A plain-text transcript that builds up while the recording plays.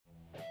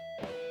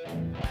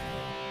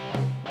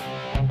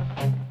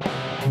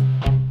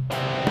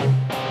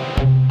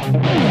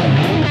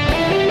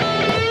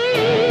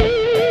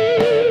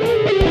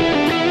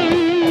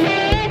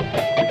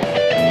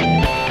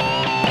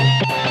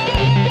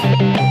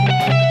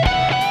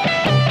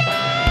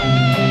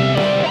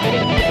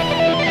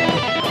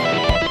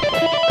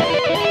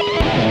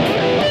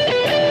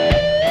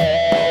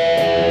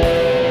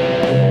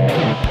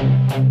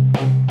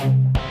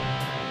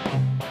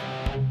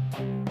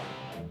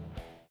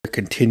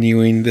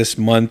continuing this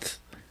month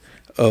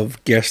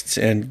of guests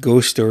and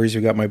ghost stories.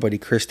 We got my buddy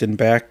Keristyns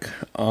back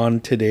on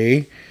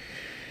today,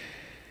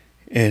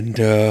 and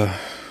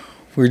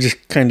we're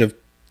just kind of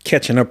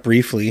catching up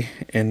briefly,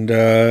 and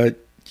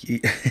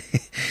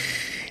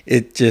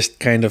it just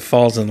kind of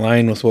falls in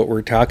line with what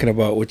we're talking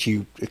about, what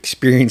you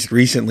experienced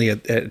recently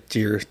at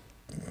your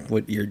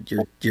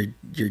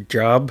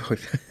job,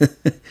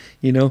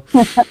 you know?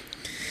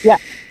 Yeah.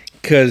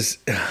 Because,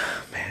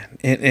 man,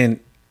 and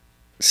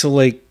so,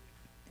 like,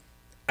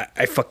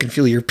 I fucking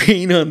feel your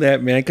pain on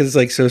that, man, because it's,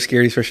 like, so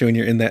scary, especially when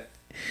you're in that.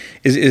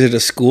 Is it a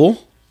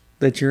school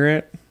that you're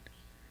at?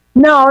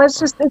 No,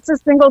 it's a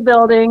single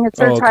building. It's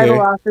our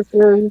tribal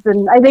offices.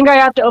 And I think I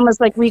have to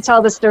almost, like,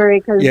 retell the story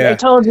because I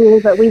told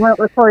you that we weren't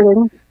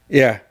recording.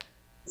 Yeah.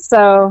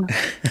 So,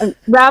 I'm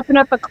wrapping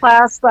up a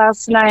class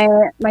last night,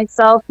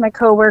 myself, my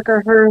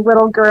coworker, her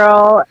little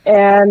girl,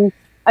 and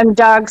I'm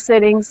dog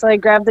sitting, so I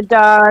grab the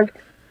dog.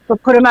 We'll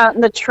put him out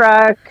in the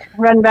truck,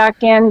 run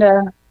back in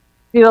to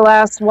do a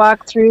last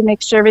walkthrough,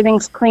 make sure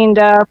everything's cleaned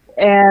up.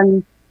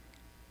 And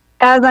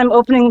as I'm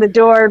opening the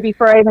door,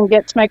 before I even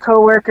get to my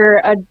coworker,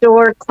 a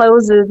door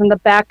closes in the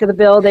back of the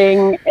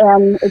building.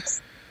 And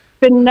it's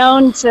been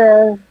known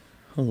to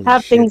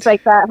have things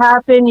like that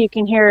happen. You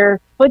can hear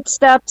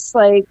footsteps,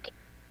 like,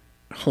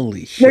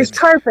 holy shit. There's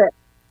carpet.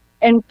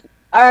 And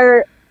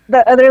the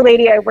other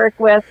lady I work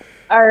with,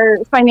 our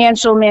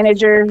financial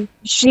manager,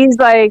 she's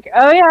like,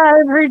 oh yeah,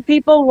 I've heard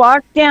people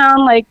walk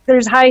down, like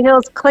there's high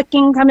heels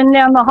clicking coming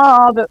down the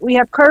hall, but we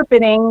have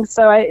carpeting,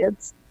 so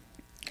it's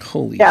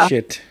holy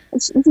shit.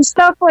 It's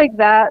stuff like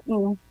that.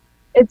 And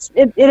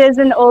it is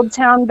in Old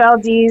Town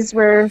Valdez,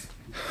 where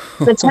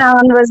the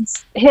town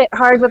was hit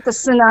hard with the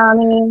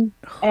tsunami.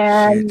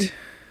 And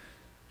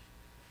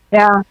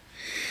yeah.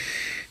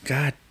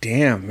 God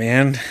damn,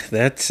 man.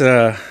 That's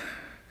that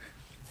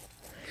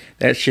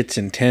shit's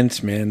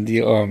intense, man.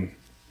 The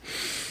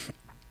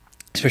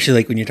especially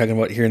like when you're talking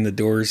about hearing the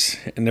doors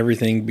and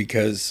everything,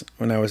 because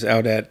when I was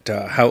out at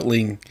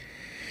Houtling,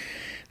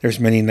 there's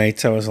many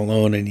nights I was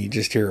alone and you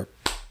just hear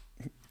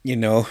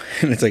and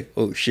it's like,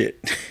 oh shit.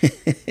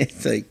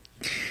 It's like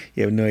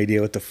you have no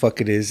idea what the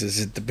fuck it is.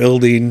 Is it the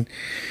building?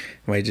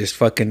 Am I just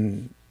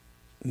fucking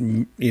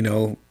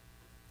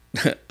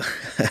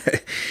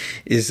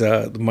is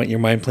your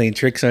mind playing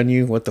tricks on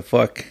you? What the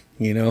fuck,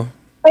 And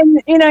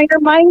your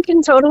mind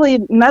can totally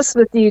mess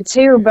with you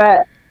too,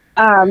 but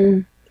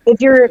if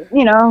you're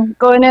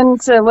going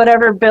into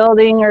whatever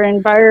building or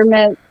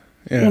environment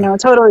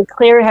totally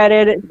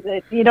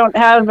clear-headed, you don't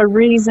have a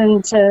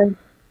reason to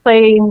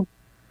play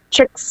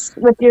tricks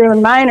with your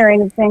own mind or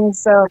anything.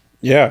 So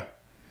yeah,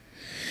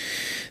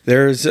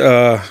 there's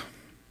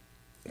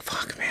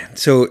fuck, man.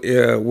 So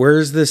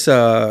where's this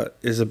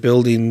is a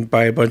building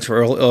by a bunch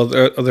of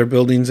other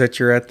buildings that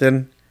you're at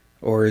then,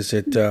 or is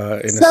it in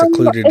a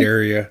secluded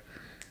area?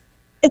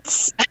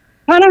 It's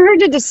kind of hard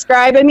to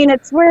describe. I mean,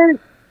 it's where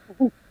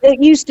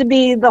it used to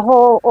be the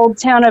whole old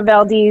town of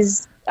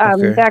Valdez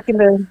back in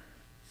the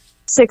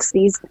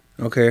 60s.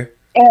 Okay.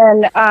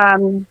 And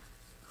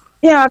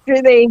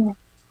after they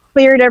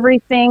cleared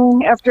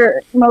everything,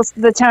 after most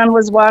of the town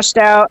was washed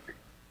out,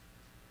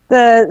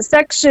 the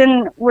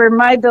section where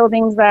my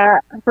building's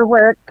at for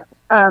work,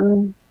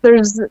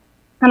 there's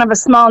kind of a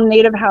small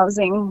native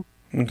housing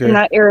in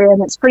that area,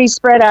 and it's pretty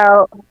spread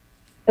out.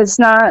 It's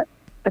not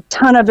a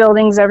ton of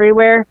buildings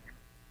everywhere.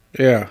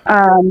 Yeah.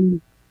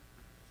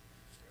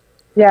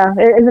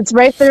 It's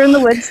right there in the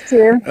woods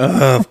too.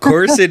 Of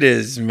course it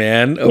is,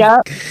 man.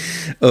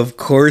 Of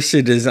course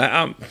it is.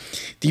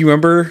 Do you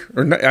remember?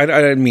 Or not, I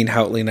didn't mean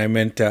Houtling. I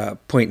meant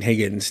Point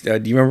Higgins. Do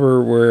you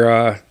remember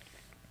where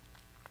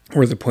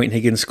the Point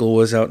Higgins school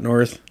was out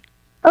north?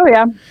 Oh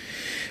yeah.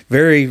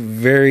 Very,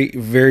 very,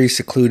 very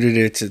secluded.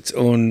 It's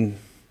in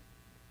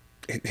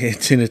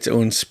its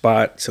own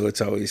spot, so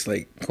it's always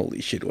like,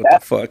 holy shit, what the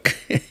fuck?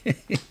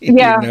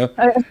 Yeah.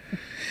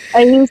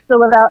 I used to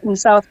live out in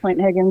South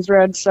Point Higgins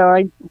Road, so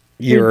I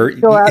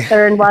go out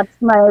there and watch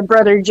my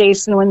brother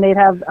Jason when they'd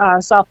have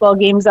softball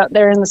games out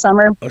there in the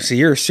summer. Oh, so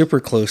you're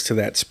super close to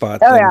that spot.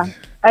 Oh, then. Yeah.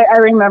 I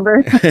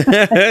remember.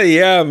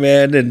 Yeah,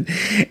 man.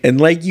 And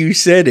like you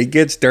said, it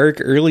gets dark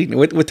early.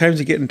 What time's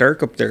it getting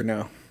dark up there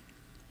now?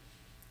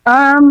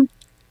 I'm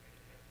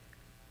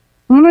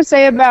going to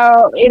say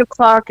about 8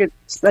 o'clock.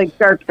 It's like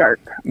dark.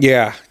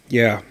 Yeah.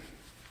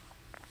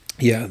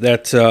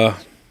 That's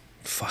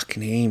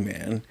fucking A,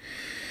 man.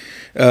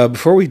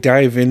 Before we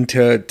dive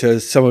into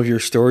some of your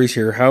stories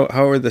here, how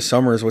are the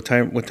summers? What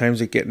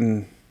time's it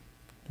getting?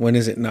 When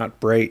is it not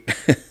bright?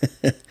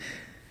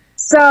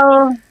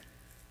 So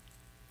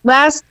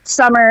last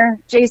summer,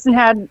 Jason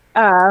had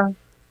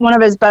one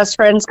of his best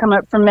friends come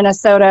up from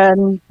Minnesota,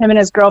 and him and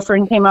his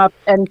girlfriend came up,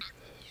 and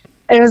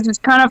it was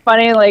just kind of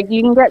funny. Like,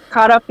 you can get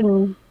caught up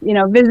in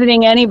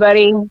visiting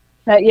anybody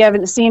that you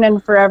haven't seen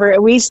in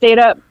forever. We stayed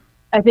up,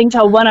 I think,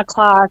 till 1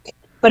 o'clock,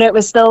 but it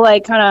was still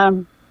like kind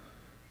of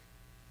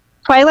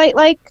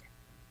twilight-like.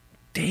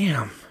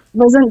 Damn. It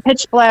wasn't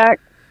pitch black.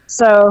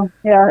 So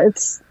yeah,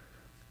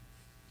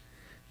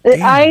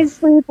 I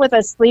sleep with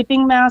a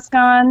sleeping mask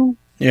on,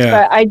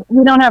 Yeah. But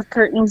we don't have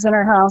curtains in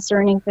our house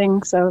or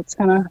anything, so it's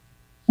kind of...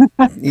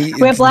 We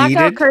have It's blackout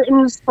needed.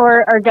 curtains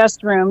for our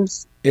guest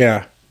rooms.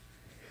 Yeah.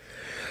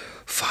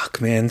 Fuck,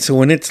 man. So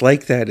when it's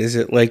like that, is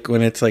it like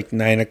when it's like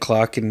 9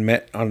 o'clock and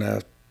met on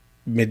a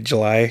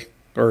mid-July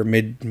or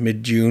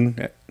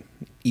mid-June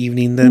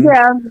evening then?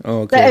 Yeah.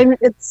 Oh, okay.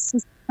 It's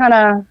kind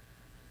of...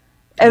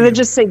 I would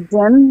just say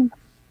dim.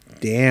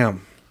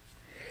 Damn.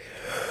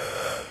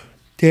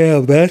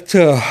 Damn, that's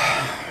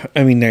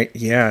I mean,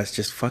 yeah, it's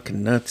just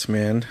fucking nuts,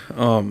 man.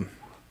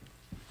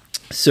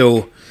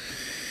 So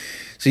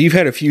you've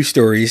had a few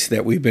stories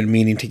that we've been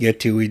meaning to get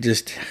to.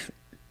 It's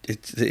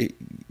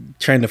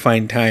trying to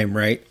find time,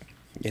 right?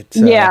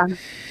 Yeah.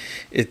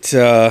 It's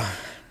you're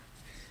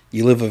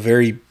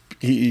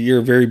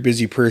a very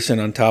busy person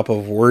on top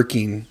of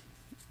working,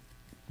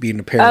 being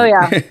a parent. Oh,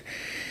 yeah.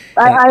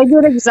 I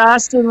get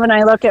exhausted when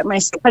I look at my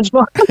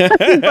schedule before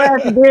I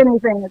have to do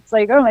anything. It's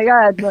like, oh my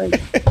God.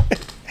 Like,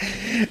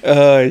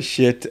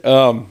 Shit.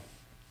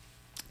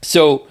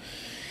 So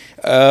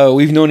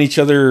we've known each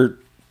other,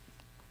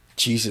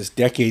 Jesus,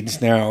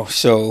 decades now.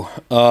 So,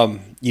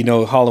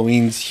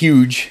 Halloween's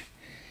huge,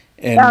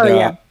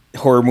 and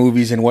horror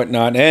movies and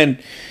whatnot. And,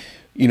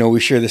 we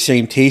share the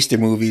same taste in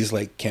movies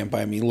like Can't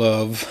Buy Me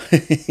Love,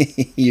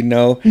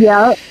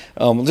 Yeah.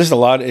 Just a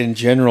lot in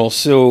general.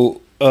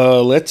 So,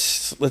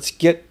 let's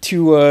get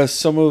to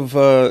some of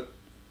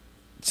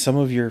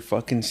your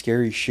fucking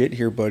scary shit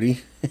here,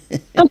 buddy.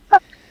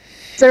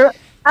 So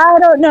I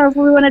don't know if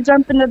we want to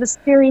jump into the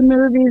scary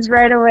movies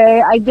right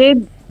away. I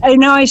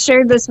know I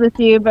shared this with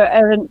you, but I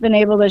haven't been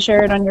able to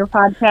share it on your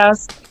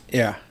podcast.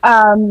 Yeah.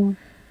 Our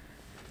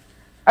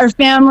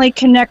family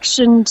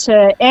connection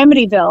to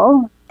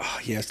Amityville. Oh,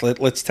 yes.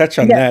 Let's touch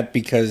on that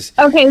because...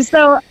 Okay,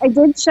 so I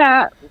did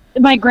chat.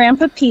 My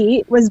grandpa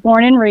Pete was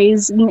born and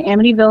raised in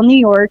Amityville, New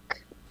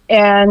York.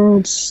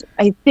 And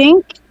I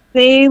think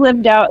they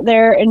lived out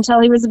there until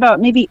he was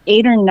about maybe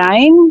 8 or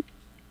 9.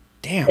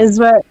 Damn. Is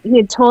what he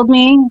had told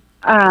me.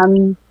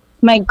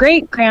 My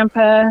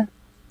great-grandpa,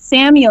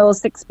 Samuel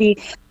Sixby,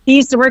 he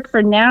used to work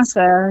for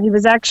NASA. He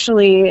was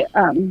actually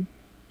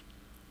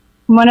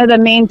one of the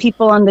main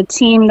people on the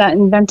team that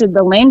invented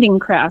the landing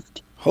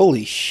craft.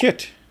 Holy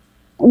shit.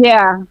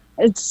 Yeah.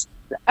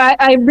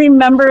 I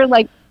remember,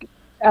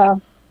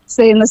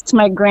 saying this to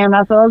my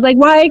grandma. So I was like,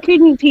 why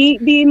couldn't Pete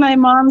be my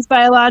mom's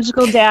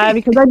biological dad?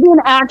 Because I'd be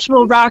an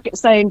actual rocket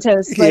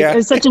scientist. I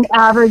was such an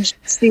average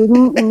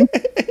student, and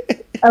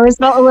I always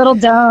felt a little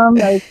dumb.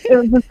 It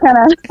was just kind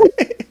of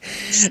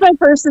just my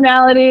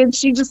personality. And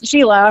she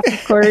laughed,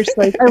 of course.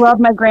 I love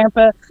my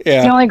grandpa.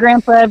 Yeah. The only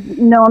grandpa I've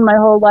known my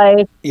whole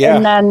life. Yeah.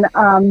 And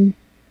then,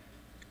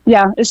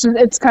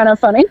 it's kind of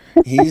funny.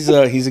 He's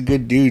a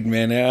good dude,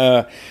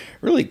 man.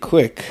 Really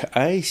quick,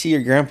 I see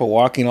your grandpa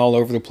walking all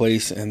over the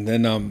place, and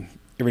then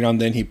every now and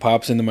then he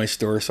pops into my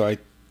store, so I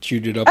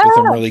chewed it up with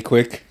him really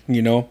quick,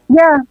 Yeah.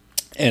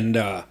 And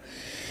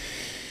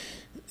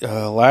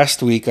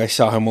last week I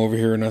saw him over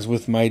here, and I was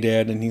with my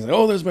dad, and he's like,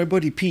 "Oh, there's my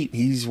buddy Pete.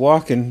 He's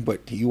walking, but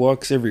he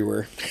walks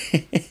everywhere."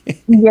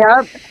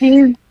 Yep,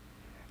 he's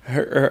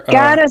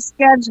got a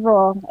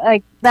schedule.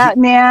 That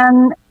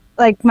man.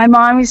 My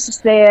mom used to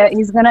say it.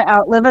 He's gonna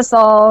outlive us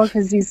all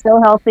because he's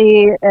so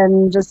healthy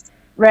and just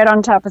right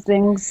on top of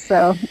things.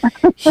 So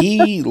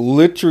he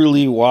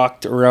literally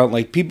walked around.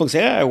 People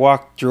say, I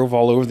drove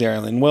all over the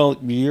island. Well,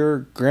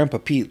 your grandpa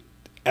Pete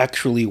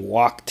actually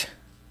walked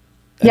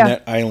on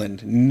that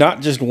island,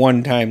 not just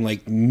one time,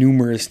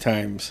 numerous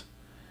times.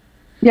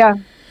 Yeah.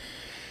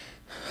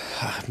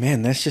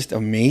 Man, that's just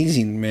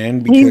amazing, man.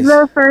 Because he's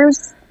the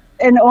first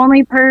and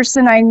only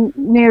person I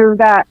knew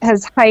that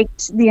has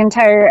hiked the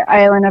entire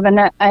island of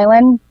Annette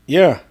Island.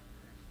 Yeah.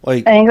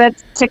 I think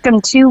that took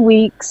him 2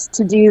 weeks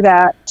to do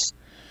that.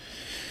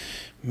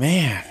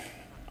 Man.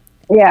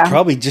 Yeah.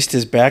 Probably just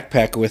his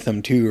backpack with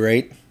him too,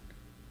 right?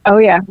 Oh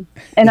yeah.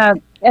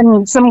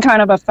 And some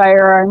kind of a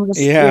firearm,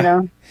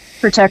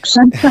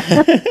 protection.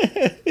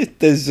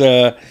 There's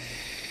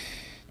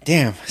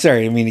damn, sorry,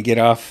 I didn't mean to get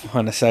off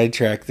on a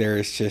sidetrack there.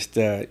 It's just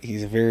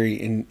he's a very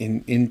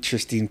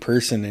interesting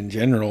person in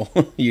general,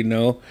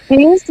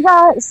 He's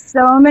got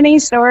so many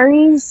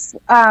stories.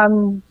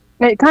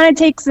 It kind of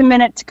takes a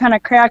minute to kind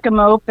of crack them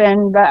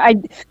open, but I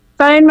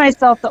find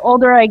myself, the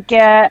older I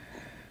get,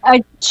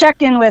 I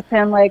check in with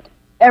him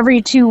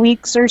every 2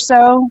 weeks or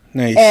so.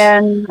 Nice.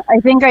 And I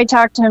think I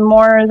talk to him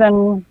more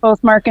than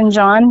both Mark and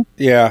John.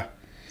 Yeah.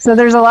 So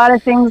there's a lot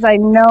of things I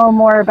know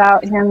more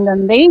about him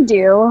than they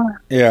do.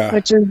 Yeah.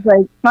 Which is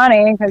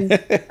funny because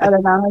I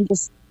don't know.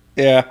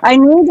 Yeah. I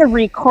need to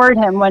record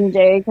him one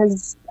day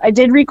because I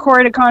did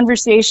record a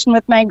conversation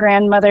with my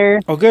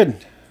grandmother. Oh, good.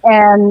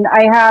 And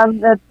I have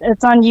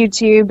it's on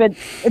YouTube.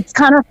 It's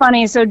kind of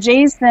funny. So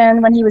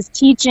Jason, when he was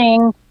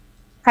teaching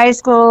high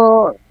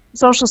school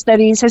social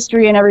studies,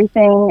 history, and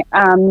everything,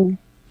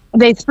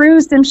 they threw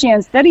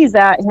Simshian studies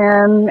at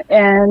him.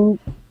 And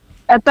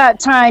at that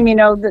time,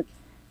 the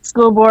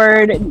school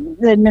board,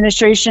 the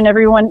administration,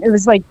 everyone, it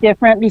was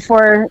different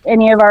before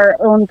any of our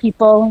own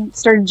people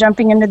started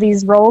jumping into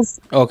these roles.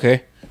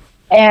 Okay.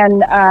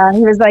 And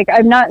he was like,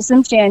 I'm not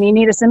Simshan. You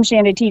need a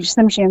Simshan to teach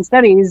Simshan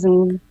studies.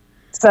 And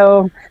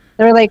so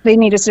they're like, they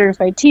need a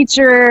certified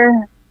teacher.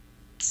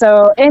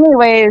 So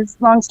anyways,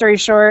 long story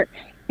short,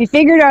 he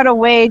figured out a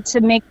way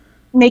to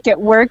make it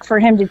work for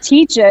him to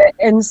teach it.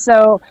 And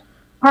so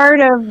part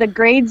of the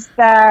grades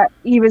that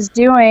he was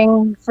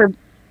doing for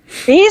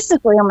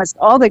basically almost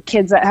all the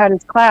kids that had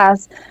his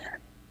class,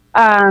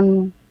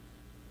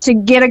 to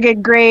get a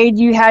good grade,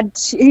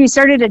 he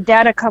started a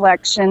data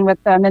collection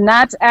with them. And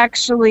that's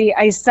actually,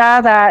 I saw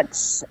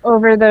that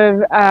over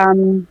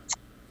the,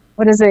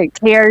 what is it,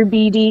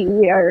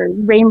 KRBD or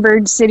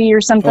Rainbird City or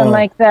something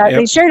like that. Yep.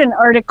 They shared an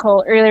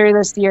article earlier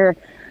this year.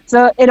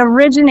 So it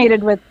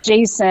originated with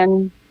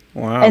Jason.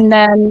 Wow. And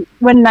then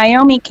when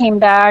Naomi came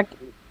back,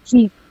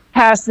 he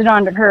passed it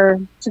on to her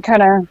to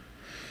kind of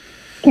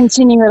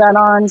continue that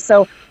on.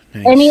 So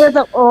any of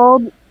the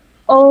old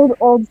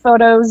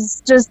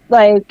photos, just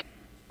like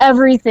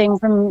everything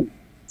from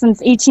since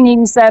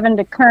 1887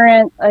 to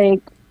current,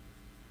 like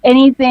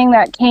anything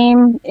that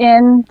came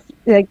in,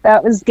 like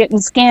that was getting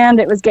scanned,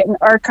 it was getting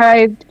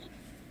archived.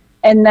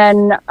 And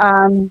then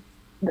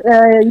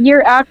the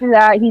year after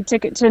that, he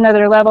took it to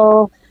another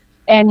level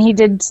and he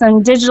did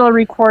some digital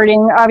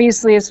recording.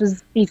 Obviously, this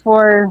was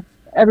before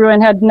everyone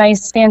had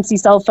nice fancy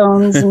cell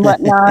phones and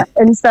whatnot.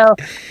 And so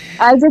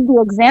I did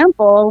the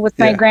example with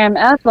my Graham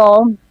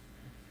Ethel.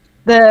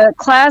 The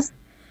class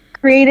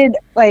created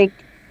like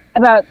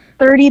about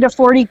 30 to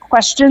 40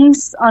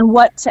 questions on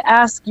what to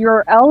ask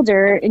your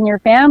elder in your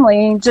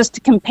family, just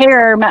to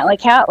compare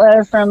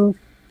Metlakatla from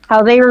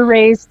how they were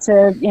raised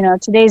to, you know,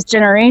 today's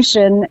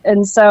generation.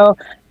 And so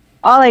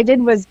all I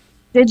did was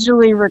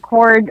digitally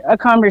record a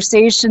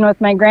conversation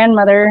with my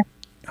grandmother,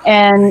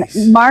 and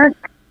Mark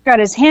got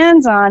his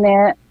hands on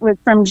it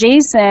from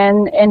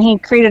Jason, and he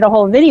created a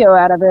whole video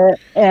out of it,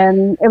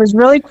 and it was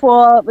really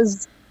cool.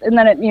 And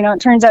then it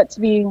turns out to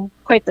be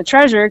quite the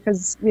treasure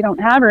because we don't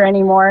have her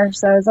anymore.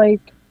 So it's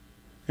like,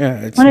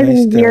 it's one nice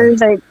of these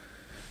years,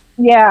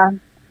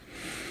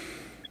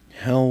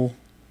 Hell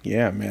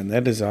yeah, man,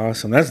 that is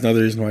awesome. That's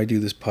another reason why I do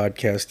this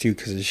podcast too,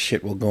 because this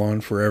shit will go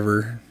on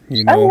forever,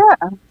 you know. Oh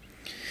yeah.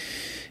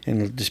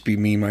 And it'll just be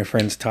me and my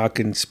friends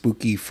talking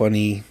spooky,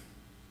 funny,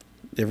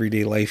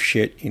 everyday life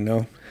shit, you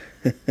know.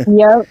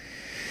 Yep.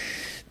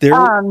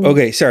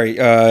 Okay, sorry.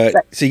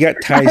 So you got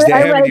ties to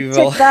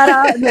Amityville. Took that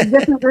out in a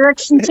different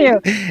direction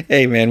too.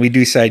 Hey man, we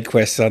do side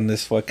quests on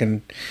this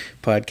fucking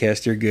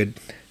podcast. You're good.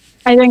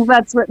 I think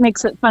that's what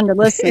makes it fun to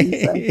listen.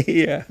 So.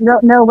 Yeah. You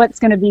don't know what's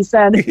going to be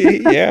said.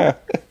 Yeah.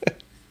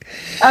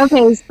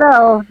 Okay,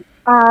 so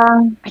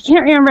I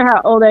can't remember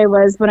how old I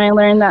was when I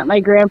learned that my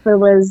grandpa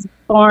was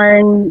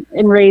born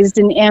and raised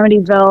in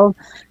Amityville,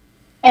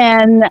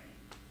 and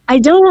I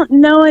don't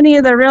know any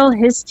of the real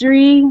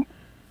history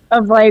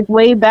of like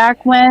way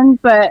back when,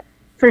 but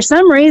for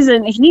some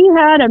reason he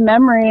had a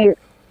memory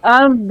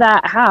of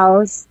that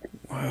house.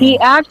 Wow. He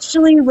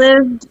actually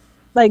lived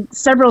like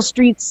several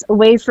streets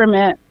away from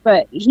it,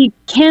 but he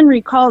can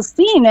recall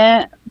seeing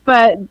it.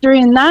 But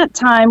during that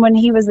time when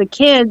he was a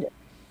kid,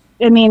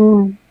 I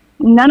mean,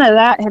 none of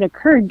that had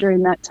occurred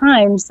during that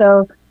time.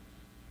 So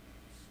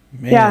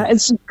man. Yeah,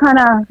 it's just kind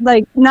of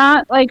like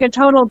not like a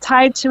total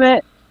tie to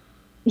it.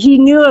 He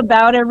knew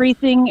about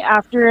everything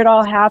after it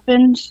all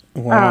happened.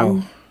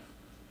 Wow.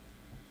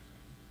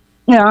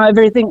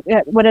 Everything.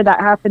 What did that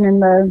happen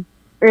in the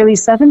early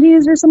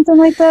 70s or something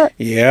like that?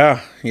 Yeah.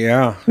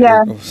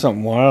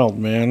 Something wild,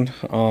 man.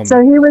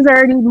 So he was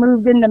already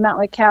moved into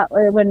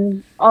Metlakatla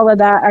when all of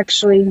that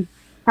actually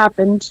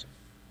happened.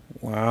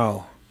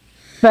 Wow.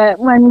 But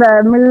when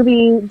the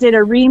movie did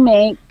a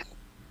remake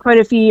quite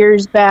a few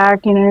years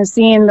back,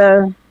 seeing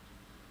the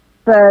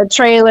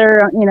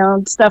trailer,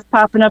 stuff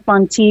popping up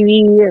on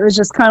TV, it was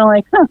just kind of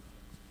like, huh.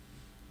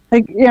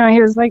 Like,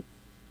 he was like,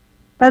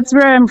 that's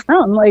where I'm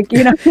from. Like, he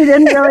didn't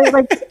really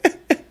like,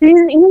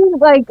 he's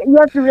like, you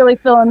have to really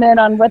fill him in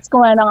on what's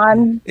going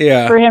on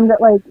for him that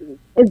like,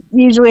 it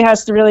usually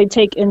has to really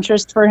take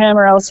interest for him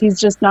or else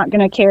he's just not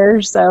going to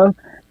care. So,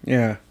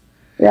 yeah.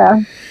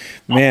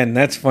 Man,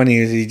 that's funny.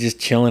 Is he just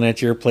chilling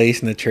at your place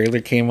and the trailer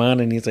came on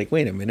and he's like,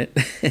 wait a minute.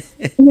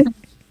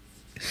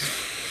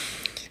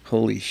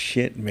 Holy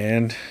shit,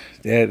 man.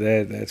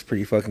 That's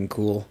pretty fucking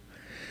cool.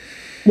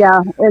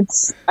 Yeah,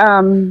 it's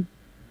I'm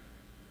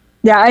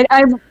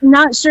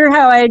not sure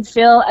how I'd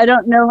feel. I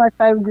don't know if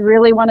I would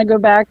really want to go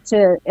back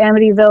to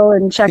Amityville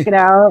and check it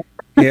out.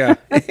 Yeah.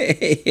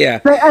 Yeah.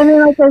 But I mean,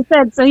 like I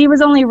said, so he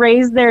was only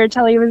raised there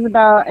until he was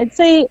about, I'd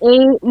say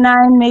 8,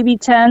 9, maybe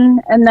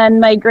 10. And then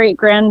my great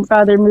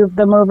grandfather moved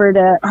them over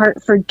to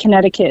Hartford,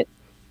 Connecticut.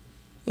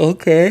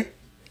 Okay.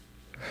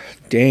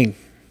 Dang.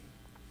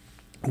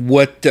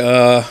 What,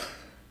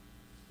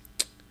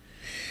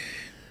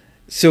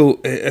 so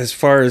as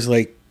far as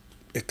like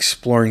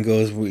exploring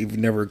goes, we've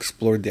never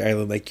explored the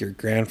island like your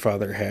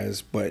grandfather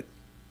has, but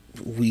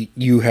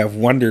you have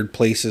wandered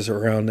places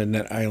around in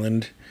that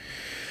island.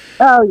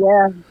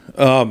 Oh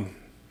yeah.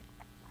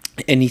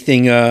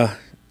 Anything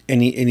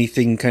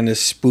kind of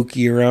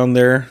spooky around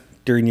there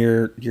during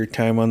your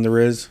time on the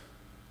Riz?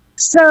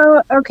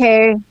 So,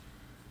 okay.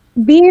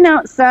 being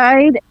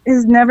outside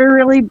has never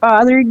really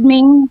bothered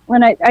me.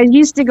 When I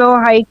used to go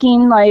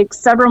hiking like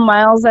several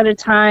miles at a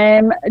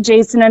time,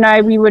 Jason and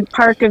I, we would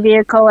park a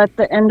vehicle at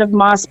the end of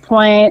Moss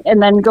Point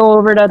and then go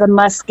over to the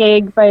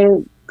Muskeg by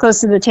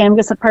close to the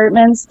Tamgus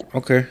apartments.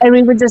 Okay. And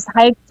we would just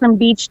hike from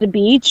beach to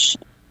beach.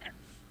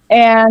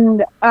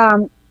 And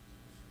I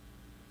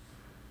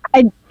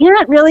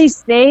can't really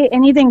say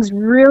anything's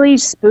really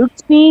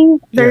spooked me.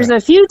 There's a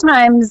few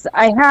times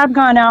I have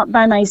gone out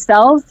by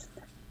myself,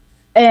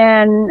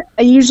 and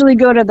I usually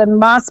go to the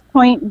Moss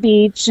Point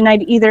beach, and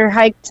I'd either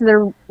hike to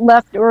the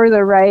left or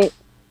the right.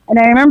 And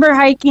I remember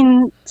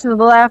hiking to the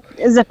left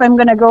as if I'm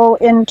going to go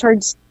in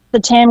towards the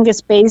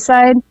Tamgus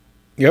Bayside.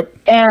 Yep.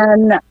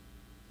 And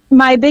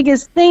my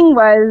biggest thing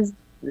was,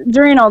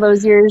 during all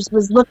those years,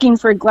 was looking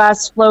for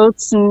glass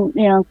floats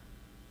and,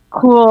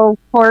 cool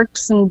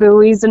forks and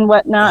buoys and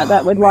whatnot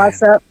that would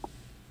wash up.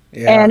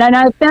 Yeah. And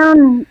I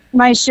found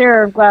my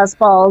share of glass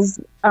balls.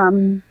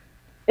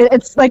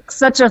 It's like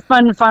such a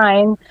fun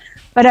find.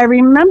 But I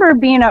remember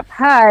being up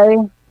high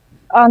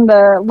on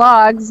the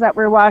logs that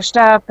were washed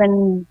up,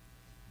 and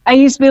I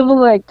used to be able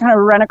to like kind of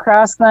run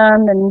across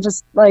them and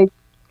just like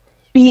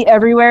be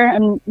everywhere.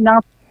 I'm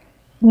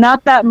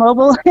not that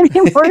mobile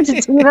anymore to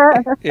do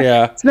that.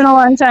 Yeah. It's been a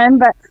long time,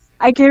 but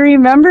I can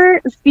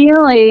remember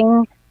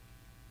feeling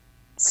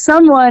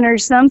someone or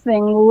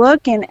something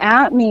looking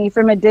at me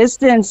from a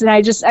distance, and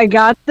I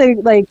got the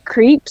like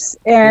creeps,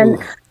 and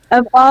ooh.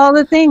 Of all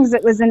the things,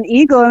 it was an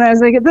eagle, and I was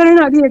like, it better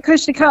not be a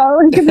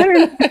Kushikal. Like, it better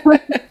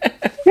not.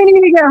 I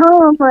need to get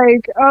home.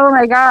 Like, oh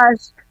my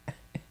gosh.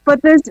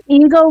 But this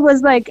eagle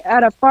was like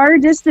at a far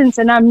distance,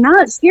 and I'm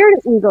not scared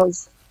of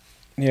eagles.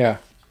 Yeah.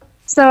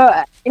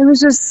 So it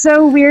was just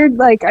so weird.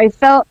 Like, I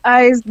felt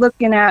eyes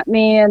looking at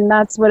me, and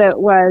that's what it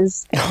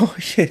was. Oh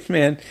shit,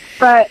 man.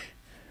 But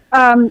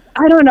I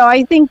don't know.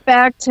 I think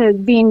back to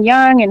being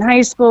young in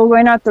high school,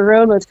 going out the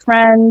road with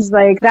friends.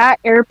 Like, that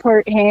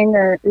airport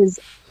hangar is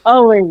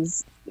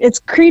always, it's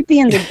creepy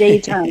in the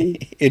daytime.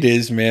 It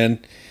is, man.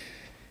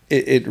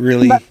 It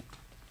really. But,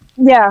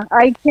 yeah,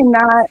 I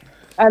cannot.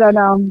 I don't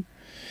know.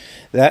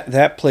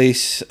 That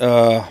place.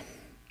 And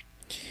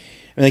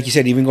like you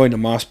said, even going to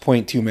Moss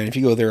Point too, man. If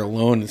you go there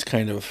alone, it's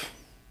kind of,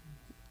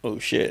 oh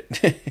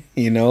shit,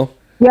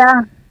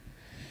 Yeah.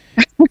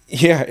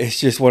 Yeah, it's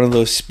just one of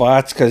those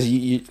spots because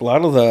a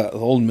lot of the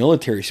old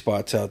military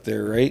spots out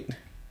there, right?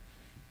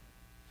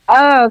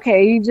 Oh,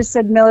 okay. You just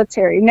said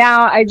military.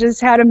 Now I just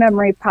had a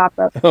memory pop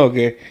up.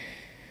 Okay.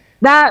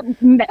 That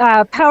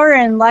Power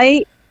and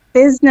Light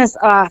business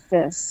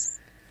office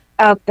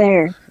out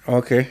there.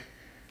 Okay.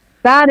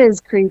 That is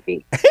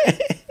creepy.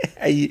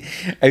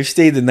 I've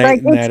stayed the night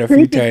in that a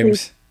few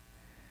times. Creepy.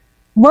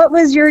 What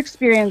was your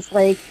experience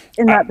like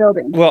in that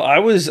building? Well, I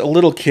was a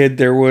little kid.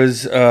 There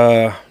was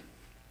the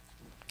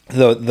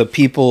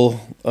people.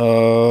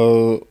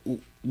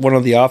 One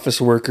of the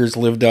office workers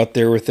lived out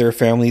there with their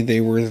family.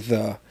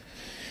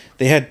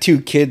 They had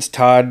two kids.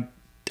 Todd,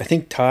 I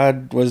think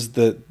Todd was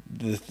the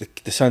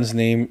son's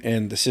name,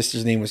 and the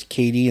sister's name was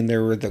Katie, and they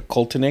were the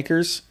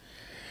Coltonakers.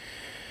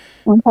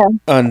 Okay.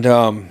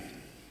 And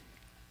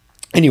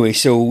anyway,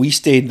 so we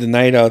stayed the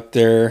night out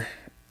there,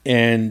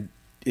 and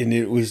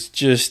it was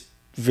just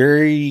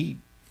very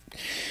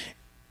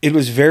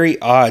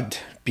odd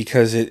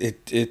because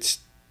it's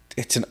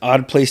an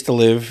odd place to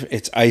live.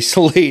 It's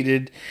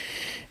isolated.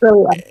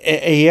 Really?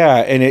 Yeah,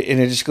 and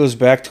it just goes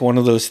back to one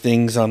of those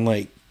things on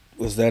like,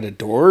 was that a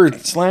door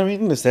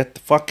slamming? Is that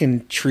the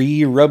fucking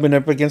tree rubbing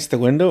up against the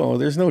window? Oh,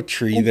 there's no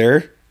tree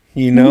there,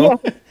 Yeah.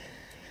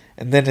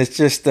 And then it's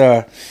just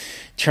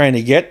trying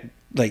to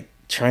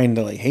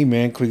hey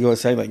man, can we go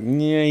outside? Like,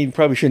 yeah, you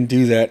probably shouldn't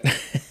do that.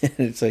 And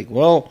it's like,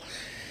 well,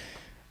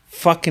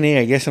 fucking A,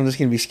 I guess I'm just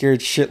gonna be scared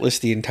shitless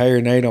the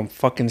entire night. I'm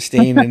fucking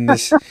staying in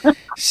this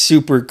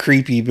super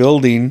creepy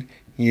building,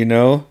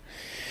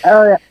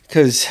 Oh yeah.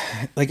 Because,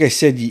 like I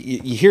said,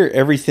 you hear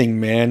everything,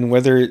 man.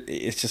 Whether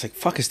it's just like,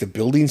 fuck, is the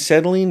building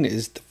settling?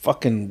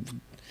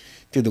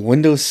 Do the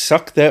windows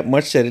suck that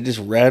much that it just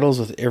rattles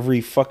with every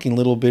fucking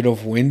little bit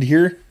of wind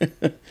here?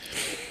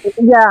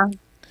 Yeah.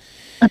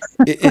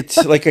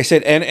 It's like I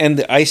said, and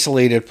the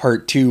isolated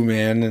part too,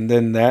 man. And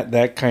then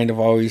that kind of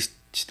always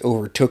just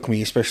overtook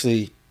me,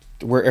 especially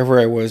wherever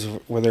I was,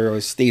 whether I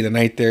was staying the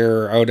night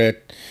there or out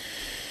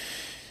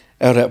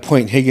at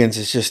Point Higgins.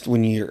 It's just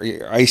when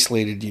you're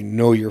isolated,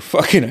 you're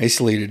fucking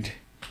isolated,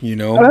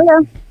 Oh,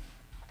 yeah.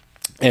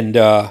 And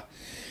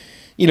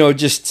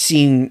just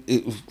seeing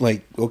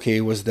like, okay,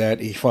 was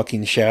that a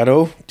fucking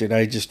shadow? Did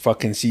I just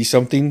fucking see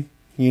something?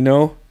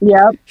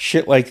 Yeah.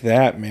 Shit like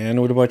that, man.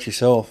 What about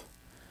yourself?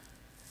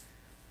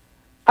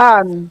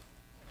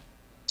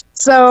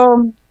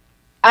 So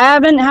I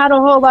haven't had a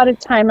whole lot of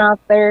time out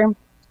there.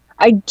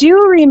 I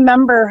do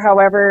remember,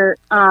 however,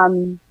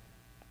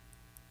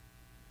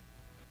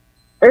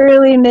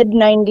 early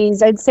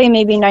mid-90s, I'd say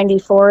maybe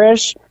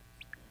 94-ish.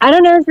 I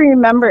don't know if you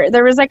remember,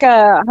 there was like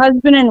a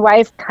husband and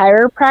wife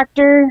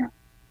chiropractor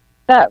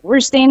that were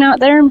staying out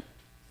there.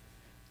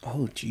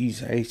 Oh,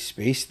 geez, I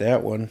spaced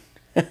that one.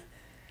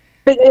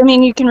 But I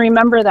mean, you can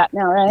remember that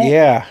now, right?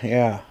 Yeah,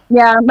 yeah.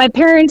 Yeah, my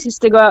parents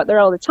used to go out there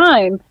all the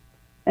time,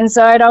 and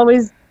so I'd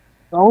always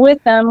go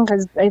with them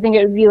because I think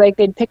it would be like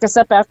they'd pick us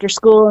up after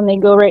school and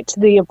they'd go right to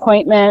the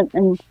appointment.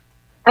 And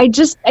I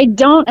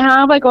don't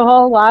have like a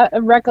whole lot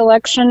of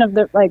recollection of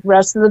the like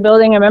rest of the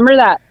building. I remember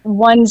that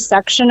one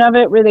section of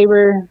it where they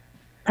were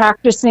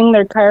practicing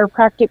their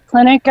chiropractic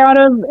clinic out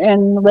of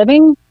and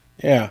living.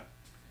 Yeah.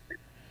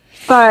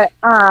 But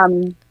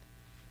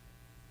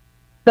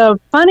the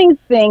funny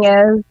thing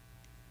is,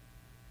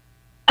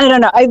 I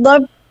don't know. I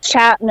love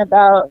chatting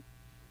about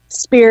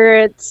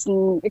spirits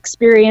and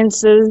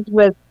experiences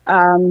with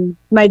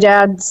my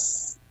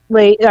dad's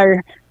late,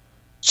 or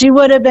she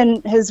would have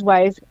been his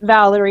wife,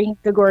 Valerie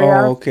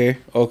Gregoriev. Oh, okay.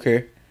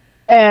 Okay.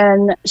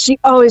 And she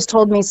always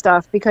told me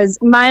stuff because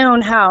my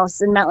own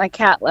house in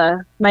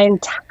Metlakatla, my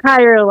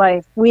entire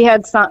life, we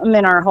had something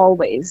in our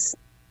hallways.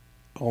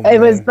 Oh, It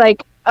was man.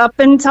 like up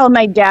until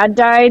my dad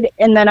died,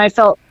 and then I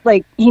felt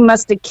like he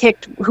must have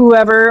kicked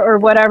whoever or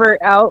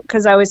whatever out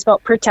because I always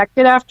felt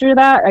protected after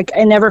that. Like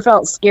I never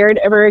felt scared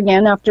ever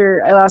again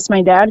after I lost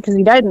my dad because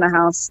he died in the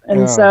house.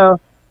 And Yeah. so,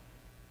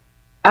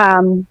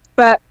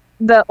 but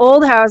the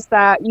old house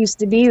that used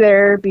to be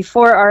there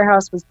before our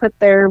house was put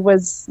there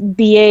was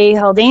B.A.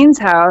 Haldane's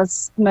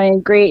house, my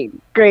great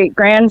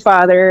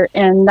grandfather.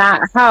 And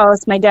that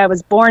house, my dad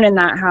was born in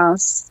that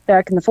house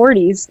back in the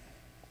 40s.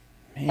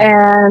 Man.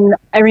 And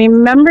I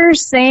remember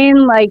saying,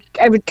 like,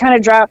 I would kind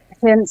of drop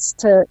hints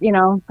to, you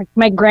know, like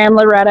my Grand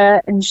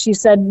Loretta, and she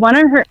said one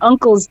of her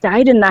uncles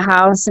died in the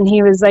house, and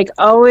he was like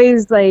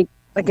always like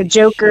a Holy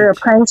joker, a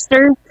shit.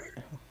 prankster.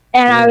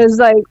 And I Yeah. was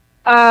like,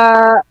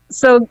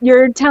 so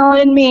you're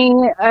telling me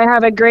I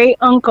have a great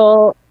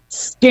uncle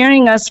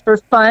scaring us for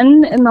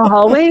fun in the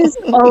hallways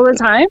all the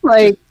time?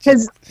 Like,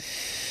 because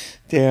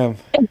Damn.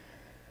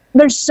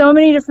 there's so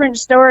many different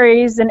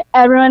stories, and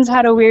everyone's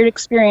had a weird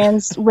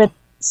experience with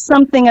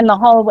something in the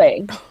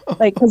hallway.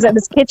 Like, because it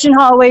was kitchen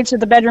hallway to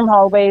the bedroom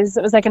hallways,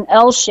 it was like an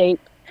L shape.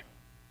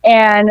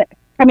 And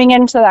coming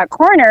into that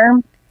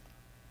corner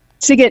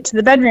to get to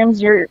the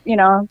bedrooms, you're, you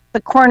know, the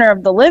corner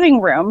of the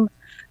living room.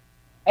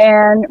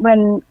 And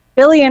when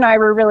Billy and I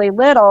were really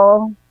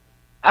little,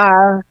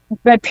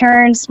 my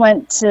parents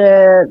went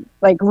to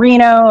like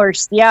Reno or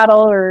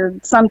Seattle or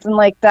something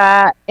like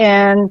that.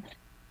 And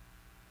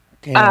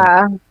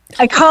Damn.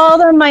 I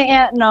called them my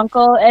aunt and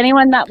uncle,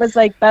 anyone that was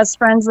like best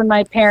friends with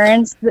my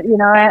parents, you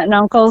know, aunt and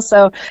uncle.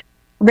 So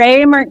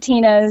Ray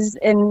Martinez,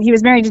 and he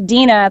was married to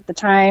Dina at the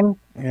time.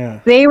 Yeah.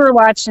 They were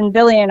watching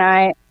Billy and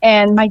I,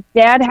 and my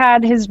dad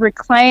had his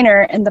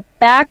recliner, and the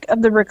back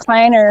of the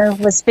recliner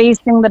was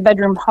facing the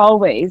bedroom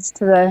hallways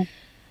to the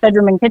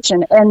bedroom and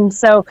kitchen. And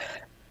so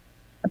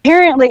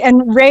apparently,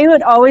 and Ray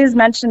would always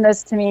mention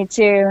this to me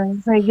too.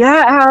 He's like,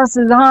 that house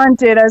is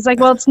haunted. I was like,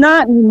 well, it's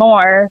not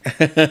anymore.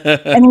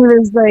 And he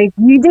was like,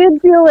 you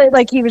did feel it.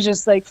 Like he was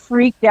just like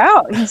freaked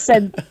out. He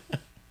said,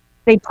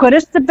 they put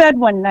us to bed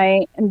one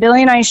night, and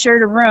Billy and I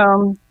shared a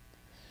room,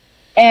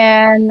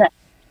 and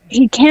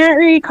he can't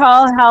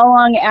recall how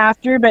long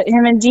after, but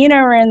him and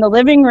Dina were in the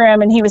living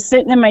room, and he was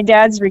sitting in my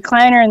dad's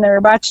recliner, and they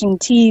were watching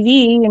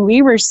TV, and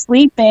we were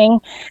sleeping,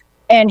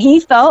 and he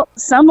felt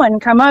someone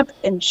come up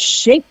and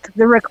shake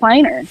the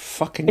recliner.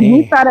 Fucking And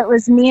he A. thought it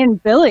was me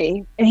and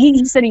Billy. And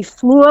he said he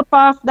flew up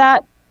off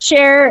that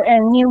chair,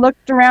 and he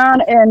looked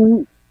around,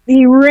 and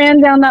he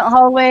ran down that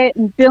hallway,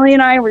 and Billy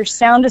and I were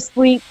sound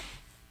asleep,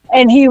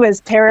 and he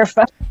was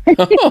terrified.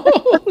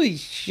 Holy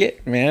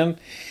shit, man.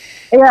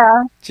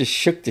 Yeah. Just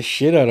shook the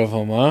shit out of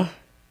him, huh?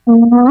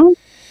 Mm-hmm.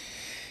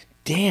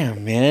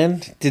 Damn,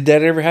 man. Did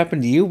that ever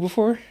happen to you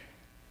before?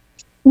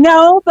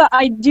 No, but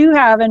I do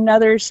have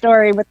another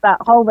story with that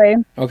hallway.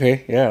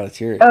 Okay, yeah, let's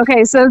hear it.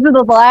 Okay, so this is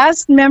the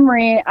last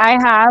memory I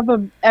have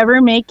of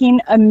ever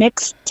making a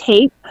mixed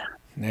tape.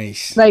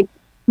 Nice. Like,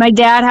 my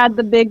dad had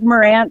the big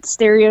Marantz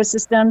stereo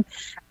system,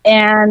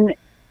 and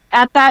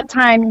at that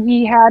time,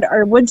 he had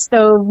our wood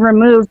stove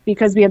removed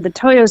because we had the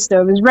Toyo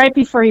stove. It was right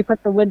before he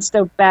put the wood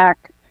stove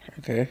back.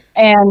 Okay.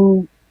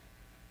 And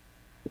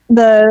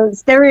the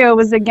stereo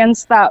was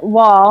against that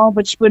wall,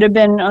 which would have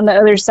been on the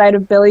other side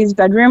of Billy's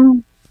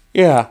bedroom.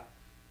 Yeah.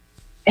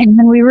 And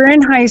then we were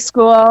in high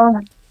school,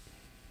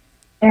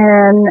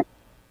 and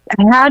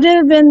it had to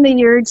have been the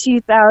year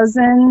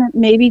 2000,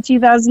 maybe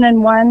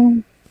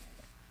 2001.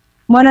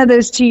 One of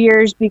those 2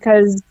 years,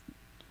 because,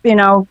 you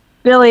know,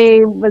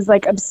 Billy was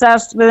like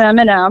obsessed with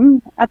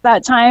Eminem at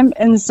that time.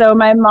 And so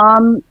my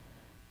mom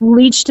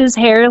bleached his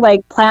hair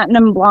like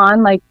platinum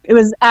blonde, like it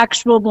was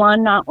actual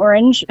blonde, not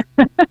orange.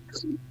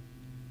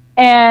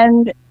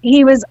 And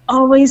he was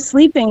always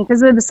sleeping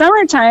because in the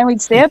summertime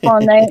we'd stay up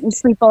all night and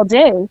sleep all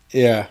day.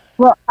 Yeah.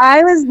 Well,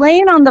 I was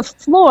laying on the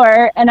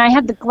floor, and I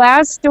had the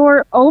glass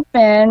door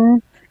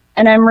open,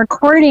 and I'm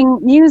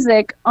recording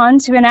music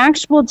onto an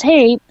actual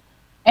tape,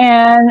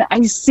 and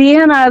I see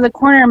him out of the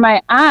corner of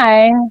my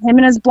eye, him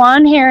and his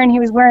blonde hair, and he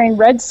was wearing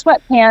red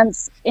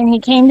sweatpants, and he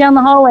came down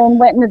the hallway and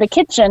went into the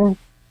kitchen.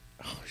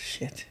 Oh,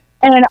 shit.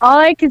 And all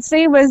I could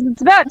say was,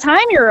 it's about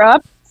time you're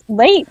up. It's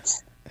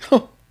late.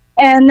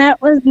 And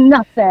that was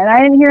nothing.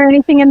 I didn't hear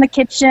anything in the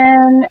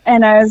kitchen.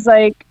 And I was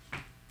like,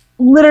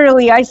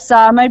 literally, I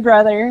saw my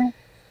brother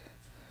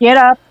get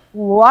up,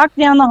 walk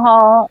down the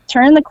hall,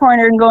 turn the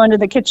corner, and go into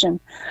the kitchen.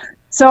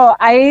 So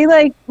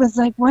I was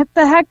like, what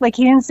the heck? Like,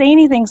 he didn't say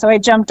anything. So I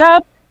jumped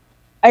up.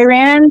 I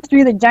ran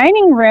through the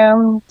dining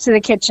room to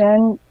the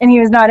kitchen, and he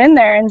was not in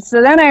there. And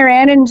so then I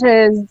ran into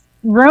his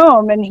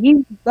room, and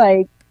he's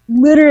like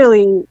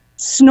literally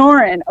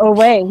snoring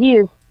away. He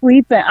is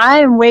sleeping. I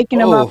am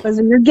waking him up. As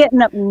you're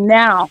getting up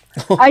now.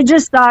 I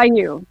just saw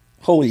you.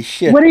 Holy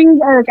shit. What are you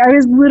like? I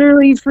was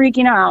literally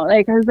freaking out.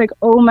 Like, I was like,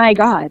 oh my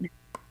God.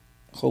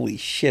 Holy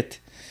shit.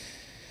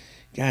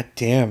 God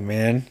damn,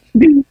 man.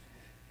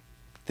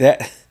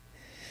 That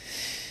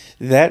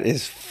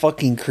is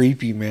fucking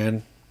creepy,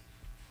 man.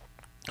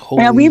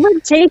 Holy. Yeah, we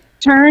would take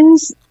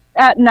turns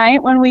at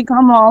night when we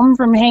come home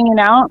from hanging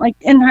out, like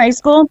in high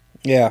school.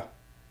 Yeah.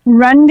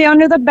 Run down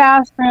to the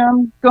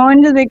bathroom, go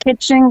into the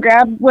kitchen,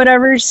 grab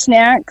whatever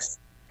snacks,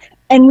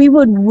 and we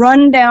would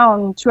run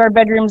down to our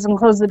bedrooms and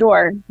close the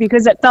door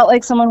because it felt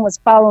like someone was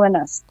following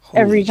us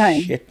every time.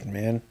 Holy shit,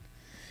 man.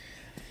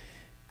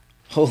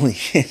 Holy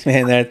shit,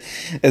 man.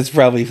 That's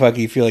probably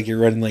fucking feel like you're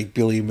running like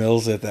Billy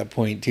Mills at that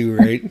point too,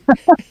 right?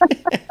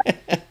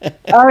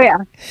 Oh, yeah.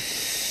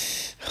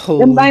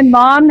 And my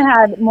mom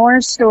had more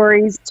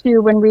stories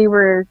too when we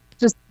were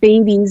just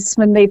babies,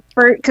 when they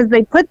first, because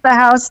they put the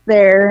house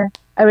there.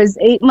 I was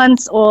 8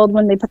 months old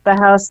when they put the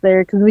house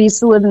there because we used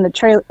to live in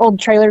the old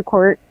trailer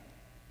court.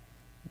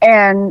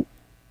 And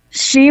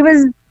she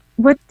was,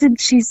 what did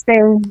she say?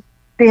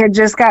 They had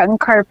just gotten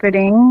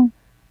carpeting.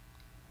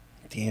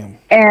 Damn.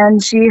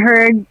 And she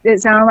heard,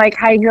 it sounded like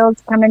high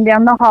heels coming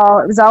down the hall.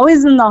 It was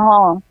always in the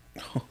hall.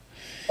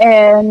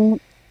 And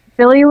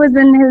Billy was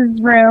in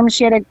his room.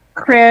 She had a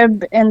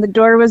crib and the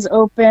door was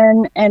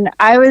open. And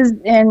I was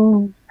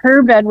in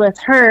her bed with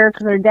her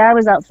because her dad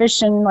was out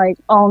fishing like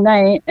all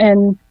night.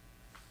 And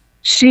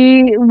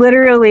she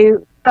literally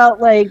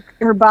felt like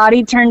her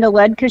body turned to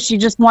lead because she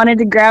just wanted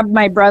to grab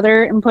my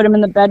brother and put him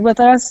in the bed with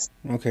us.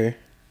 Okay.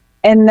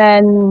 And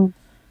then,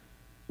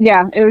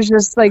 yeah, it was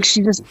just like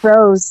she just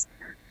froze.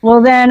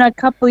 Well, then a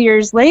couple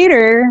years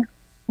later,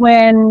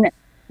 when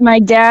my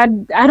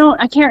dad,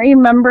 I can't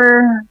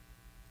remember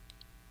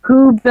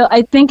who built,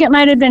 I think it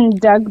might have been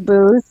Doug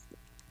Booth,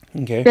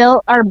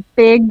 built our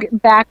big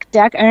back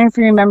deck. I don't know if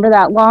you remember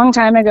that. Long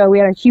time ago, we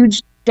had a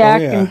huge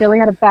deck, and Billy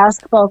had a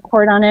basketball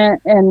court on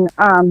it.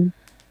 And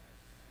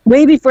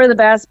way before the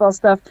basketball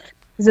stuff, it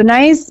was a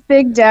nice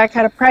big deck,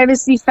 had a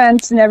privacy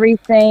fence and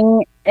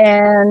everything.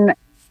 And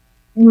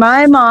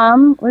my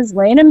mom was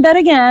laying in bed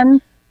again.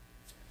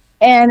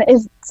 And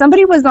if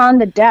somebody was on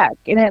the deck,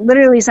 and it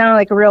literally sounded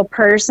like a real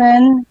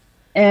person,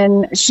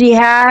 and she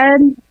had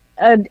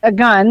a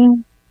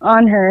gun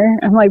on her.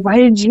 I'm like, why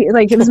did you,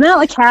 like, it was not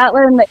like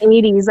Catler in the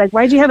 80s. Like,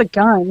 why'd you have a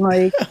gun?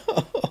 Like,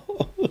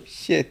 oh,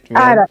 shit,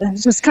 man. I don't know.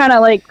 It's just kind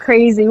of like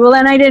crazy. Well,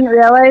 then I didn't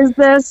realize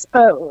this,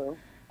 but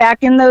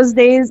back in those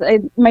days,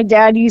 my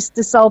dad used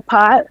to sell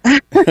pot. I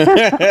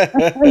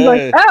was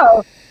like,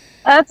 oh,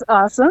 that's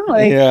awesome.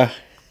 Like, yeah.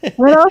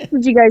 What else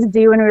did you guys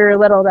do when we were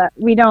little that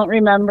we don't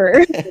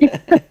remember?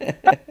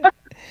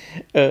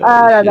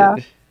 I don't know.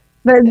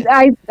 But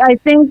I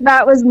think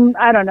that was,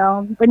 I don't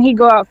know, when he'd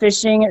go out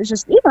fishing, it was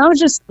just, it was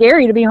just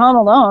scary to be home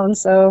alone.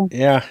 So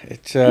yeah,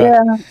 it's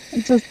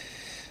just,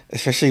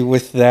 especially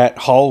with that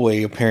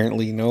hallway,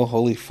 apparently,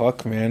 holy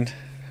fuck, man.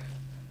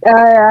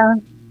 Yeah.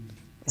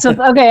 So,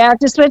 okay, I have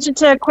to switch it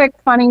to a quick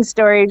funny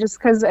story just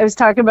because I was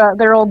talking about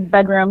their old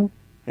bedroom.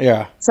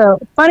 Yeah. So,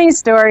 funny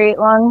story,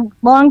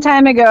 long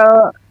time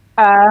ago.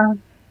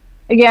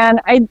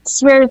 Again, I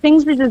swear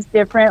things were just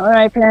different when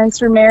my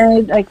parents were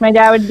married. Like, my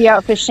dad would be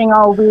out fishing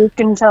all week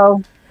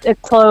until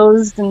it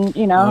closed, and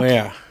Oh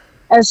yeah.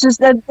 It's just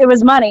that it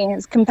was money. It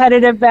was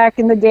competitive back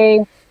in the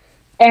day,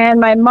 and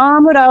my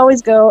mom would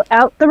always go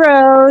out the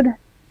road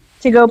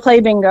to go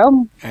play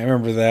bingo. I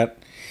remember that.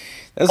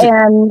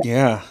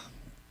 Yeah.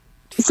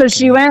 So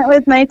she went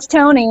with Mike's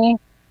Tony,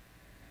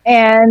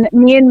 and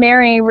me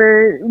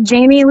and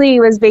Jamie Lee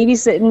was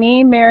babysitting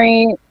me,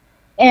 Mary,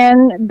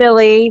 and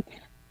Billy.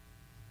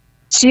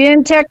 She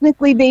didn't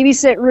technically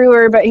babysit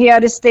Ruer, but he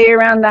had to stay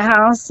around the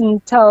house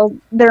until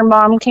their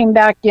mom came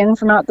back in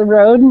from out the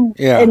road.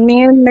 Yeah. And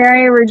me and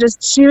Mary were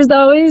she was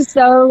always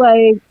so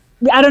like,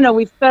 I don't know,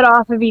 we fed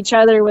off of each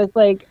other with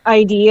like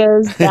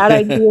ideas, bad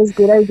ideas,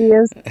 good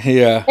ideas.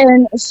 Yeah.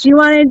 And she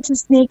wanted to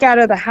sneak out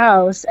of the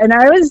house. And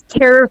I was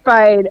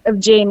terrified of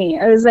Jamie.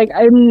 I was like,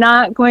 I'm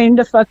not going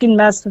to fucking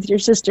mess with your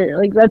sister.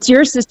 Like, that's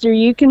your sister.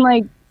 You can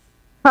like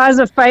cause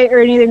a fight or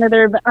anything with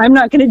her, but I'm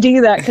not going to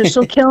do that because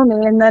she'll kill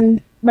me. And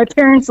then my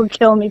parents will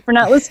kill me for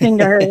not listening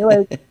to her.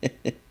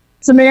 Like,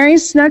 so Mary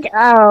snuck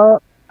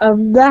out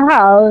of the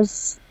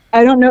house.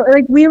 I don't know.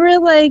 Like, we were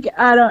like,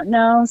 I don't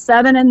know,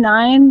 7 and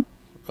 9.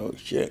 Oh,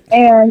 shit.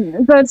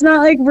 And so it's not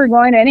like we're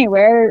going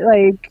anywhere.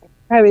 Like,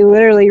 probably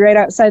literally right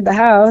outside the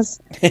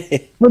house.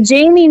 Well,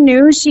 Jamie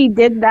knew she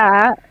did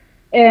that.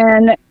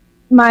 And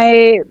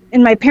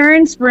in my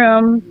parents'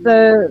 room,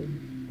 the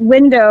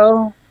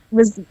window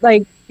was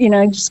like,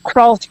 just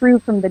crawl through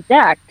from the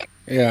deck.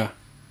 Yeah.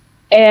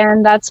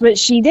 And that's what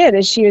she did,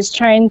 is she was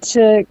trying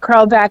to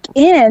crawl back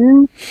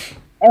in,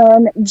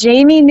 and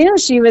Jamie knew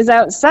she was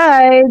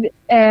outside,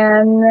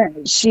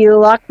 and she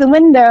locked the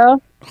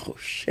window. Oh,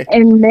 shit.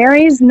 And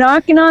Mary's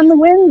knocking on the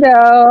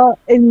window,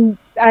 and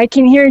I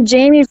can hear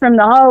Jamie from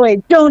the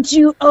hallway, "Don't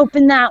you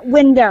open that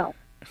window."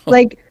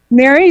 Like,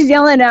 Mary's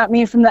yelling at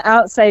me from the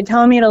outside,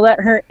 telling me to let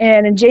her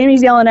in, and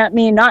Jamie's yelling at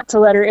me not to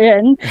let her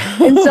in.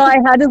 And so I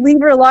had to leave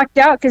her locked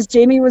out because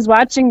Jamie was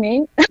watching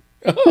me.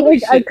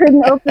 Like, I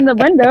couldn't open the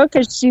window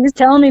because she was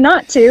telling me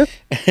not to,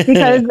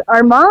 because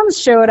our moms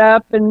showed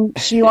up and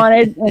she's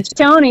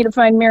telling me to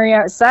find Mary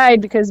outside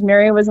because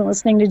Mary wasn't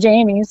listening to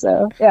Jamie.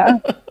 So, yeah.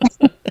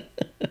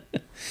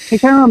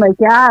 Like, oh my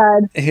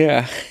God.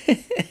 Yeah.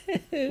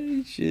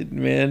 Shit,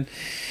 man.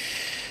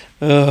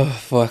 Oh,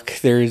 fuck.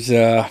 There's,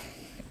 yeah,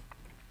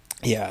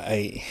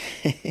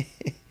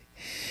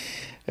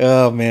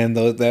 oh, man,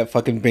 that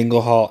fucking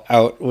bingo hall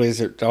out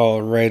was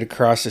all right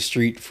across the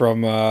street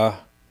from the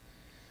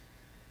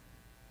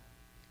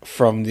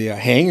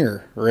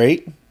hangar,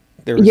 right?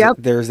 There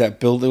was that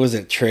build. There was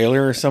a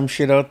trailer or some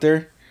shit out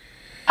there.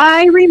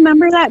 I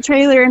remember that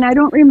trailer, and I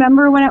don't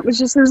remember when it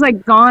was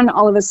like gone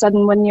all of a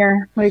sudden one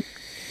year. Like,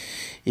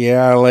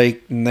 yeah,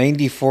 like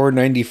 94,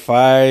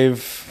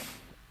 95,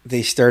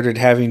 they started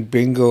having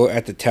bingo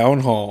at the town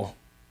hall.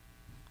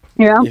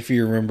 Yeah, if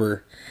you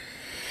remember.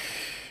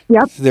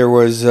 Yep. There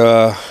was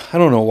I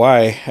don't know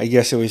why. I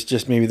guess it was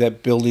just maybe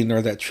that building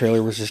or that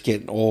trailer was just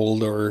getting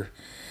old, or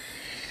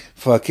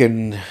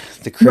fucking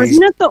the crazy.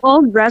 Wasn't it the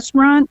old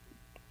restaurant?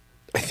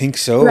 I think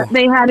so.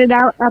 They had it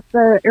out at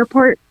the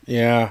airport.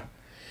 Yeah.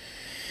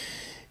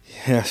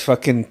 Yeah,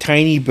 fucking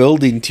tiny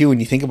building too. When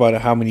you think about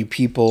it, how many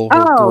people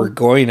were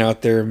going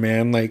out there,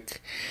 man.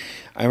 Like,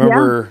 I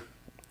remember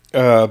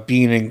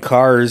being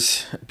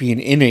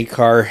in a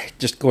car,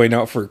 just going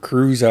out for a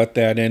cruise out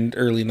that end,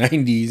 early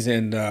 90s,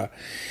 and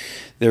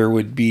there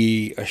would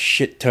be a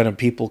shit ton of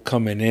people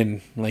coming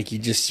in. Like, you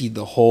just see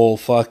the whole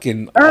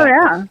fucking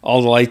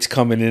all the lights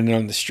coming in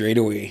on the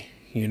straightaway.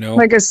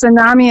 Like a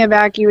tsunami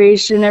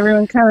evacuation,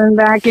 everyone coming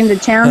back into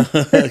town.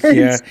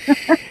 Yeah.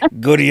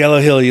 Go to Yellow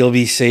Hill, you'll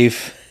be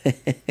safe.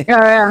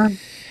 Yeah.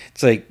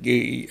 It's like,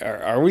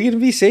 are we going to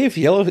be safe?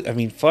 I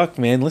mean, fuck,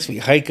 man. Unless we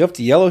hike up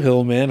to Yellow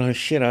Hill, man. Oh,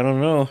 shit, I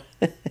don't know.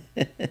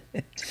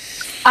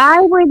 I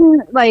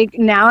wouldn't, like,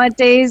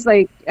 nowadays,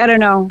 like, I don't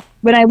know.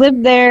 When I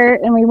lived there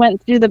and we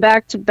went through the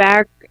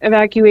back-to-back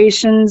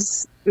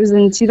evacuations, it was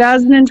in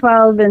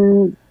 2012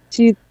 and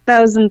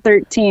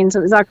 2013. So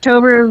it was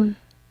October of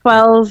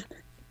 12,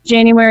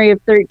 January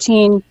of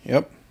 13.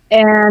 Yep.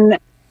 And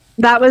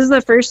that was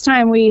the first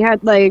time we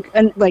had,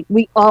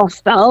 we all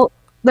felt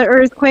the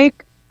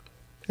earthquake.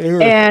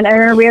 And I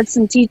remember we had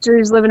some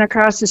teachers living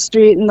across the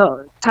street in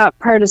the top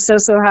part of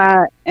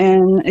Sosohat,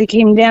 and it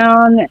came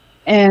down,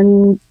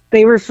 and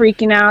they were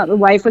freaking out. The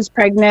wife was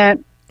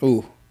pregnant.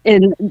 Ooh.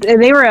 And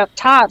they were up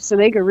top, so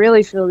they could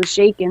really feel the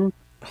shaking.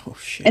 Oh,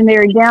 shit. And they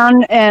were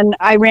down, and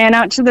I ran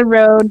out to the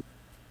road.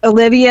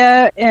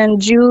 Olivia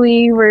and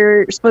Julie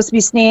were supposed to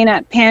be staying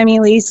at Pammy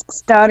Lee's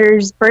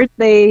daughter's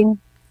birthday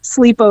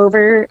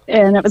sleepover,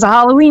 and it was a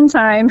Halloween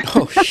time.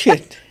 Oh,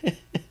 shit.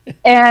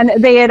 And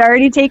they had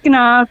already taken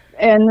off,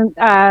 and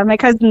my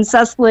cousin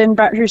Cecilyn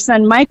brought her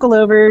son Michael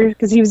over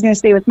because he was going to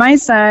stay with my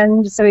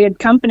son, so he had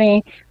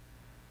company.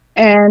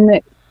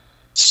 And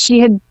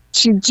she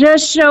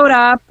just showed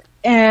up,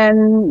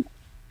 and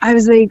I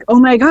was like, "Oh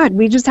my God,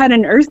 we just had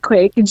an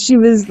earthquake!" And she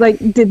was like,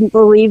 didn't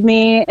believe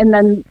me. And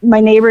then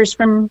my neighbors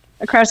from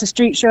across the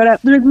street showed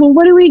up. They're like, "Well,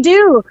 what do we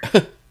do?"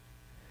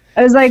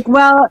 I was like,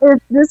 "Well,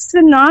 if this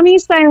tsunami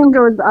siren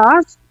goes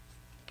off,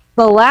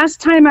 the last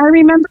time I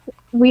remember,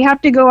 we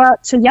have to go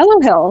out to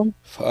Yellow Hill.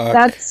 Fuck.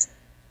 That's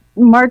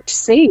marked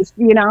safe,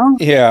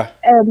 Yeah.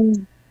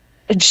 And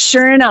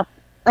sure enough,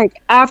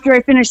 like, after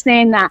I finished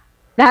saying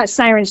that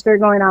siren started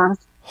going off.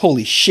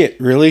 Holy shit,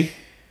 really?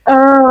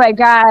 Oh my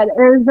God.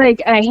 It was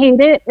like, I hate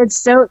it. It's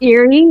so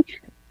eerie.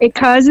 It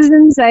causes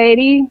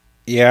anxiety.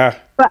 Yeah.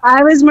 But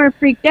I was more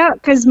freaked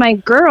out because my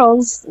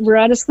girls were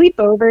at a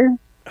sleepover.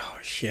 Oh,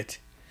 shit.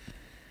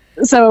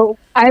 So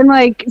I'm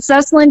like,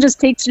 Cecilyn just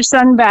takes her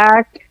son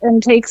back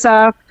and takes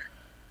off.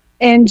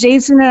 And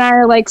Jason and I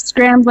are like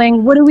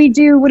scrambling. What do we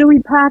do? What do we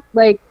pack?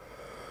 Like,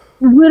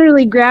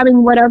 literally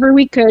grabbing whatever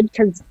we could,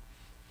 because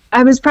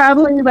I was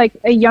probably like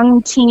a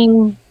young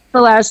teen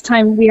the last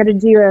time we had to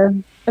do a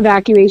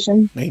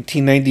evacuation.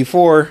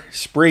 1994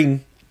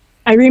 spring.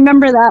 I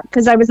remember that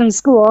because I was in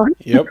school.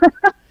 Yep.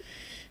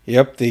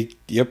 Yep. They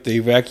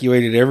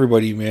evacuated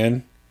everybody,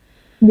 man.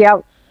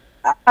 Yep.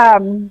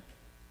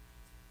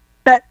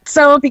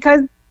 So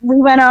because we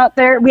went out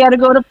there, we had to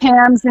go to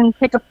Pam's and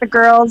pick up the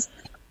girls.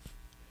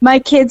 My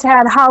kids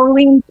had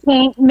Halloween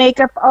paint,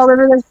 makeup all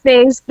over their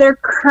face. They're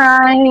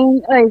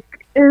crying.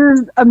 Like, it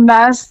was a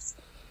mess.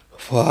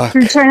 Fuck.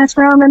 We're trying to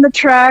throw them in the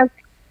truck,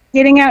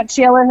 getting out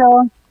to Yellow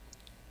Hill.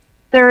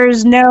 There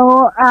is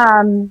no,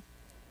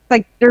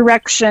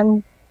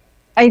 direction.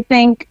 I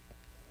think,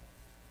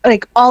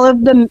 like, all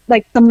of them,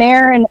 like, the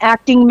mayor and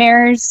acting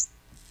mayors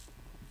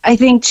I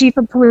think chief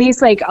of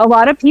police, like a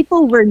lot of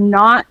people were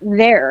not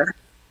there.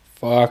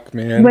 Fuck,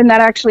 man. When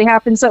that actually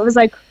happened. So it was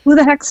like, who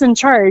the heck's in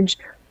charge?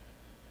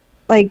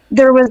 Like,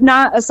 there was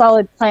not a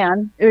solid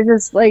plan. It was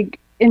just like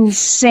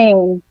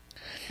insane.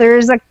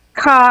 There's a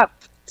cop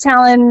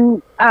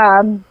telling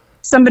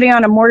somebody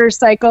on a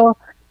motorcycle.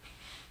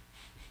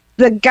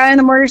 The guy on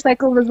the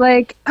motorcycle was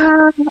like,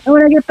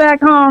 when I get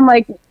back home,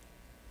 like,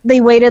 they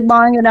waited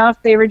long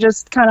enough. They were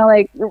just kind of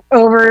like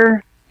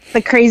over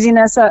the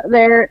craziness out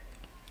there.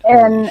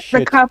 And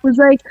the cop was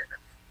like,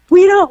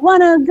 we don't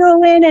want to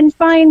go in and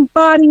find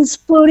bodies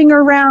floating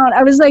around.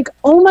 I was like,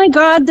 oh my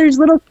God, there's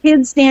little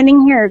kids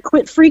standing here.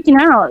 Quit freaking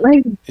out.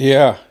 Like,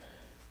 yeah.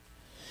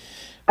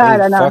 I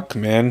don't know. Fuck,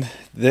 man.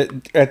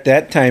 At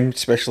that time,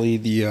 especially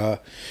the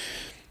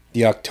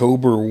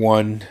October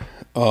one,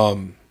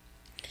 because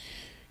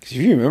if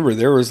you remember,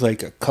 there was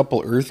like a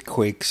couple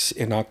earthquakes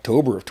in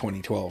October of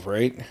 2012,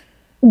 right?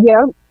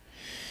 Yeah.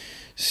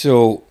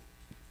 So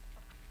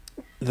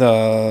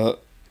it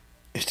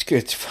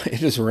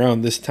is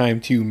around this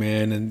time too,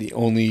 man, and the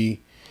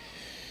only,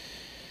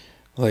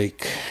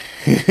 like,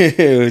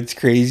 what's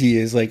crazy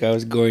is, like, I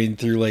was going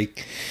through,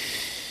 like,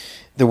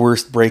 the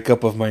worst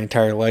breakup of my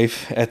entire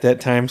life at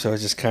that time, so I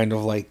was just kind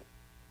of, like,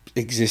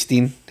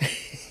 existing.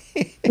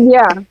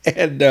 Yeah.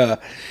 And I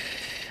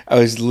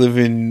was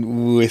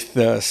living with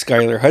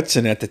Skylar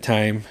Hudson at the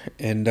time,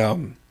 and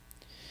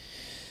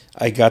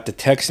I got the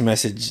text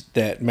message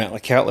that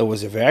Metlakatla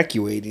was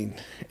evacuating,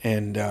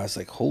 and I was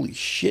like, holy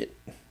shit.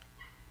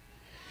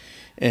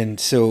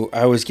 And so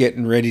I was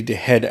getting ready to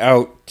head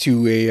out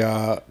to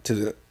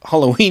the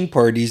Halloween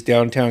parties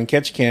downtown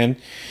Ketchikan.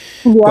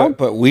 Yeah.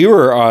 But we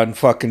were on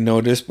fucking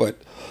notice, but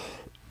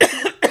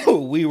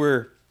we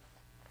were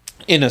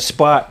in a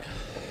spot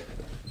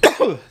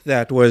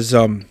that was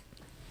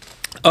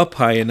up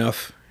high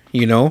enough,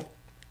 you know?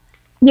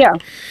 Yeah.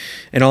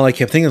 And all I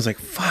kept thinking was like,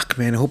 fuck,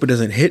 man, I hope it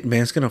doesn't hit,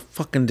 man. It's going to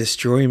fucking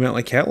destroy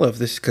Metlakatla if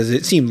this, because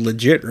it seemed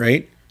legit,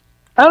 right?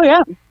 Oh,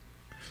 yeah.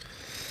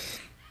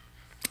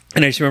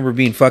 And I just remember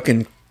being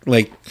fucking,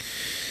 like,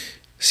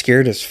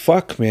 scared as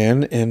fuck,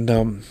 man. And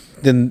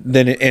then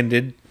it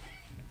ended.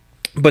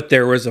 But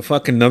there was a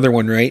fucking another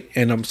one, right?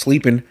 And I'm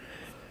sleeping,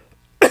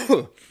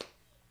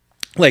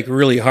 like,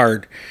 really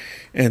hard.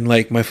 And,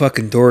 like, my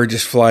fucking door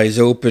just flies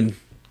open.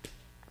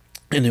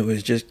 And it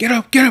was just, get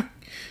up, get up.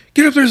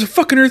 Get up, there's a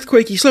fucking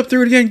earthquake. You slept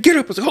through it again. Get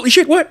up. I was like, holy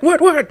shit, what?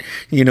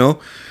 You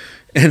know?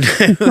 And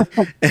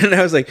and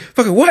I was like,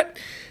 fucking what?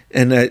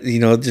 And, you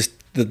know, just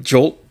the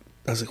jolt.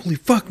 I was like, holy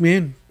fuck,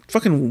 man.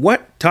 Fucking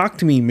what? Talk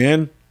to me,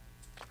 man.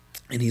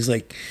 And he's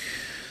like,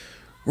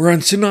 we're on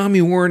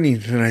tsunami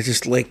warning. And I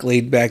just, like,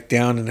 laid back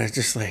down, and I was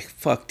just like,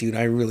 fuck, dude,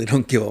 I really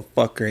don't give a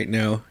fuck right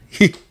now.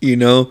 You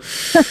know?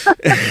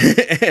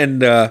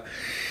 And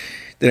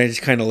then I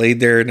just kind of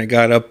laid there, and I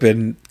got up,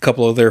 and a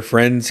couple of their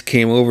friends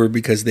came over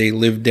because they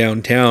lived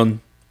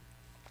downtown.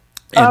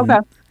 And, okay.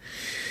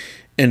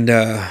 And,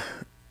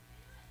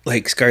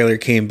 like, Skylar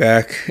came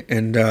back,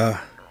 and,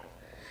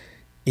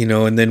 you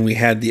know, and then we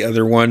had the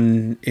other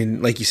one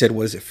in, like you said,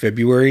 was it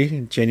February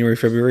of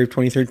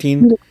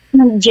 2013?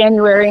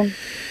 January.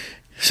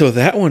 So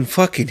that one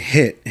fucking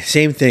hit.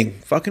 Same thing.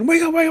 Fucking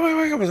wake up. I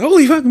was like,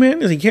 holy fuck,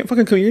 man. You can't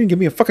fucking come here and give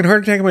me a fucking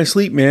heart attack in my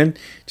sleep, man.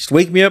 Just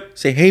wake me up.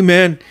 Say, hey,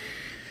 man,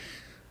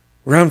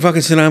 we're on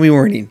fucking tsunami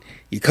warning.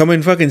 You come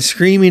in fucking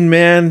screaming,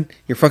 man.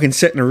 You're fucking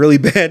setting a really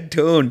bad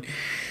tone.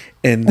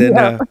 And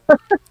then,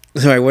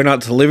 so I went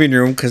out to the living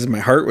room because my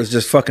heart was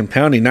just fucking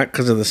pounding, not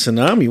because of the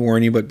tsunami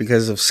warning, but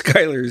because of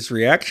Skylar's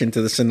reaction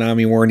to the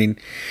tsunami warning.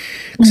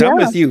 Because I'm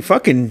with you,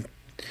 fucking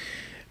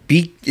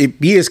be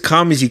as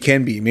calm as you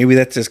can be. Maybe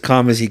that's as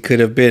calm as he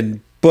could have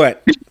been.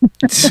 But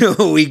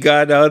so we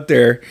got out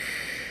there,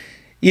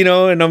 you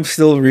know, and I'm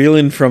still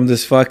reeling from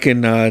this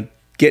fucking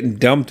getting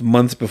dumped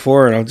months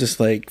before, and I'm just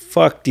like,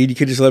 fuck, dude, you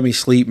could just let me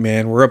sleep,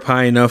 man. We're up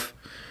high enough,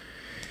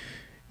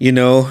 you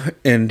know.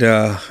 And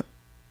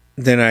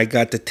then I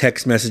got the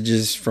text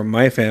messages from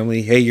my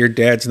family. Hey, your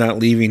dad's not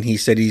leaving. He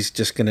said he's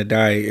just going to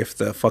die if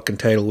the fucking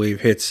tidal wave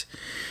hits.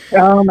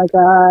 Oh, my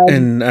God.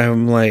 And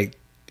I'm like,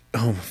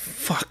 oh,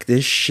 fuck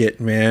this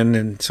shit, man.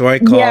 And so I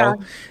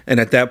call. And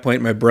at that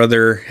point, my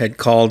brother had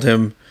called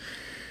him.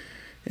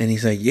 And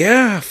he's like,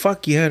 yeah,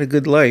 fuck, you had a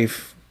good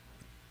life.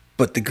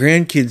 But the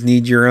grandkids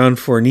need you around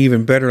for an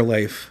even better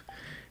life.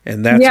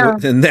 And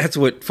that's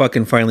what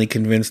fucking finally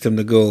convinced him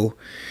to go.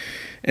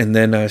 And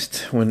then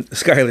when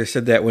Skylar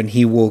said that, when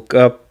he woke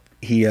up,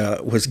 he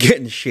was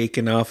getting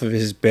shaken off of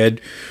his bed.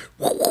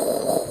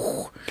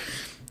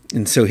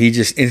 And so he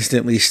just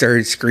instantly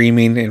started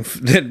screaming. And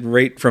then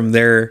right from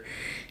there,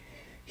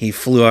 he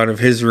flew out of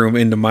his room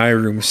into my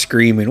room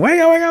screaming, wake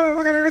up,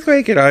 fucking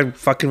earthquake. And I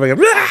fucking wake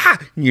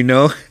up, you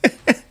know?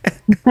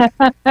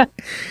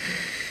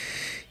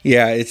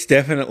 Yeah, it's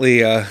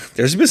definitely,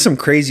 there's been some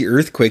crazy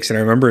earthquakes. And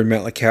I remember in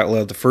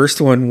Metlakatla, the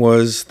first one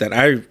was that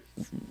I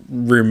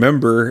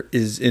remember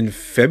is in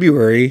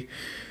February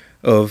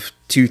of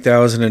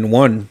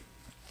 2001.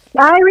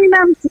 I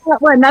remember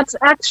that one. That's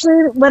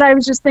actually what I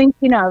was just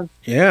thinking of.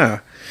 Yeah.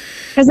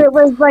 Because it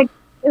was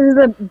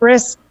a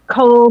brisk,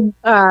 cold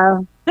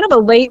kind of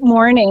a late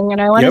morning,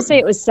 and I want to Yep. say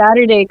it was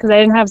Saturday because I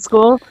didn't have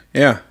school.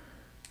 Yeah.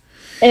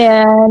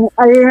 And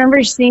I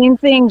remember seeing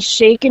things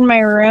shake in my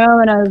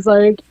room, and I was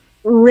like,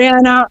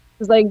 ran out. I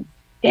was like,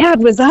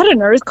 Dad, was that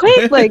an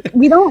earthquake? Like,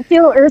 we don't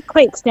feel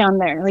earthquakes down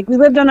there. Like, we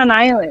lived on an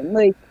island.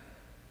 Like,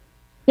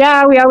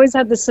 yeah, we always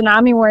had the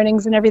tsunami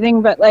warnings and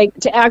everything, but like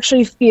to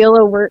actually feel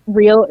a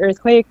real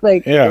earthquake,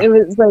 like Yeah. it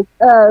was like,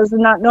 it was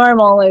not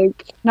normal.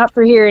 Like, not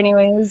for here,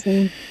 anyways.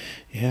 And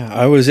Yeah,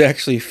 I was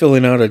actually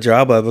filling out a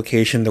job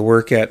application to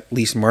work at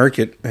Lease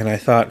Market, and I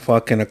thought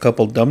fucking a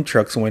couple dump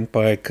trucks went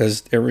by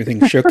because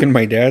everything shook in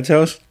my dad's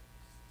house.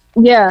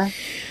 yeah,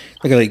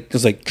 Like, it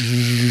was like,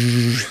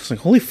 it's like,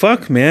 holy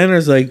fuck, man. I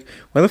was like,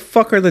 why the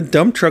fuck are the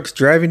dump trucks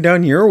driving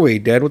down your way,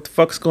 Dad? What the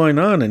fuck's going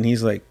on? And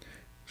he's like,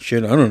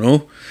 shit, I don't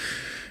know.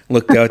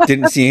 Looked out,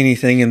 didn't see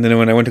anything, and then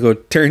when I went to go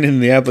turn in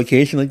the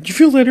application, like, did you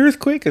feel that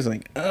earthquake? I was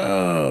like,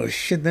 oh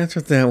shit, that's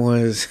what that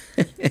was.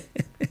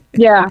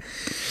 yeah.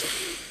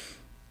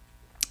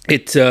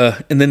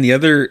 And then the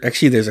other,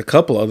 actually, there's a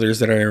couple others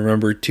that I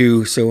remember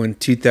too. So in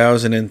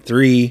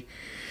 2003,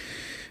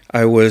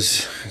 I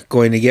was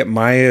going to get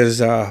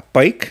Maya's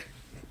bike,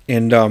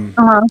 and I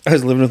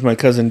was living with my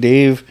cousin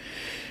Dave,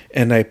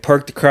 and I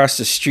parked across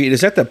the street.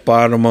 It's at the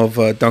bottom of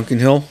Duncan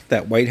Hill,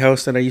 that White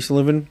House that I used to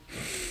live in.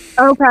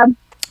 Okay.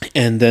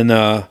 And then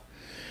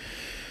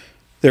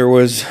there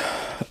was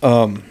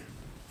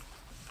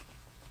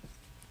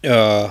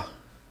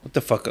what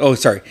the fuck? Oh,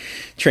 sorry.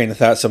 Train of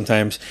thought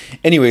sometimes.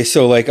 Anyway,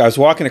 so like I was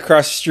walking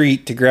across the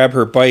street to grab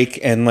her bike,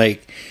 and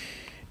like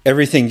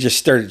everything just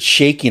started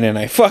shaking, and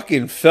I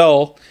fucking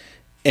fell.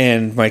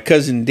 And my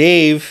cousin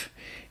Dave,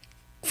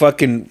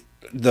 the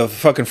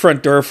fucking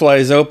front door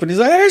flies open. He's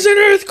like, "There's an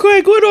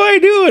earthquake. What do I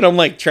do?" And I'm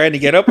like trying to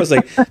get up. I was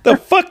like, "The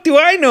fuck do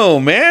I know,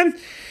 man?"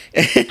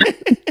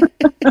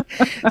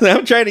 So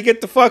I'm trying to get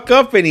the fuck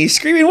up, and he's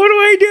screaming, "What do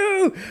I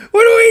do?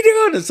 What do I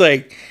do?" And it's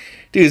like,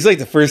 dude, it's like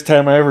the first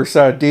time I ever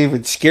saw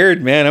David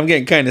scared, man. I'm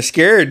getting kind of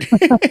scared.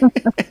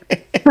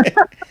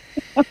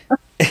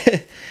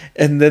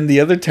 And then the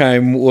other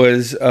time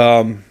was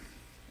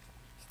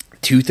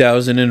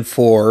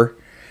 2004.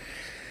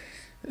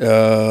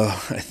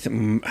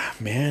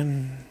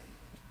 Man,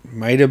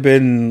 might have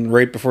been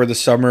right before the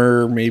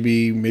summer,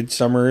 maybe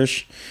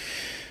midsummer-ish.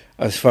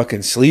 I was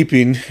fucking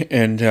sleeping,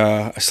 and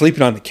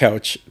sleeping on the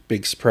couch.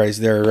 Big surprise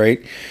there,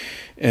 right?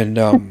 And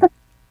I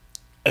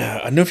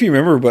don't know if you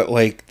remember, but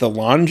like the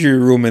laundry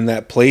room in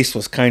that place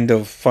was kind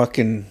of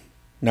fucking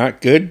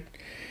not good.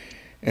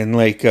 And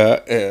like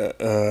if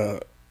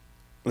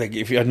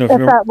you, I don't know if you At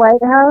remember, that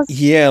White House?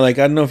 yeah, like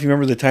I don't know if you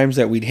remember the times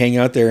that we'd hang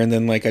out there, and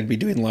then like I'd be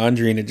doing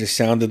laundry, and it just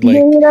sounded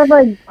Yeah, like, you'd have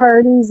like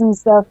parties and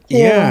stuff too.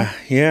 yeah,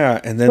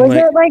 and then Was like,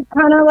 it like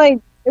kind of like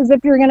as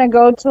if you're gonna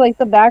go to like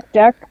the back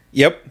deck?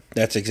 yep,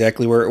 that's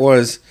exactly where it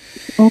was.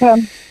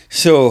 Okay.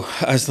 So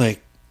I was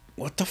like,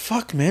 what the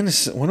fuck, man?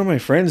 Is one of my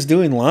friends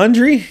doing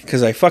laundry?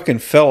 Because I fucking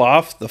fell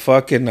off the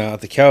fucking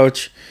the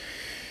couch,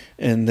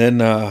 and then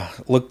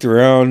looked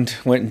around,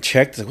 went and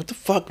checked. Like, what the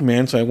fuck,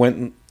 man? So I went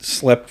and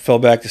slept, fell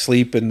back to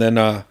sleep, and then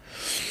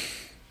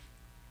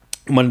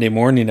Monday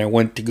morning I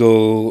went to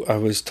go. I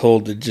was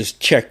told to just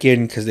check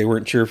in because they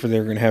weren't sure if they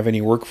were going to have any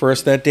work for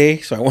us that day.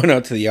 So I went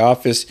out to the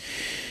office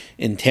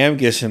in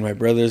Tamgus, and my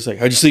brother's like,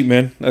 "How'd you sleep,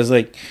 man?" I was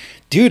like,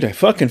 "Dude, I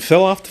fucking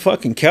fell off the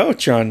fucking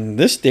couch on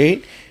this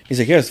date." He's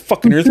like, "Yeah, it's a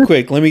fucking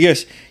earthquake. Let me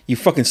guess, you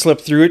fucking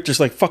slept through it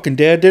just like fucking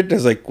Dad did." I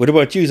was like, "What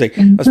about you?" He's like,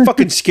 "I was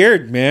fucking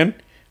scared, man.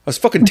 I was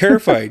fucking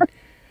terrified.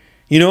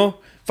 You know,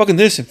 fucking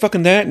this and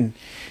fucking that." And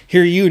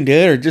here you and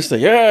Dad are just like,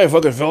 "Yeah, I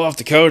fucking fell off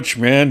the couch,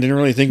 man. Didn't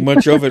really think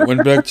much of it.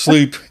 Went back to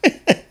sleep."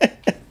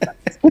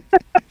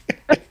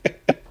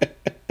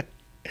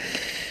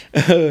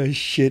 Oh,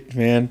 shit,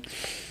 man.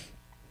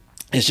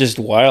 It's just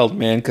wild,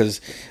 man, because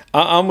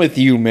I'm with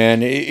you,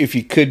 man. If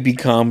you could be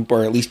calm,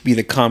 or at least be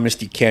the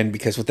calmest you can,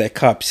 because what that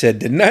cop said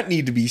did not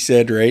need to be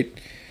said, right?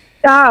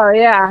 Oh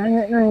yeah,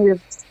 you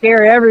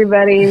scare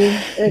everybody,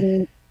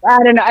 and I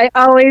don't know. I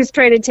always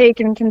try to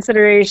take in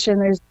consideration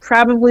there's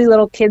probably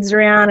little kids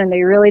around, and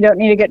they really don't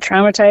need to get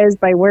traumatized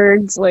by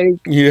words. Like,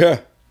 Yeah,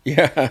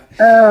 yeah.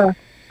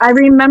 I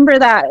remember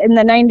that in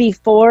the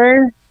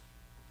 '94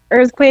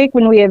 earthquake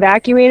when we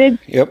evacuated.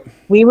 Yep.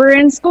 We were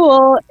in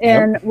school,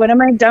 and one of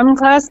my dumb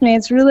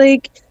classmates were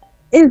like,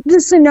 "If the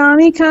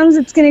tsunami comes,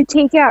 it's going to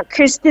take out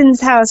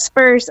Keristyns' house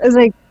first." I was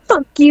like,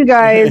 "Fuck you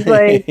guys!"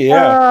 Like,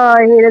 Yeah. oh,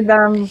 I hated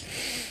them.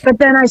 But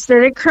then I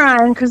started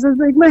crying because I was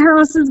like, "My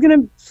house is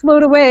going to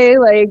float away."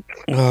 Like,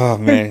 Oh,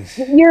 man.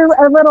 you're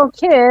a little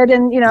kid,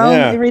 and you know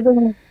Yeah.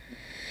 everything.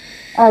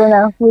 I don't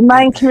know. Your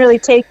mind can really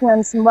take you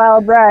on some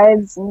wild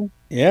rides. And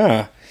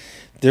Yeah.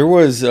 There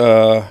was,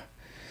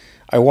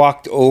 I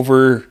walked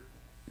over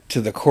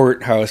to the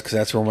courthouse because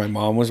that's where my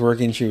mom was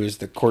working. She was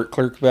the court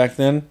clerk back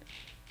then.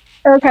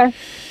 okay,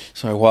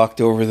 So I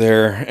walked over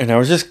there, and I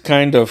was just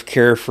kind of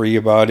carefree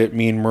about it.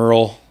 Me and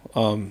Merle,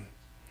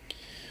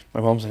 my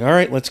mom's like, "All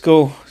right, let's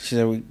go." She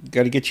said, "We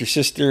got to get your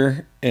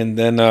sister," and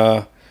then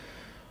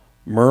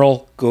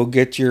Merle, go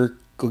get your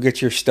go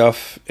get your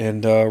stuff,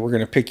 and we're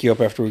gonna pick you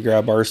up after we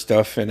grab our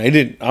stuff. And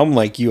I'm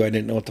like you, I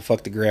didn't know what the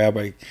fuck to grab.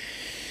 I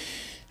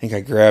think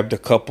I grabbed a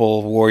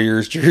couple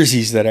Warriors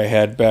jerseys that I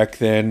had back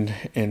then,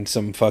 and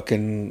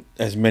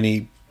as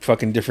many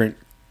fucking different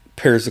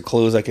pairs of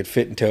clothes I could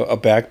fit into a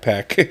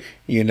backpack,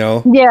 you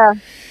know? Yeah.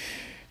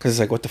 Because it's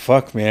like, what the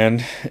fuck,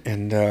 man?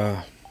 And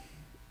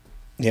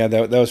yeah,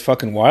 that was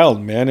fucking wild,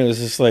 man. It was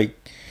just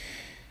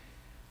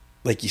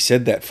like you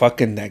said,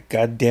 that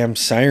goddamn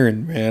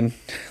siren, man.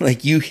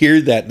 Like, you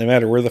hear that no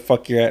matter where the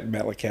fuck you're at in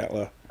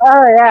Metlakatla.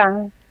 Oh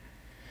yeah.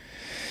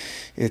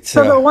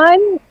 So the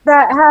one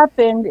that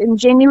happened in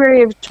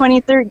January of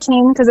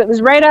 2013, because it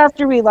was right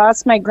after we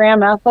lost my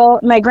grandma Ethel.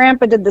 My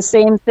grandpa did the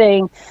same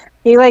thing.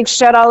 He like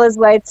shut all his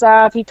lights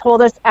off. He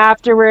told us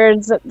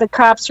afterwards that the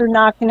cops were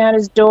knocking at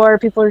his door.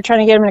 People were trying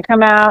to get him to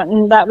come out,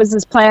 and that was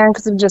his plan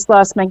because he just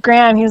lost my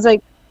gran. He was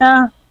like,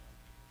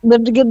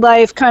 lived a good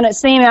life, kind of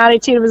same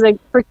attitude. Was like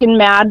freaking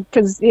mad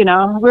because, you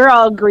know, we're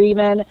all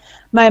grieving.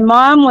 My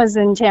mom was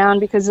in town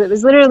because it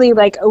was literally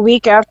like a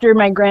week after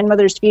my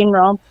grandmother's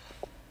funeral.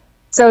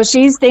 So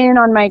she's staying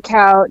on my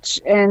couch,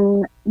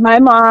 and my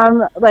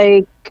mom,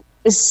 like,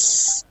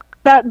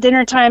 about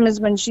dinner time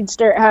is when she'd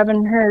start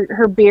having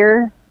her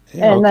beer,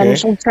 and then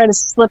she'd try to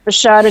slip a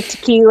shot of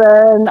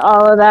tequila and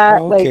all of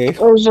that. Like, it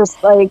was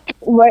just like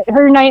what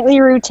her nightly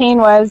routine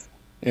was.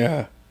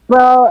 Yeah.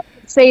 Well,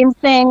 same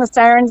thing. The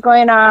siren's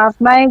going off.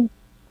 It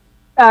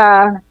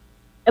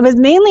was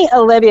mainly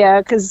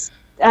Olivia because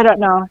I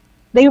don't know.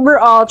 They were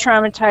all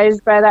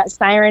traumatized by that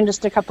siren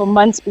just a couple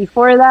months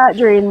before that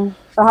during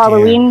the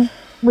Halloween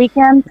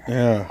weekend.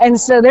 Yeah. And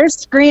so they're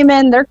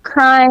screaming, they're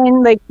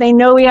crying, like they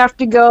know we have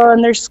to go,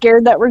 and they're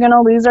scared that we're going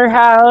to lose our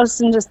house,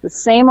 and just the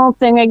same old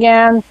thing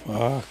again.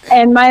 Fuck.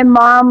 And my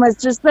mom was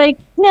just like,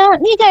 no,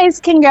 you guys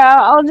can go.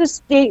 I'll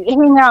just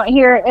hang out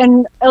here.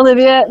 And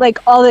Olivia, like,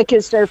 all the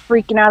kids started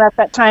freaking out at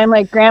that time.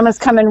 Like, Grandma's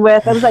coming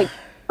with. I was like,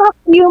 fuck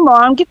you,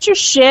 Mom. Get your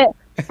shit.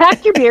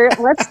 Pack your beer.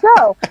 Let's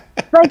go.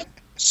 Like,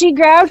 she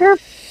grabbed her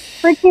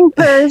freaking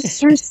purse,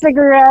 her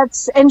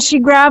cigarettes, and she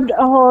grabbed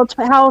a whole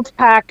 12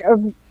 pack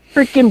of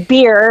freaking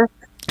beer.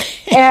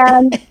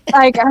 And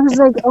like, I was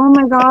like, oh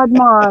my God,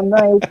 Mom,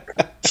 like,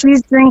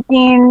 she's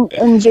drinking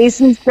and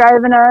Jason's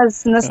driving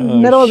us, and this is the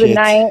middle of the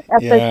night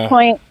at this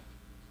point.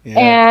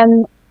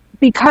 And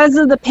because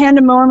of the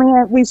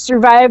pandemonium, we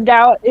survived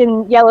out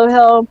in Yellow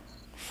Hill.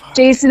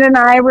 Jason and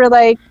I were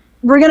like,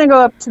 we're gonna go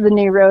up to the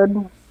new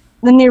road.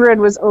 The new road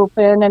was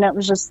open, and it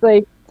was just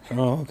like,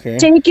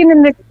 taking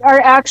into our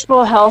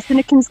actual health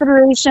into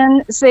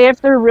consideration, say if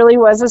there really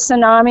was a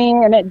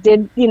tsunami and it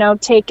did, you know,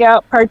 take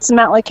out parts of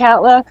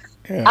Metlakatla,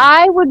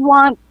 I would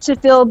want to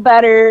feel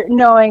better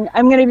knowing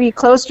I'm going to be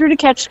closer to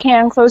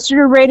Ketchikan, closer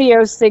to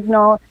radio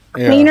signal,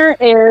 cleaner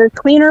air,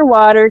 cleaner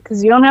water,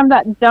 because you don't have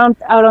that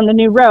dump out on the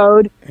new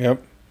road.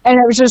 Yep. And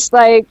it was just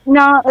like,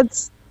 no,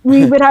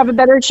 we would have a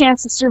better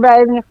chance of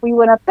surviving if we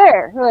went up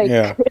there.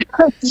 Like,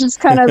 it's just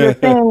kind of the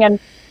thing. And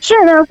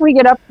sure enough, we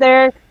get up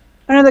there.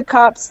 One of the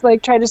cops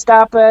like tried to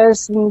stop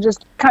us and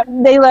just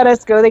they let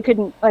us go. They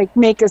couldn't like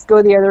make us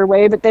go the other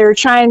way, but they were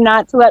trying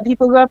not to let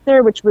people go up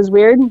there, which was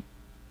weird.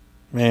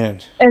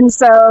 Man. And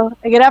so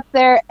I get up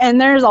there, and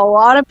there's a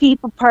lot of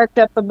people parked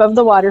up above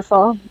the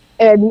waterfall,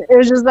 and it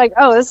was just like,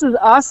 oh, this is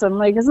awesome.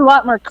 Like, there's a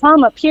lot more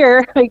calm up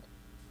here. Like,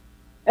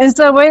 and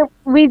so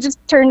we just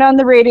turned on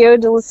the radio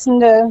to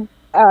listen to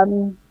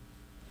the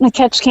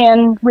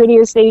Ketchikan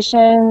radio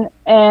station,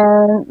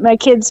 and my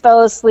kids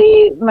fell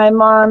asleep. My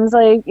mom's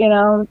like, you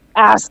know,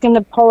 asking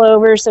to pull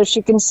over so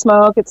she can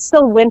smoke. It's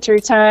still winter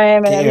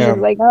time, and I was just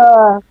like,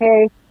 oh,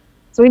 okay.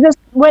 So we just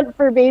went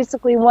for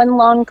basically one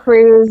long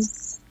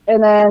cruise,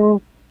 and then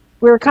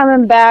we were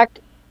coming back.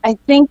 I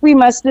think we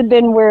must have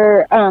been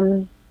where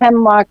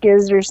Hemlock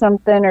is or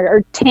something,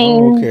 or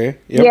Tane. Oh, okay.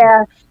 Yep.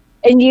 Yeah,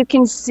 and you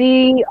can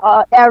see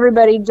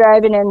everybody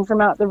driving in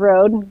from out the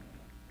road.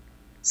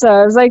 So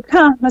I was like,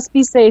 must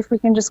be safe. We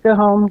can just go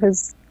home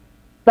because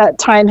that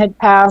time had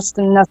passed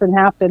and nothing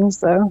happened.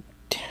 So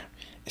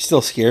it's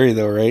still scary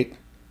though, right?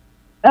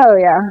 Oh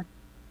yeah.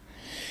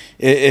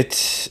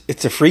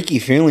 It's a freaky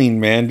feeling,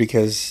 man,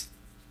 because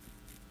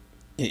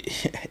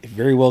it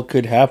very well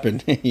could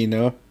happen, you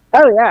know?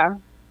 Oh yeah.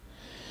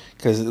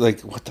 Because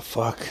like, what the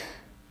fuck?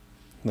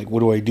 Like,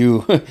 what do I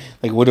do?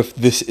 Like, what if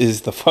this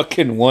is the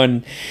fucking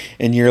one?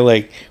 And you're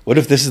like, what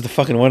if this is the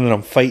fucking one and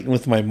I'm fighting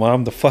with my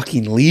mom to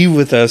fucking leave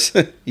with us?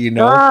 You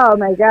know? Oh,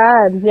 my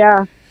God.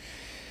 Yeah.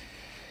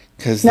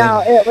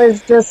 It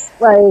was just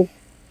like,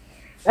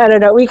 I don't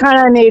know. We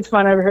kind of made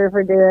fun of her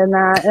for doing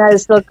that. And I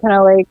was still kind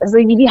of like, I was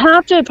like, you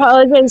have to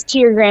apologize to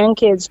your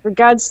grandkids. For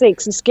God's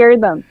sakes, you scared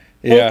them.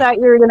 They thought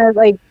you were going to,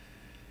 like,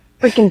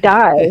 freaking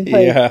die.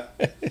 Like,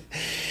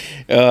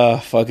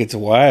 fuck, it's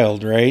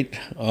wild, right?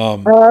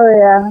 Oh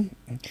yeah.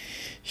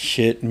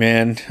 Shit,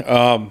 man.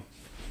 So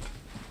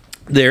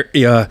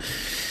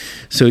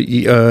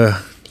you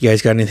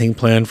guys got anything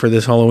planned for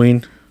this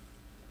Halloween?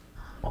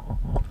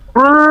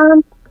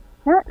 Not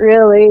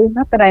really.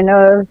 Not that I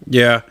know of.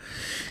 Yeah.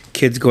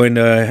 Kids going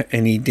to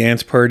any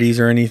dance parties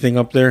or anything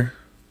up there?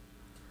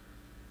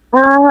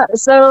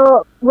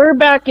 So we're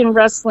back in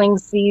wrestling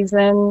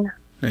season,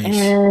 Nice.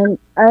 and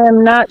I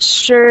am not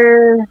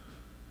sure.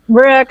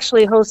 We're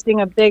actually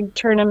hosting a big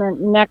tournament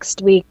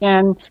next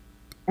weekend,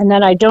 and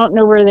then I don't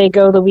know where they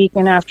go the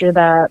weekend after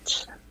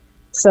that.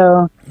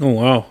 So Oh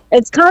wow.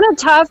 it's kind of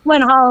tough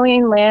when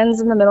Halloween lands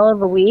in the middle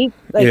of a week.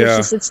 Like Yeah.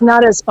 it's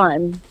not as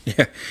fun.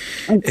 Yeah.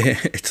 And,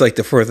 It's like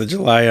the 4th of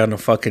July on a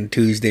fucking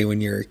Tuesday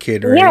when you're a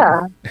kid, right?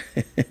 yeah,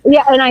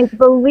 yeah, and I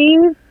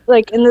believe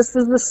and this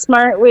is the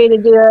smart way to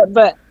do it,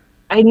 but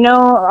I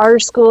know our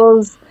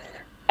schools.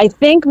 I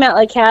think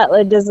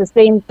Metlakatla does the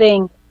same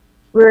thing,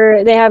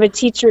 where they have a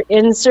teacher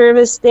in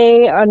service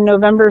day on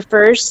November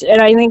 1st.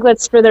 And I think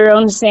that's for their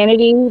own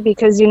sanity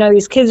because,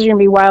 these kids are going to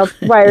be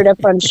wired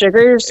up on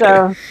sugar.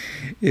 So, like,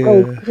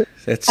 Yeah.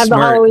 That's have the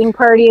smart. Halloween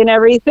party and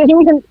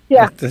everything.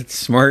 Yeah. That's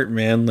smart,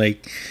 man.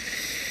 Like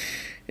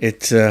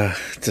it's a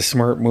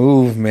smart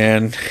move,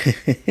 man.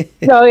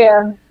 Oh,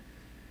 yeah.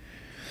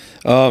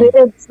 um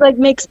It's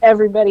makes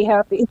everybody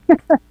happy.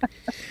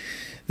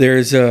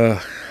 there's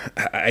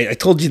I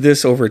told you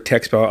this over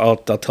text, but I'll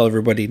tell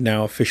everybody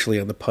now officially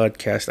on the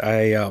podcast.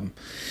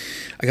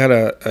 I got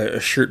a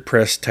shirt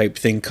press type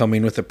thing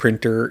coming with a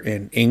printer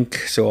and ink,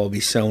 so I'll be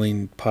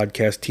selling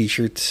podcast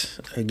t-shirts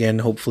again,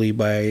 hopefully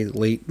by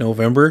late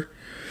November.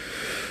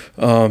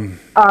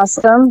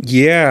 Awesome.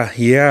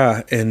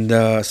 Yeah, and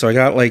so I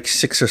got like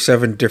 6 or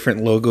 7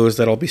 different logos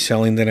that I'll be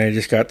selling. Then I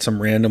just got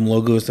some random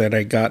logos that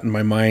I got in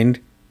my mind,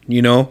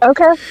 you know.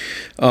 Okay.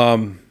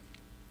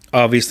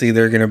 Obviously,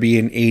 they're going to be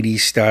in 80s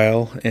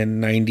style and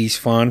 90s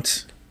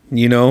fonts,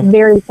 you know.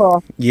 Very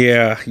cool.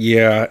 Yeah.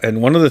 And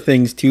one of the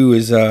things, too,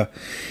 is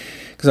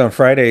because on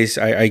Fridays,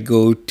 I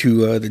go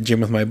to the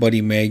gym with my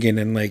buddy Megan,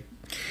 and, like,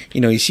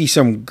 you see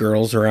some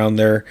girls around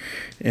there,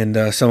 and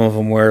some of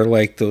them wear,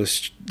 like,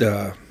 those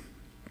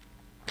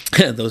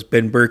those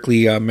Ben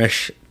Berkeley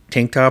mesh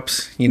tank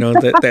tops,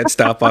 that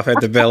stop off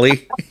at the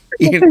belly.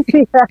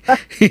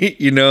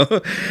 you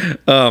know?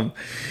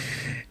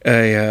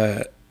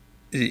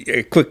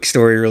 A quick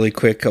story really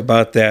quick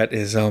about that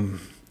is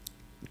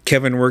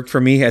Kevin worked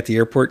for me at the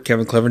airport,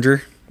 Kevin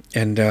Clevenger,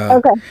 and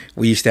Okay.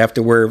 we used to have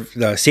to wear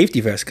the safety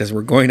vest because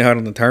we're going out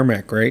on the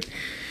tarmac, right?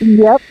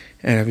 Yep.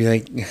 And I'd be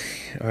like,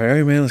 all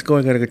right, man, let's go.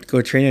 I gotta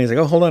go training. He's like,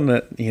 oh, hold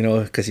on,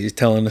 because he's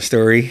telling the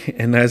story.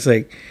 And I was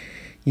like,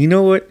 you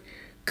know what?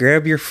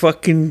 Grab your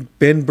fucking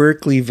Ben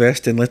Berkeley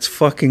vest and let's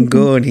fucking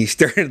go. And he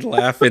started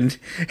laughing.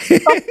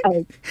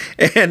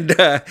 And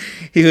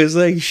he was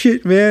like,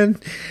 shit, man.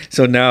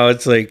 So now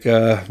it's like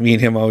me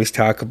and him always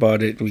talk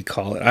about it.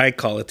 I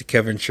call it the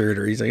Kevin shirt,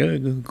 or he's like, oh,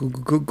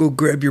 go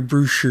grab your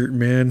Bruce shirt,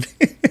 man.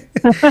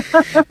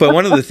 But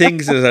one of the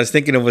things is I was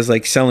thinking of was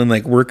like selling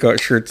like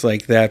workout shirts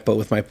like that, but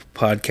with my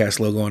podcast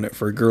logo on it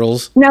for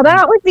girls. Now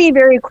that would be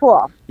very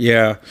cool.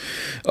 Yeah.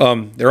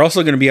 They're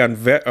also going to be on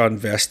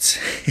vests,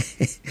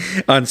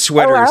 on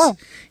sweaters. Oh, wow.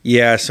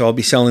 Yeah, so I'll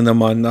be selling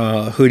them on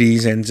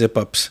hoodies and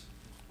zip-ups.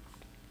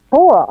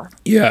 Cool.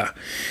 Yeah.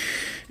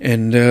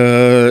 And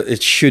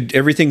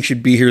everything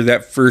should be here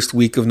that first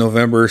week of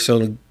November, so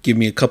it'll give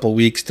me a couple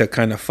weeks to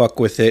kind of fuck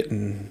with it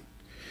and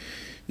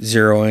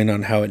zero in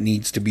on how it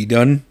needs to be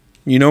done,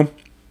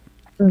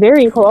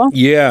 Very cool.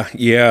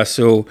 Yeah,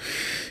 so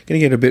gonna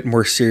get a bit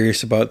more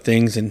serious about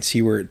things and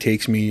see where it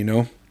takes me,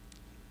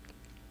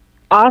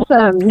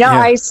 Awesome. No, Yeah.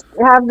 I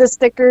have the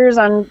stickers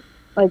on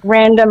like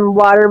random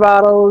water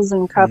bottles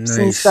and cups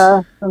and Nice.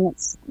 stuff. And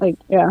it's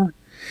yeah.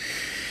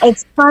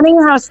 It's funny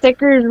how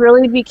stickers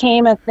really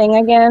became a thing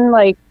again,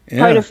 like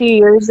quite Yeah. a few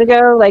years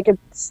ago. Like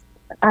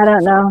I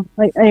don't know.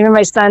 Like even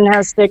my son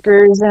has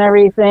stickers and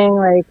everything.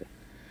 Like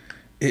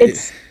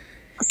it's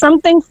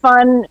something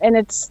fun, and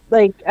it's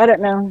like, I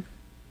don't know.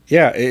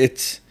 Yeah,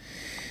 it's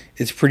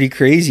pretty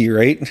crazy,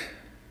 right?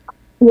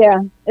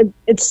 Yeah.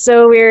 It's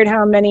so weird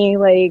how many,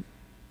 like,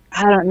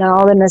 I don't know,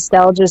 all the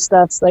nostalgia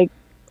stuff's like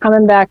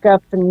coming back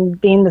up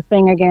and being the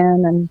thing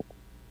again. And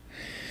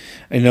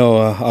I know,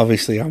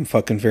 obviously, I'm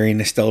fucking very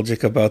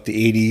nostalgic about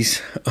the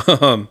 80s.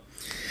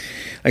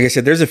 Like I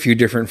said, there's a few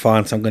different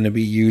fonts I'm going to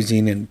be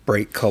using and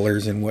bright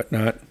colors and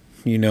whatnot,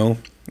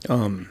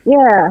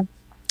 yeah.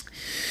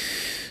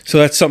 So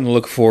that's something to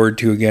look forward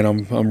to. Again,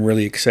 I'm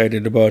really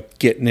excited about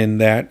getting in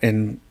that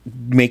and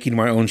making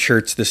my own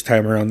shirts this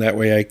time around. That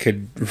way I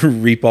could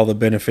reap all the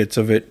benefits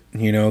of it,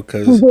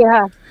 because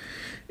Yeah.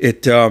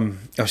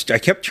 I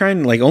kept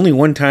trying, like only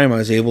one time I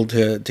was able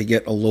to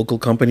get a local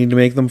company to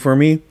make them for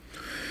me.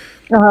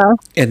 Uh-huh.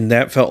 And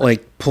that felt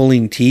like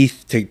pulling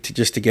teeth to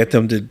just to get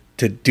them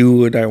to do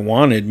what I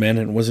wanted, man.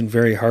 It wasn't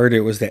very hard.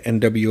 It was the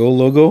NWO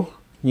logo,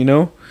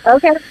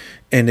 Okay.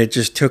 and it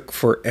just took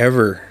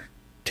forever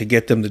to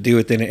get them to do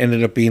it. Then it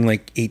ended up being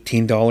like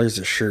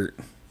 $18 a shirt.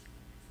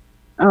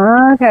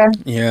 Okay.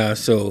 Yeah,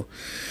 so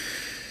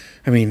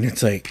I mean,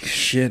 it's like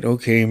shit.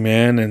 Okay,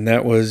 man, and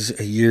that was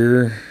a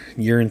year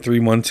and 3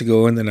 months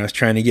ago, and then I was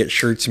trying to get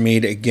shirts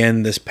made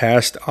again this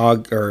past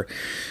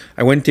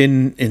I went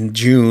in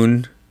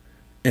June.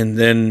 And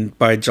then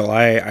by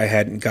July, I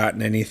hadn't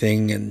gotten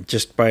anything, and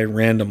just by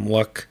random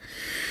luck,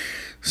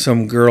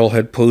 some girl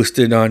had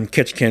posted on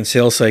Catch Can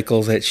Sale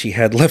Cycle that she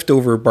had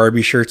leftover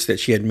Barbie shirts that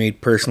she had made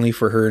personally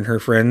for her and her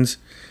friends,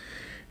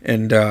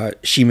 and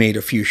she made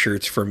a few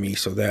shirts for me.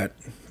 So that,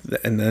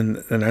 and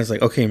then I was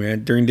like, okay,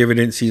 man, during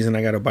dividend season,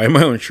 I got to buy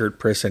my own shirt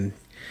press and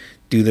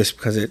do this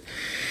because I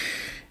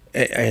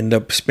end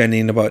up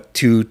spending about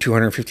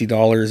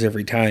 $250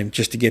 every time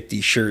just to get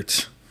these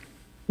shirts.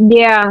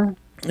 Yeah.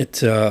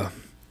 It's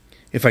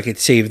if I could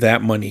save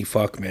that money,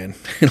 fuck, man,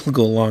 it'll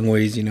go a long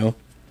ways,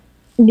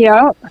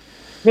 Yeah.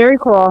 Very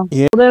cool.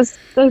 Yeah. Oldest,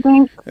 I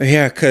think.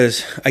 Yeah,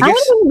 because I I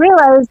didn't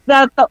realize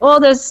that the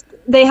oldest,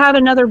 they had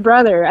another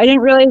brother. I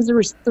didn't realize there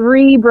was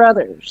 3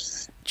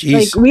 brothers.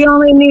 Jeez. Like, we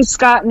only knew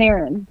Scott and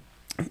Aaron.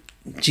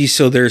 Geez,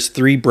 so there's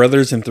 3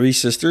 brothers and 3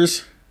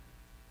 sisters?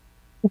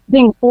 I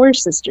think 4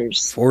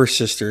 sisters. 4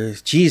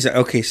 sisters. Jeez,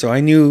 okay, so I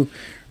knew,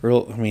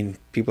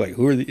 people like,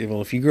 who are the, well,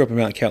 if you grew up in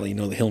Mount Catley, you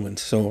know the Hillmans.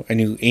 So I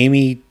knew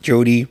Amy,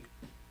 Jody,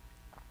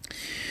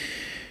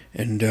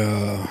 and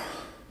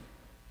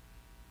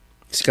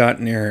Scott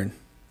and Aaron,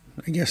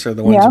 I guess, are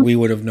the ones we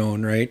would have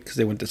known, right? Because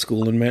they went to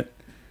school and met.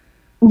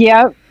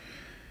 Yep.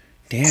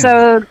 Damn.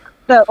 So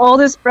the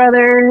oldest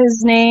brother,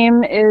 his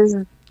name is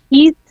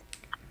Keith,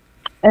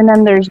 and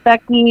then there's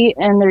Becky,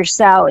 and there's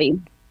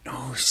Sally.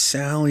 Oh,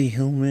 Sally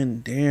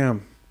Hillman.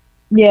 Damn.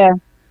 Yeah.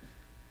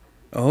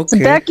 Okay.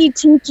 So Becky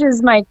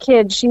teaches my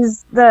kid.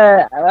 She's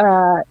the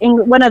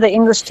one of the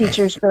English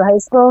teachers for the high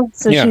school.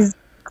 So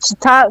she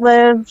taught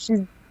Liv.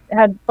 She's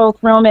had both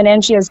Roman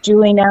and she has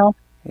Julie now.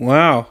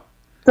 Wow.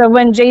 So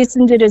when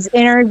Jason did his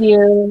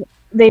interview,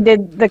 they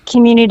did the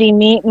community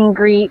meet and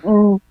greet,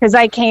 and because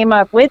I came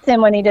up with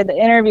him when he did the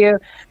interview,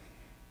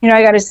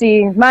 I got to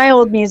see my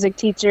old music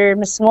teacher,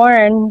 Miss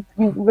Warren,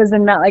 who was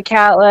in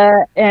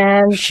Metlakatla,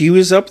 and she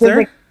was up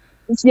there.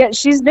 Yeah,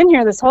 she's been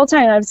here this whole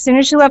time. As soon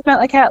as she left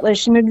Metlakatla,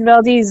 she moved to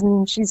Valdez,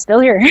 and she's still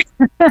here.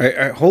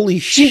 Holy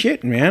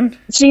shit, man!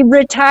 She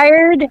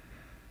retired.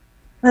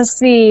 Let's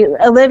see,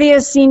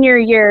 Olivia's senior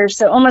year,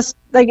 so almost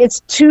like it's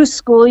 2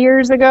 school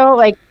years ago.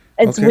 Like.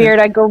 It's weird.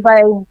 I go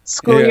by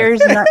school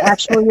years and not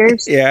actual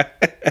years. Yeah.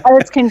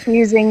 It's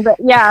confusing. But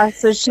yeah,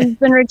 so she's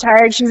been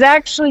retired. She's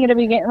actually going to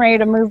be getting ready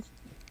to move,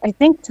 I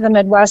think, to the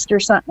Midwest or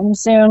something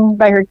soon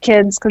by her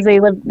kids because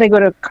they go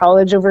to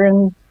college over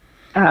in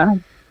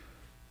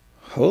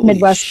Holy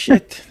Midwest.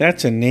 Shit.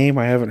 That's a name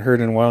I haven't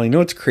heard in a while.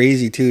 What's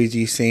crazy too is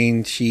you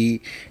saying she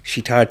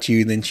taught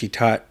you, then she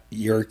taught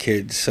your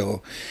kids.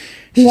 So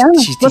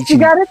she's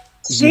teaching.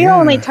 She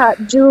only taught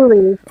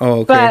Julie. Oh,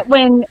 okay. But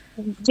when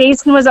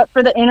Jason was up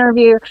for the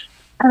interview,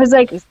 I was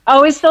like,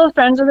 always still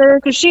friends with her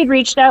because she had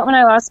reached out when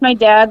I lost my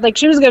dad. Like,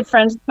 she was good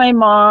friends with my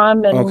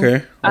mom. And,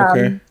 okay.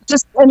 She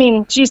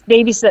used to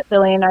babysit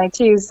Billy and I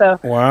too. So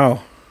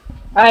wow.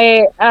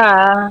 I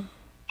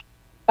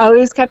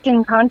always kept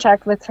in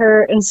contact with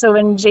her. And so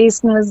when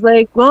Jason was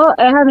like, well,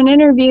 I have an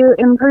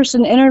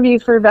in-person interview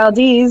for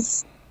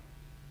Valdez.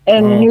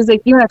 And he was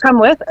like, you want to come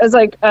with? I was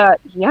like,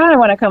 yeah, I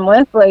want to come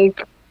with.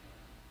 Like,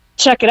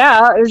 check it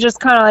out. It was just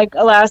kind of like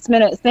a last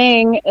minute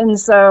thing. And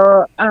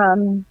so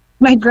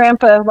my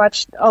grandpa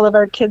watched all of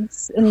our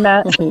kids and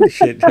met. Oh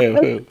shit,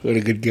 what a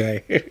good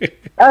guy.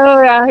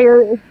 Oh yeah,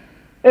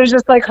 it was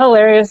just like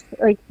hilarious.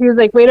 Like, he was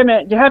like, wait a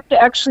minute, do you have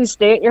to actually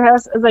stay at your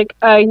house? I was like,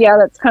 yeah,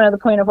 that's kind of the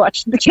point of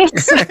watching the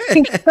kids.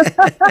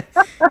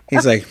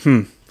 He's like,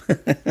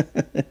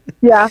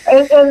 yeah,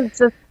 it's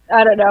just,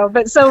 I don't know.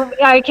 But so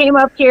I came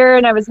up here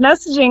and I was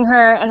messaging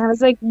her and I was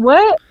like,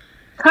 what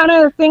kind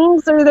of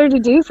things are there to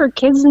do for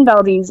kids in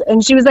Valdez?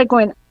 And she was like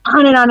going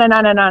on and on and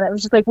on and on. It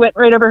was just like went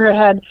right over her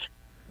head.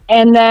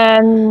 And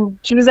then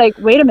she was like,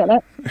 wait a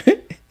minute,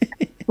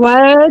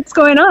 what's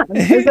going on?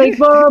 I was like,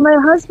 well, my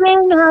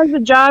husband has a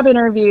job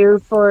interview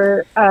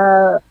for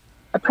a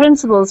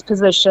principal's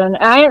position. And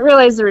I didn't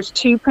realize there was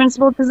 2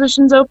 principal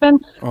positions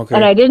open. Okay.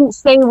 And I didn't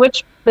say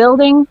which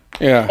building.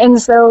 Yeah.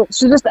 And so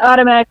she just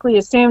automatically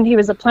assumed he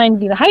was applying to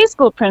be the high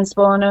school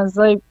principal. And I was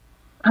like,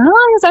 I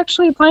was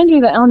actually applying to be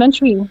the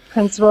elementary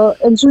principal.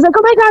 And she was like,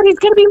 oh my God, he's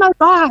going to be my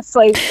boss.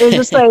 Like, it was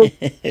just like,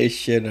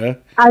 shit, huh?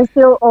 I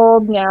feel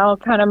old now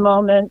kind of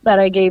moment that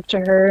I gave to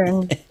her.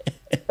 And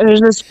it was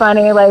just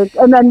funny. Like,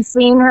 and then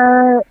seeing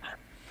her,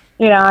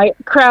 I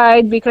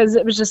cried because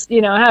it was just,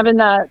 having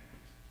that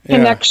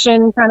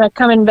connection kind of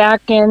coming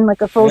back in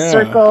like a full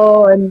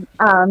circle. And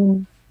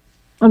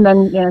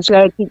then, she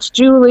got to teach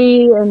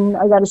Julie and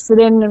I got to sit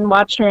in and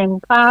watch her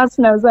in class.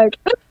 And I was like,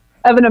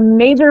 having a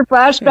major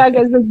flashback.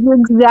 I was like, you're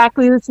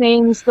exactly the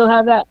same. You still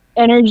have that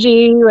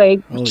energy.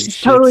 Like,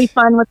 she's totally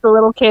fun with the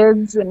little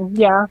kids. And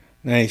yeah.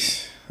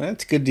 Nice.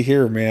 That's good to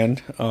hear, man.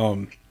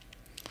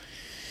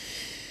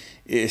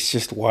 It's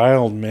just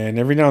wild, man.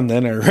 Every now and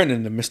then I run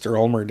into Mr.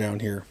 Ulmer down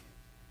here.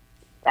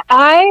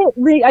 I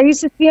used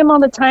to see him all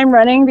the time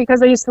running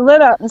because I used to live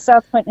out in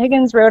South Point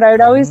Higgins Road. I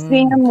would always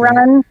see him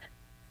run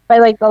by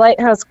like the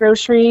Lighthouse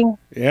Grocery.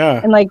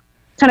 Yeah. And like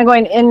kind of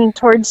going in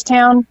towards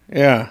town.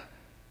 Yeah.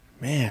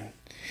 Man.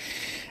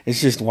 It's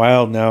just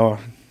wild now.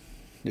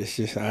 It's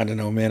just, I don't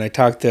know, man. I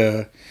talked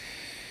to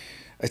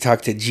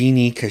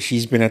Jeannie because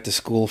she's been at the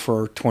school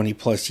for 20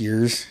 plus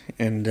years.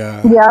 And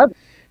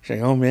She's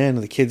like, oh man,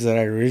 the kids that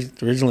I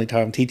originally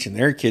taught, I'm teaching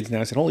their kids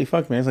now. I said, holy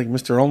fuck, man! It's like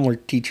Mr. Ulmer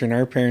teaching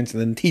our parents and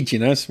then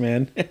teaching us,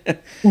 man.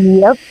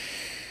 Yep.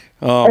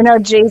 I know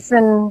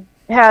Jason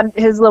had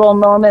his little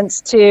moments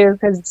too,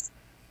 because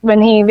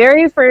when he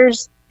very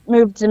first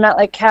moved to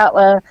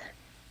Metlakatla,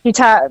 he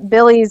taught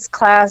Billy's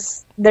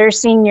class their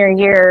senior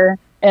year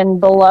and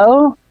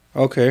below.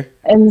 Okay.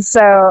 And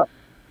so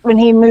when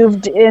he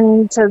moved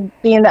into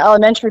being the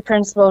elementary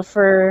principal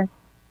for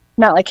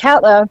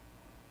Metlakatla,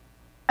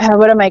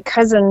 one of my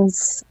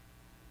cousins,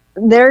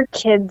 their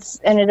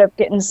kids ended up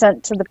getting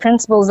sent to the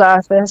principal's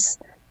office.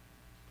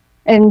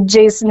 And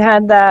Jason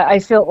had that I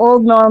feel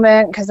old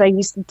moment because I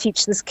used to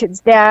teach this kid's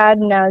dad,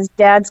 and now his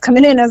dad's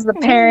coming in as the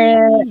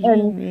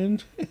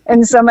parent.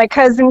 And so my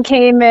cousin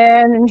came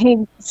in and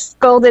he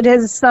scolded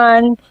his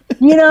son.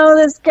 You know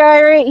this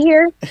guy right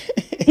here?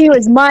 He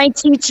was my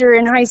teacher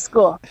in high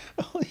school.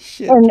 Holy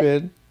shit, and,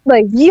 man.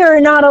 Like, you're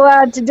not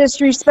allowed to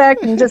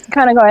disrespect, and just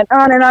kind of going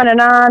on and on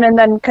and on. And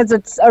then because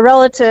it's a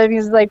relative,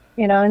 he's like,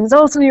 you know, and it's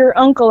also your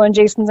uncle. And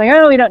Jason's like,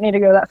 oh, we don't need to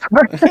go that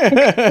far.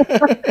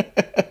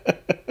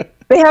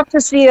 They have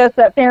to see us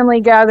at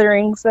family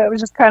gatherings, so it was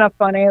just kind of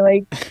funny.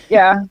 Like,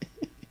 yeah.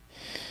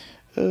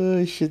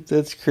 Oh, shit,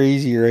 that's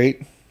crazy, right?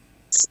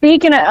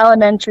 Speaking of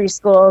elementary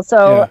school,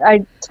 so yeah.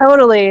 I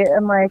totally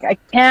am like, I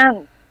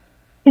can't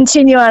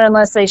continue on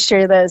unless I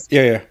share this.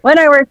 Yeah. When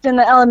I worked in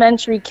the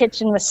elementary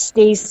kitchen with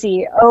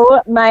Stacy,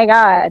 oh my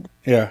God.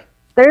 Yeah.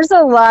 There's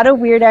a lot of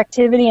weird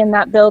activity in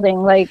that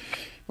building, like,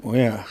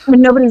 when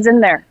nobody's in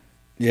there.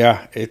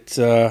 Yeah, it's,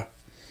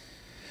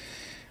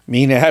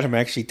 me and Adam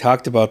actually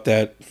talked about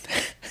that.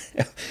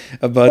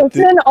 It's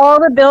in all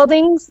the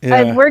buildings. Yeah.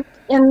 I've worked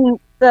in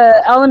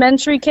the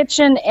elementary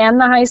kitchen and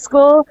the high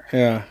school.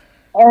 Yeah.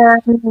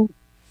 And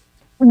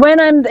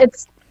when I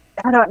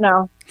don't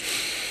know.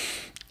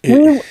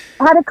 We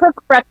had to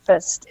cook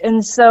breakfast,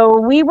 and so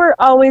we were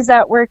always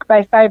at work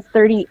by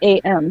 5:30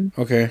 a.m.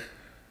 Okay.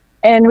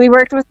 And we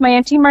worked with my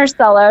Auntie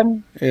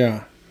Marcella.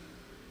 Yeah.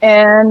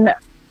 And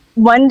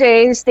one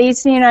day,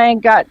 Stacy and I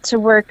got to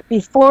work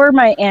before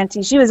my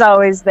auntie. She was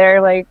always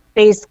there, like,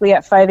 basically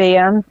at 5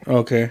 a.m.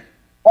 Okay.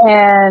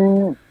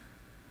 And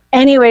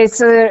anyway,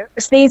 so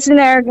Stacy and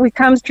I, we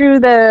come through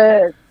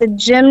the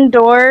gym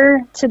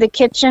door to the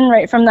kitchen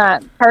right from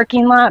that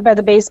parking lot by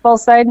the baseball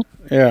side.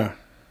 Yeah.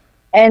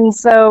 And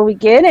so we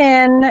get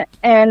in,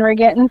 and we're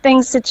getting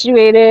things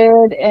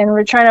situated, and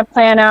we're trying to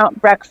plan out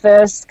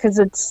breakfast, because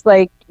it's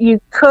like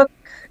you cook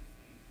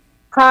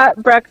hot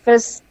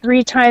breakfast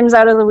 3 times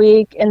out of the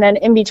week, and then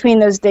in between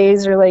those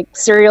days are like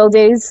cereal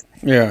days.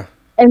 Yeah.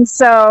 And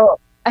so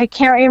I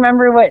can't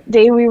remember what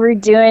day we were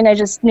doing. I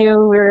just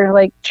knew we were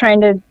like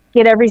trying to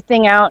get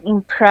everything out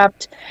and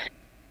prepped.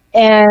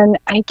 And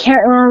I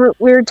can't remember.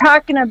 We were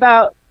talking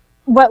about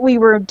what we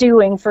were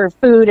doing for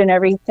food and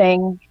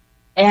everything.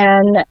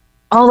 And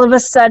all of a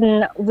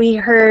sudden we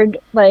heard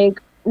like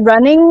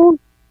running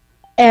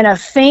and a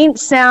faint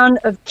sound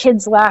of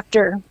kids'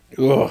 laughter.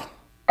 Ugh.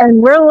 And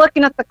we're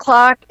looking at the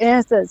clock, and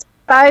it says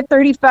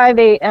 5:35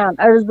 a.m.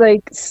 I was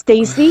like,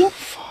 Stacy,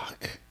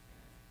 fuck,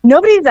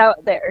 nobody's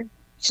out there.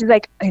 She's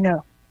like, I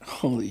know.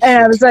 Holy shit.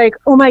 And I was like,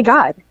 oh my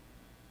God.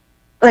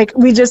 Like,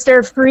 we just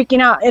started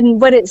freaking out. And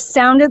what it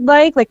sounded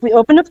like we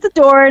opened up the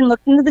door and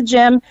looked into the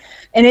gym,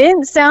 and it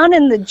didn't sound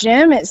in the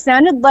gym. It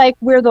sounded like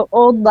where the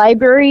old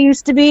library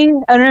used to be.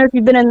 I don't know if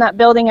you've been in that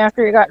building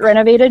after it got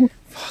renovated.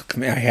 Fuck,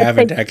 man, I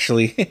haven't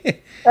actually.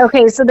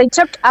 Okay, so they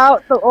took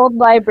out the old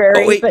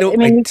library. Oh, wait, but, no, I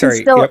mean,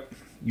 sorry.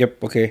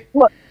 Yep, okay.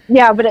 Well,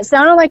 yeah, but it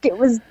sounded like it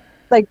was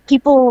like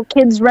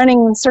kids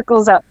running in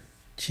circles up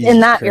Jesus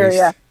in that Christ.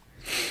 area.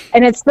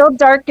 And it's still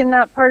dark in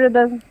that part of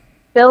the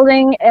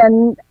building,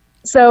 and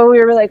so we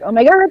were like, oh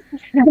my God.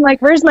 I'm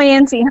like, where's my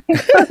auntie?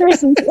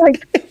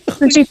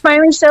 So she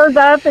finally shows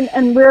up,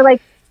 and we're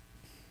like,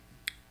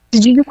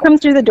 did you come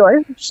through the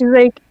door? She's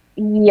like,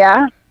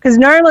 yeah. Because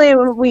normally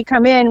when we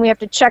come in, we have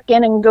to check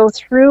in and go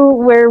through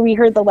where we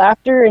heard the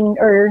laughter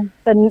or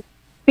the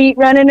feet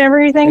running and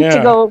everything to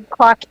go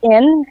clock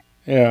in.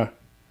 Yeah.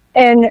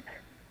 And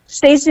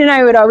Stacy and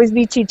I would always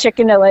be too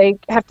chicken to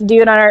like have to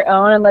do it on our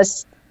own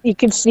unless you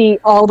could see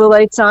all the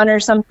lights on or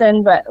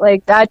something. But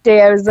like that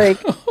day, I was like,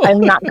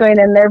 I'm not going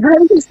in there by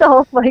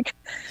myself. Like,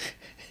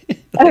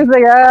 I was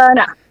like,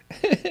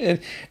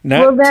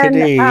 no. Not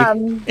today.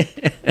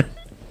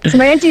 So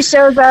my auntie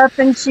shows up,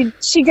 and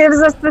she gives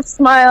us the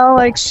smile,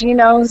 like she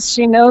knows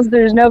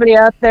there's nobody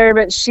out there,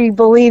 but she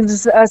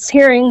believes us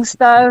hearing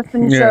stuff.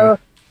 And so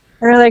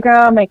we're like,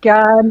 oh my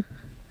God.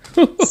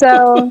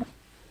 So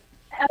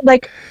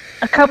like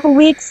a couple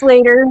weeks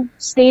later,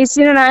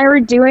 Stacy and I were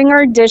doing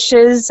our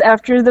dishes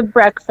after the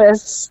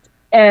breakfast,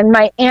 and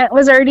my aunt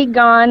was already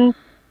gone.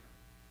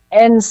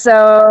 And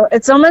so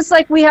it's almost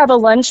like we have a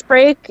lunch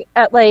break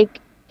at like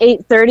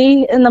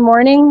 8:30 in the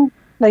morning.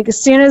 Like as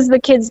soon as the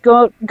kids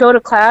go to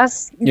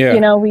class, we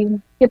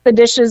get the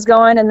dishes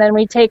going, and then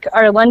we take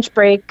our lunch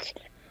break,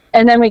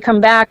 and then we come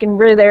back and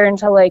we're there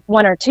until like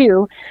 1 or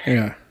 2.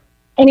 Yeah.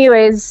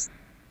 Anyways,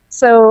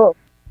 so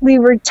we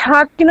were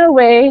talking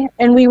away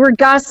and we were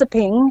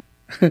gossiping,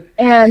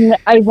 And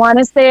I want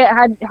to say it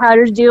had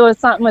to do with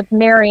something with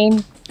Mary.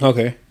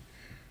 Okay.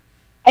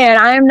 And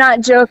I'm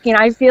not joking.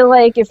 I feel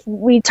like if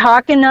we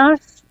talk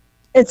enough,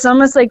 it's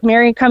almost like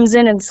Mary comes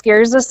in and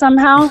scares us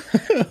somehow.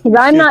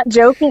 I'm not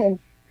joking.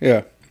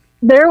 Yeah.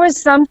 There was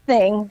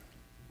something.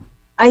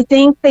 I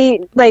think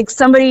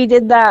somebody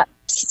did that,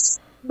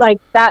 like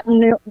that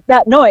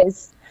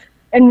noise.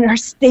 And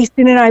Stacy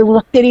and I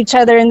looked at each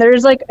other, and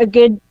there's like a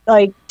good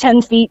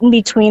 10 feet in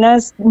between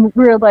us. And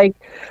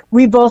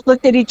we both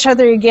looked at each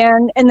other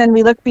again, and then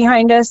we looked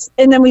behind us,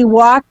 and then we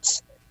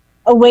walked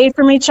away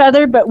from each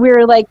other, but we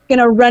were like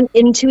gonna run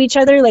into each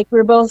other, like we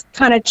were both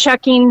kind of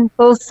checking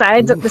both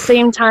sides at the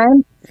same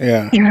time.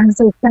 Yeah. And I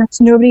was like,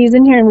 "That's nobody's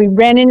in here." And we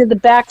ran into the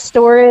back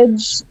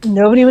storage.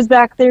 Nobody was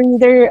back there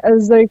either. I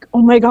was like,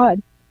 "Oh my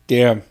god!"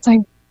 Damn. It's like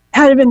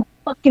had it been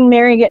fucking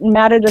Mary getting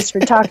mad at us for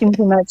talking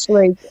too much.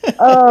 Like,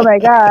 oh my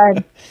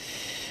god.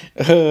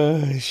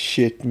 Oh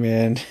shit,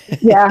 man.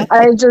 Yeah,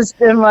 I just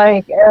been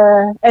like,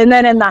 and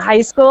then in the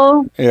high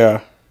school, Yeah.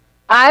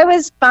 I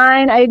was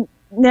fine. I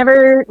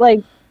never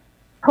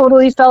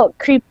totally felt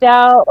creeped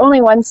out,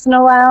 only once in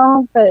a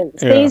while. But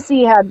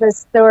Stacy had this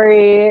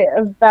story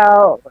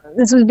about,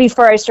 this was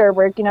before I started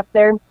working up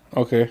there.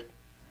 Okay.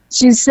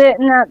 She's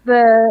sitting at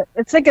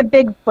it's like a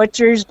big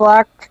butcher's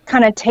block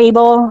kind of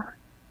table,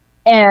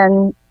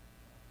 and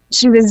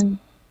she was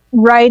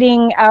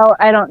writing out,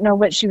 I don't know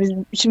what she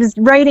was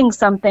writing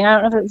something. I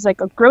don't know if it was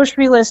like a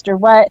grocery list or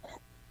what.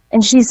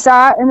 And she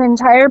saw an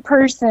entire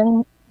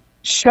person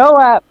show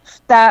up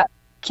that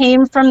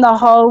came from the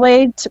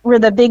hallway to where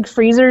the big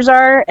freezers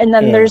are, and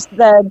then there's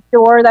the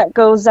door that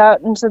goes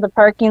out into the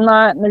parking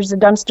lot, and there's a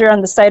dumpster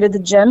on the side of the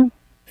gym.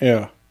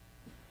 Yeah.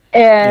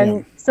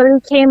 And so they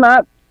came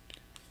up,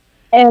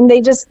 and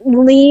they just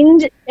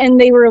leaned, and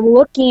they were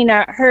looking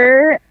at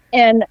her,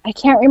 and I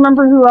can't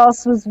remember who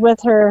else was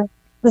with her.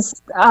 This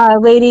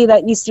lady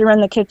that used to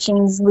run the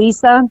kitchens,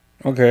 Lisa.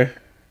 Okay.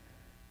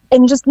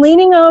 And just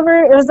leaning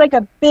over, it was like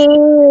a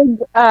big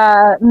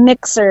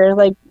mixer,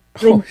 like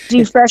they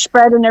do fresh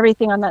bread and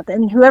everything on that.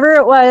 And whoever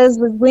it was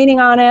leaning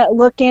on it,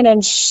 looking,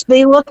 and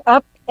they look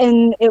up,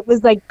 and it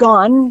was like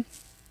gone.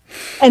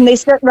 And they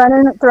start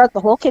running throughout the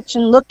whole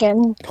kitchen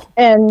looking,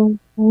 and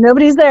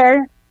nobody's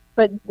there.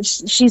 But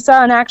she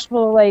saw an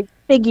actual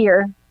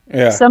figure,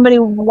 somebody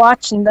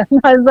watching them.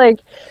 I was like,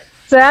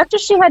 so after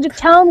she had to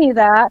tell me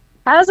that,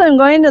 as I'm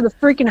going to the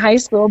freaking high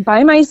school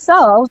by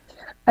myself,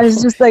 I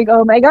was just like,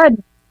 oh my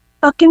god,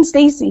 fucking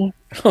Stacy.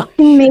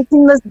 Fucking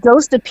making this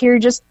ghost appear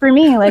just for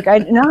me. I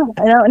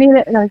don't need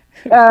it.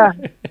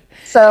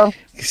 So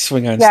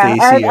swing on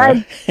Stacy.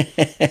 I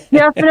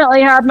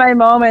definitely had my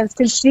moments,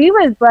 because she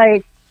was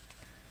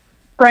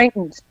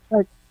frightened.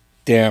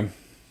 Damn.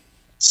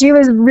 She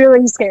was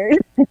really scared.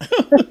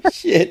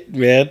 Shit,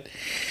 man.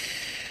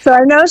 So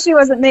I know she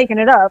wasn't making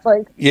it up.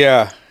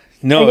 Yeah.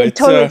 No, I can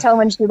totally tell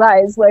when she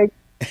lies.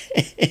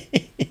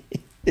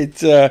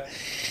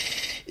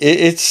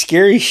 It's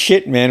scary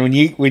shit, man. When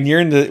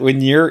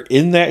you're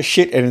in that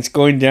shit and it's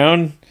going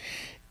down,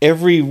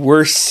 every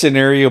worst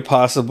scenario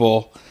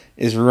possible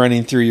is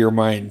running through your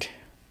mind.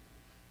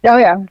 Oh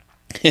yeah.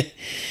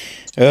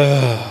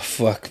 Oh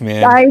fuck,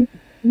 man. I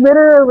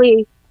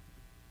literally,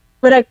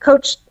 but I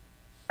coached.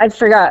 I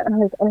forgot.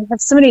 I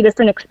have so many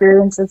different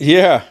experiences.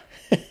 Yeah.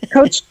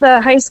 Coached the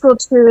high school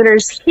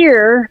cheerleaders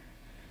here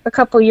a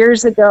couple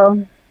years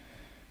ago.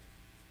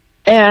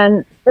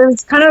 And it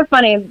was kind of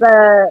funny.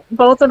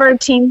 Both of our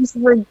teams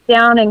were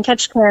down in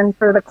Ketchikan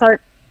for the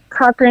Clark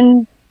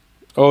Cochran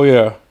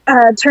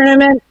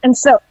tournament. And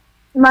so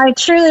my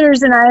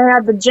cheerleaders and I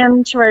had the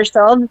gym to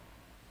ourselves.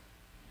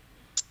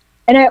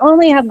 And I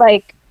only had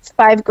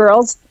 5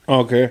 girls.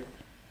 Okay.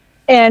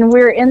 And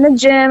we're in the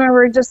gym, and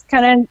we're just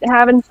kind of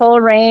having full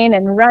reign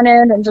and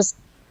running and just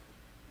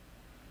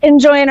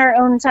enjoying our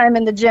own time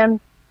in the gym.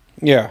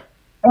 Yeah.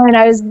 And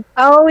I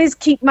always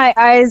keep my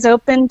eyes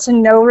open to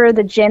know where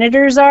the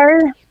janitors are,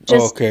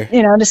 just,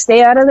 to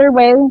stay out of their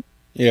way.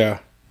 Yeah.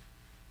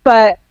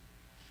 But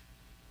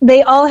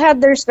they all had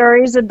their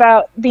stories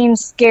about being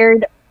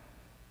scared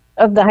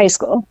of the high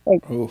school.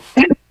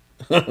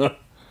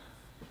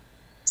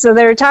 So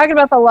they were talking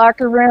about the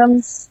locker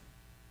rooms,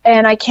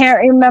 and I can't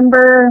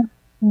remember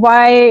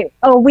why.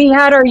 Oh, we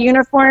had our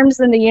uniforms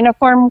in the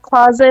uniform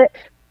closet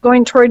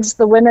going towards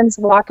the women's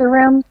locker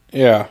room.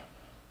 Yeah.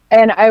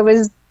 And I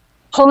was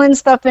pulling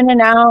stuff in and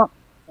out,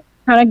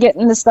 kind of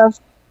getting the stuff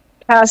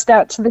passed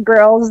out to the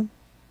girls.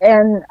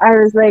 And I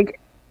was like,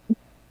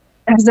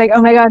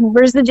 oh my god,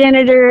 where's the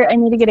janitor? I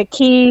need to get a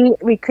key.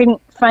 We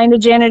couldn't find a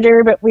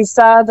janitor, but we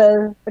saw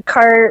the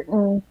cart,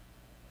 and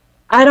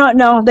I don't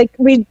know.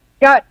 We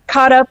got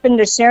caught up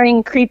into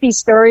sharing creepy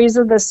stories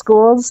of the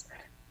schools.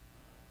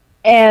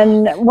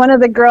 And one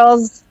of the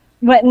girls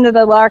went into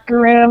the locker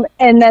room,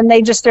 and then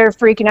they just started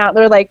freaking out.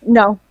 They're like,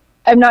 no,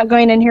 I'm not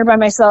going in here by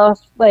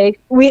myself.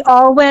 We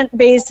all went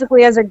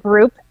basically as a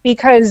group,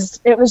 because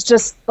it was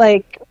just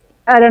I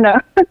don't know,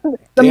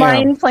 the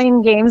mind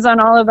playing games on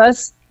all of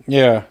us.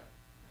 Yeah.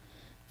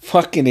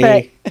 Fucking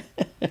A.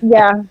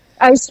 Yeah.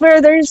 I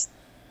swear there's,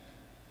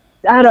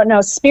 I don't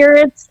know,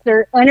 spirits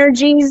or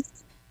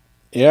energies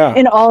Yeah.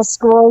 in all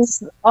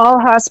schools, all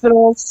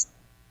hospitals.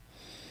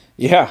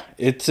 Yeah.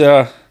 It's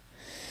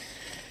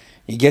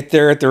you get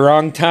there at the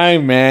wrong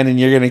time, man, and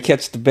you're gonna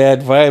catch the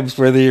bad vibes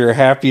whether you're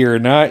happy or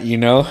not, you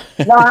know?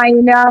 I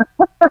know.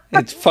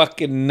 It's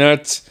fucking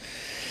nuts.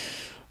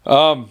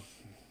 Well,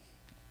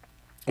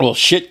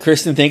 shit,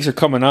 Kristen, thanks for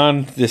coming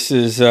on. This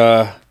is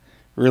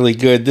really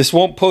good. This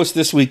won't post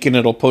this weekend,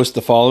 it'll post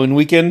the following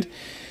weekend.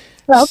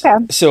 Okay.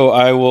 So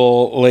I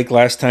will, like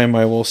last time,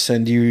 I will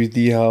send you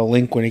the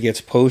link when it gets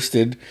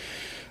posted.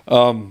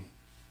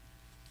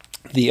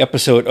 The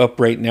episode up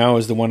right now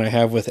is the one I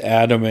have with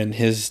Adam and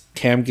his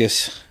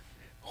Tamgus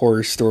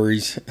horror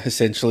stories,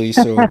 essentially.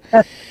 So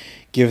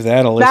give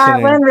that a listen.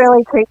 That one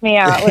really creeped me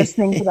out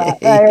listening to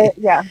that.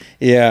 Yeah.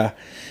 Yeah.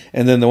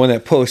 And then the one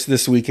that posts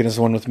this weekend is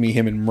the one with me,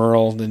 him, and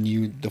Merle. Then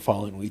you the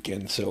following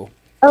weekend. So.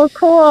 Oh,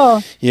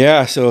 cool.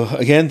 Yeah. So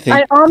again,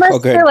 I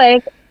almost feel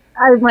like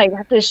I might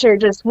have to share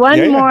just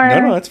one more.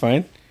 No, that's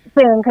fine.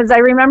 Thing, because I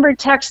remember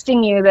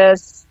texting you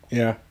this.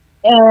 Yeah.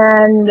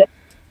 And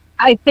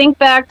I think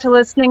back to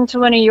listening to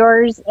one of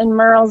yours and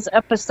Merle's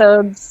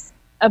episodes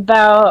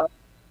about,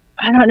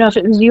 I don't know if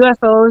it was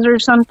UFOs or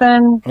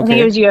something. Okay. I think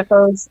it was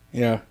UFOs.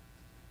 Yeah.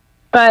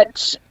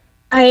 But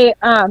I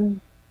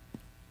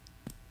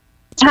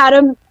had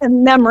a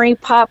memory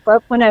pop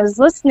up when I was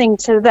listening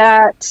to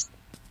that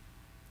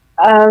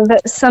of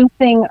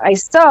something I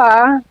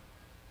saw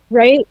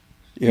right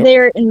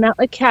there in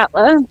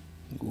Metlakatla.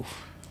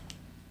 Oof.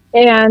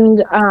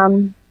 And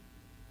I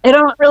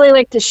don't really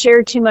like to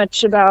share too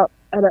much about,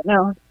 I don't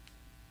know,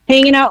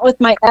 hanging out with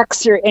my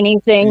ex or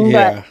anything,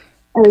 but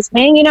I was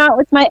hanging out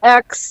with my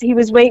ex. He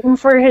was waiting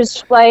for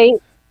his flight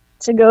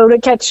to go to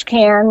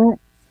Keristyns,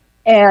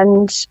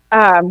 and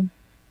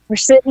we're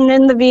sitting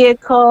in the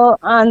vehicle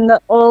on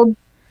the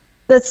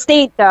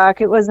state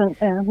dock. It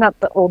wasn't, not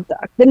the old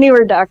dock, the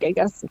newer dock, I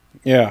guess.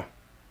 Yeah.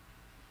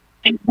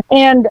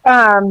 And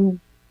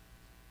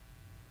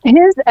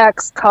his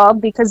ex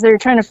called because they were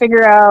trying to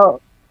figure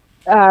out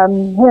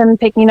him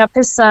picking up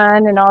his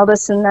son and all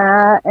this and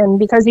that. And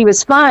because he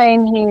was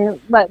fine, he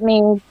let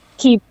me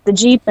keep the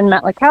Jeep in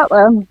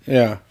Metlakatla.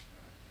 Yeah.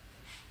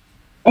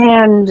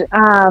 And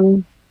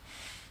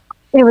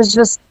it was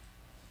just,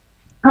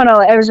 I don't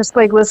know, I was just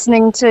like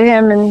listening to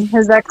him and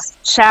his ex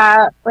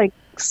chat. Like,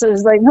 so it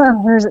was like,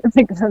 I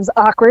think it was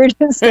awkward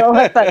still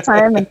at that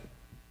time. And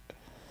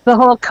the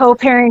whole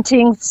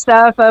co-parenting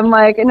stuff, I'm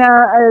like, no,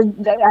 I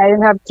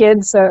didn't have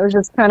kids, so it was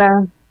just kind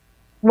of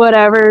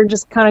whatever,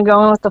 just kind of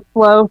going with the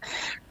flow.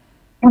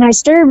 And I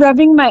started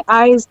rubbing my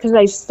eyes because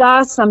I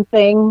saw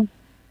something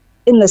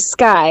in the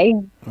sky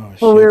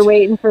while we were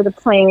waiting for the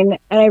plane.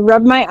 And I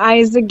rubbed my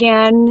eyes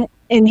again,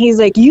 and he's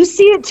like, you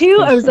see it too?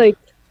 I was like,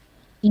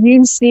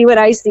 you see what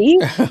I see?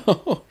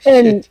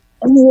 And he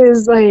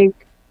was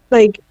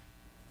like,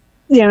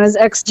 you know, his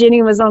ex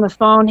Jenny was on the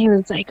phone. He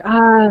was like,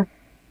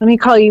 let me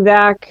call you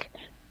back.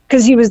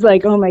 Because he was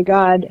like, oh my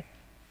God.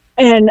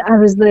 And I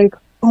was like,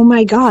 oh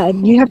my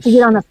God, you have to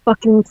get on a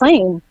fucking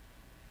plane.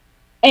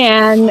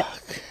 And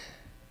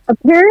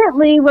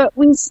apparently what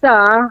we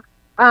saw,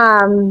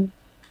 I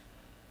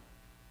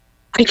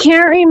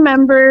can't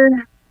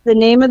remember the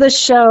name of the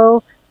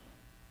show.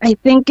 I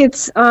think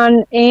it's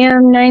on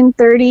AM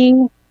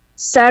 930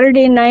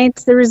 Saturday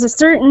nights. There was a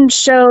certain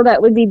show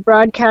that would be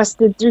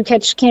broadcasted through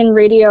Keristyns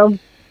radio.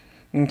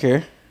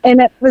 Okay. And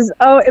it was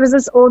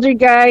this older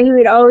guy who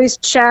would always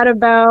chat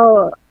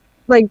about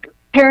like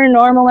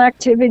paranormal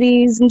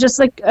activities and just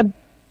like a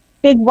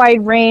big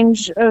wide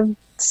range of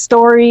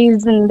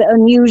stories and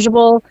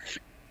unusual.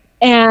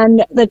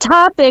 And the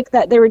topic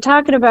that they were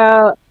talking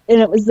about,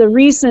 and it was the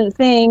recent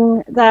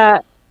thing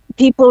that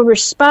people were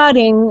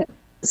spotting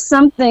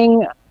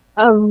something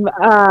of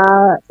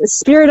the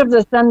spirit of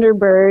the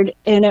Thunderbird,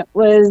 and it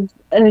was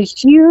a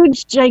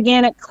huge,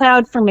 gigantic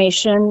cloud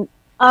formation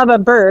of a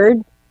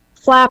bird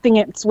flapping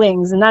its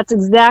wings, and that's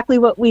exactly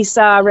what we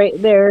saw right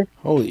there.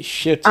 Holy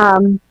shit.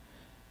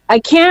 I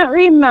can't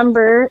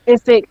remember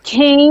if it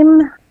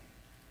came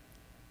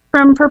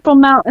from Purple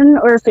Mountain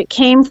or if it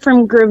came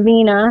from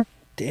Gravina.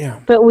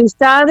 Damn. But we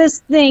saw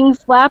this thing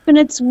flapping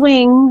its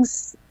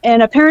wings,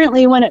 and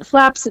apparently when it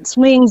flaps its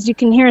wings, you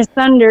can hear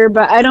thunder,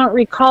 but I don't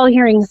recall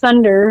hearing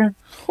thunder.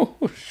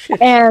 Oh,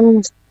 shit.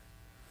 And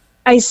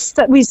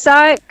we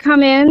saw it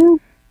come in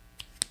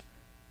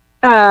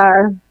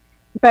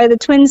by the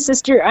Twin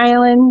Sister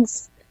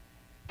Islands,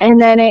 and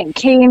then it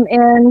came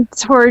in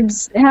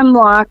towards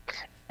Hemlock,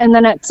 and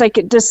then it's like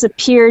it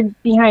disappeared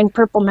behind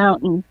Purple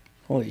Mountain.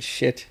 Holy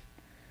shit.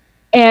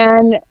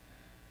 And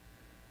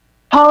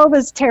Paul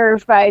was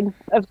terrified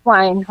of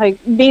flying.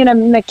 Like, being a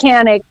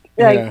mechanic,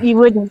 like, you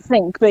wouldn't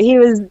think, but he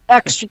was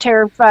extra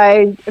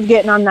terrified of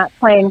getting on that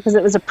plane because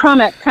it was a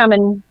Promet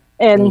coming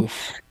in.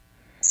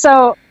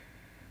 So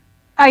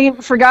I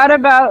forgot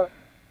about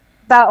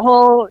that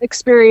whole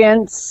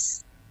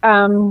experience.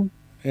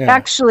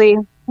 Actually,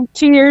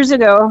 2 years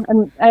ago,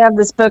 and I have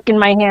this book in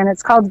my hand.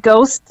 It's called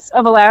Ghosts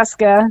of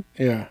Alaska.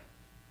 Yeah.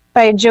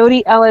 By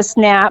Jody Ellis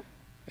Knapp.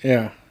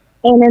 Yeah.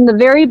 And in the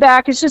very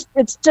back, it's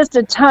just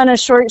a ton of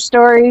short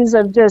stories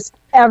of just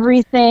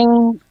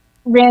everything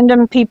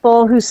random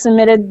people who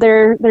submitted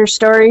their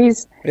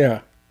stories.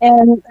 Yeah.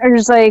 And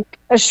there's like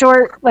a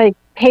short like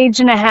page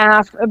and a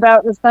half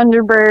about the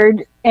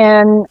Thunderbird,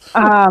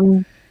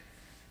 and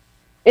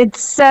it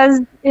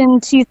says in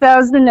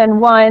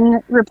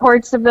 2001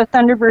 reports of the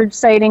Thunderbird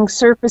sighting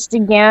surfaced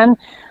again,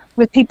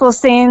 with people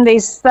saying they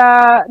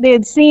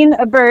had seen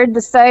a bird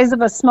the size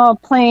of a small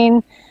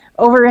plane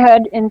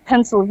overhead in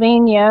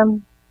Pennsylvania.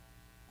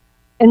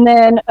 And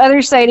then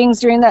other sightings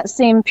during that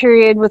same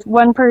period, with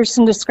one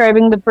person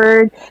describing the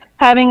bird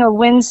having a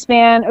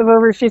wingspan of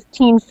over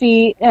 15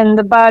 feet and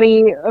the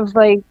body of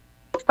like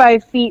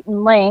 5 feet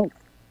in length.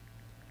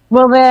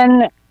 Well,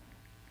 then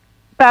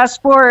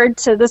fast forward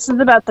to, this is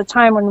about the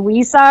time when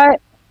we saw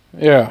it.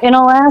 Yeah. In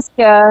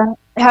Alaska,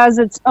 has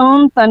its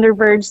own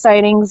Thunderbird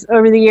sightings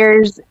over the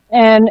years,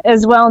 and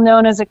as well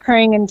known as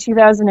occurring in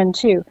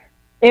 2002.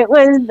 It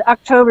was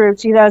October of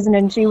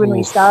 2002 when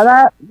we saw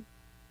that.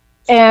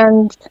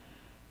 And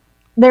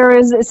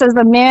it says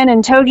the man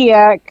in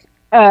Togiak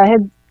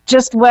had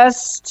just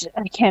west,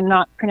 I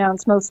cannot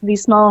pronounce most of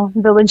these small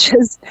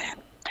villages.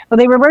 Well,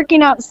 they were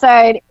working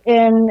outside,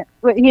 and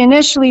what he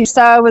initially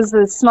saw was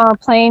a small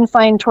plane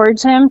flying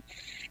towards him.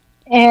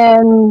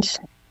 And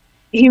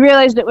he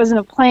realized it wasn't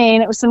a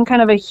plane. It was some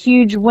kind of a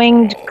huge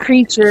winged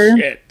creature.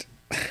 Shit.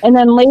 And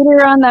then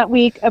later on that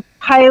week, a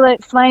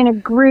pilot flying a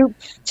group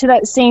to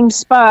that same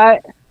spot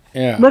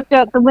looked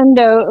out the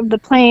window of the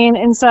plane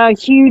and saw a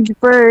huge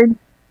bird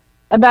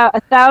about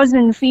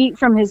 1,000 feet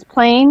from his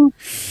plane.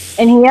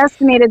 And he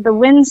estimated the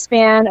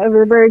wingspan of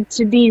the bird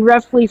to be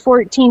roughly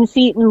 14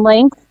 feet in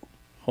length.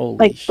 Holy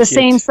like shit. The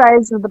same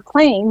size of the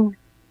plane.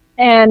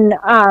 And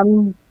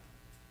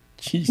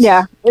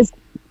Jeez.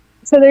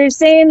 So they're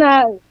saying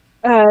that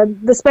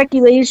the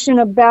speculation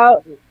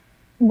about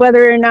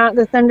whether or not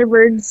the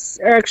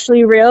Thunderbirds are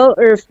actually real,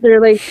 or if they're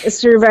like a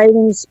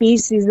surviving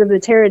species of the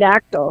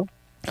pterodactyl.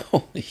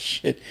 Holy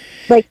shit.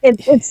 Like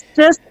it's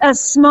just a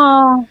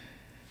small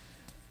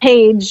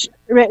page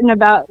written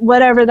about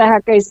whatever the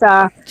heck I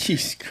saw.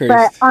 Jesus Christ.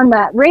 But on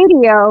that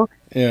radio,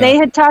 they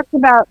had talked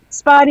about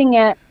spotting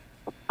it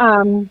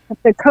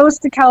the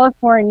coast of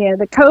California,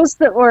 the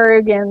coast of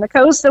Oregon, the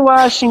coast of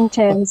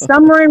Washington,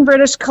 somewhere in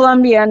British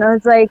Columbia. And I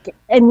was like,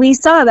 and we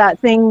saw that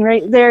thing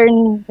right there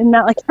in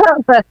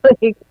that,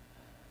 like,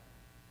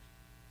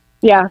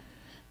 yeah.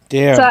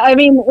 Damn. So, I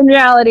mean, in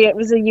reality, it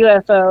was a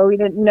UFO. We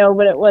didn't know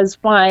what it was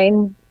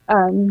flying.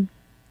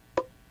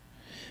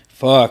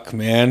 Fuck,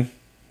 man.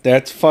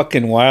 That's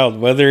fucking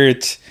wild. Whether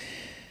it's...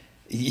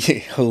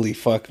 holy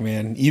fuck,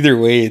 man. Either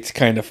way, it's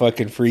kind of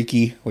fucking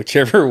freaky.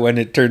 Whichever one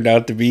it turned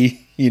out to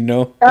be, you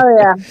know? Oh,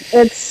 yeah.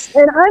 And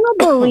I'm a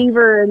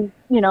believer in,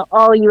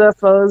 all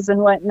UFOs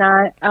and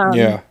whatnot.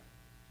 Yeah.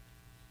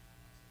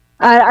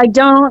 I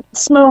don't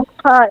smoke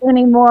pot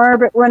anymore,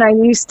 but when I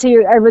used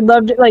to, I would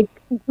love to, like,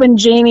 when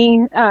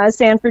Jamie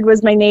Sanford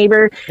was my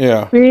neighbor,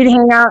 we'd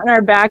hang out in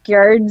our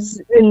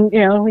backyards, and,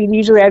 we'd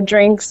usually have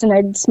drinks, and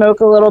I'd smoke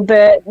a little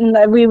bit,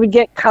 and we would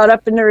get caught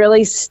up into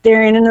really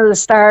staring into the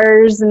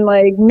stars and,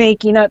 like,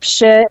 making up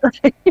shit.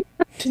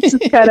 Just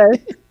kind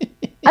of,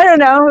 I don't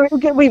know,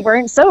 we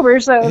weren't sober,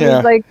 so it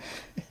was, like,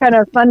 kind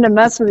of fun to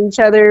mess with each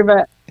other,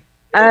 but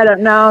I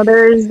don't know,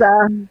 there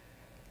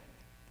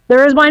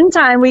was one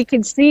time we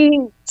could see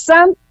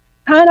some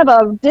kind of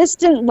a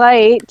distant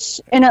light,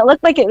 and it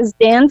looked like it was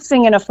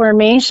dancing in a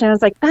formation. I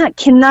was like, that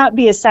cannot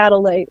be a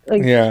satellite.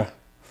 Like, yeah.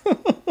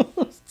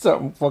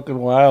 Something fucking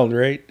wild,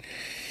 right?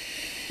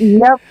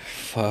 Yep.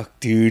 Fuck,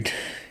 dude.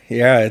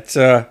 Yeah, it's,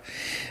 I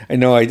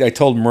know I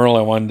told Merle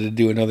I wanted to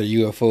do another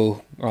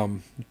UFO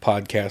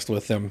podcast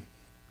with them.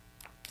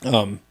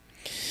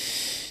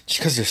 Just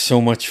because there's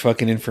so much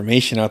fucking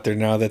information out there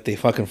now that they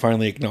fucking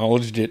finally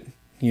acknowledged it,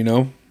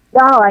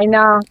 Oh, I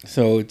know.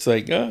 So it's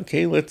like,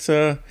 okay, let's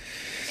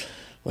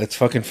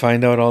fucking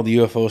find out all the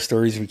UFO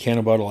stories we can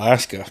about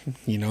Alaska.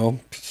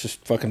 It's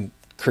just fucking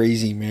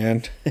crazy,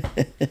 man.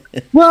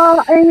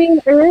 Well, I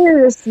mean,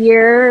 earlier this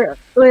year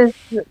with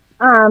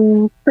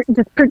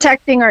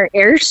protecting our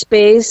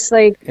airspace,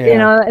 like,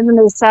 and then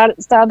they saw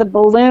the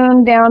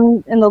balloon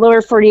down in the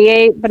lower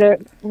 48, but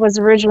it was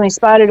originally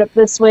spotted up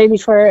this way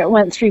before it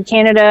went through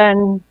Canada.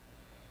 And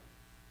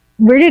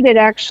where did it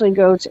actually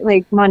go to?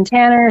 Like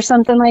Montana or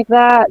something like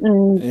that,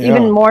 and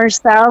even more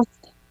south.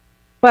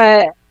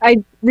 But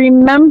I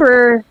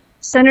remember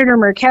Senator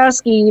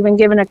Murkowski even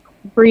giving a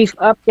brief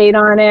update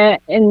on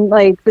it, and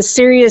like the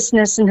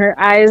seriousness in her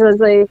eyes. I was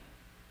like,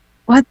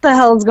 what the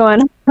hell's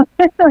going on?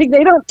 Like,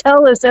 they don't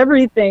tell us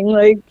everything.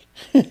 Like,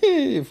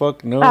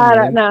 fuck no, I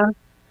don't know.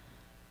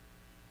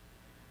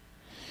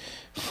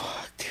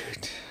 Fuck,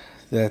 dude.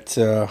 That's,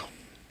 I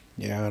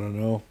don't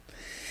know.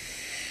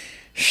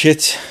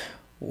 Shit's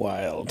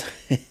wild.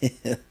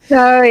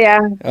 Oh,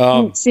 yeah.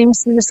 It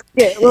seems to just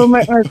get a little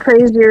bit more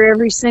crazier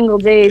every single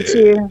day,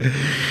 too.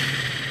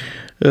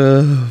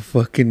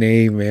 Fucking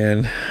A,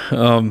 man.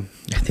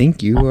 I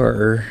think you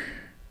are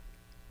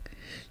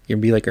gonna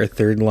be like our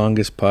third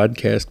longest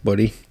podcast,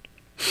 buddy.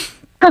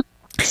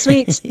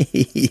 Sweet.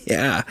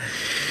 Yeah.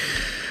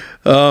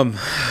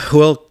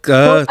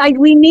 Well,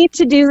 we need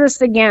to do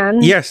this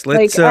again. yes,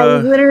 let's. Like, I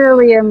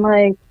literally am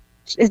like,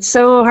 it's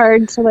so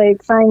hard to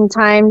like find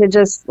time to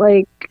just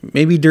like.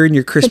 Maybe during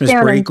your Christmas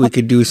down break, and- we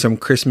could do some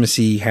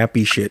Christmassy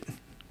happy shit.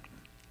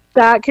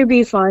 That could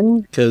be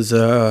fun. Because,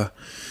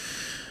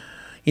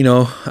 you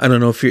know, I don't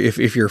know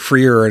if you're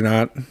freer or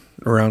not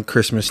around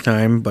Christmas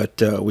time,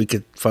 but we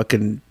could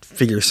fucking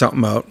figure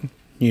something out.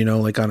 You know,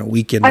 like on a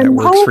weekend that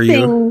works for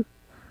you.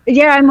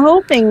 Yeah, I'm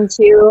hoping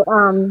to.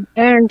 And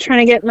I'm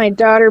trying to get my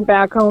daughter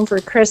back home for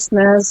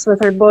Christmas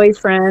with her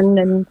boyfriend.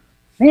 And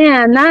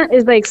man, that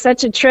is like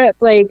such a trip.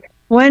 Like,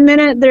 one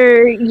minute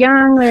they're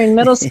young, they're in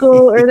middle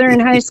school, or they're in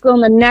high school,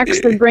 and the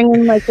next they're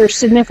bringing like their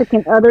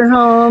significant other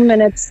home,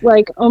 and it's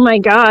like, oh my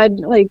god,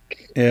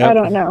 like Yep. I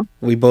don't know.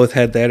 We both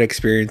had that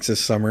experience this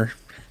summer.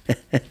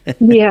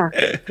 Yeah,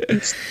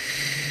 it's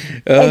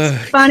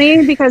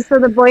funny because so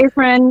the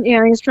boyfriend, you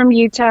know, he's from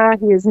Utah.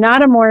 He is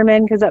not a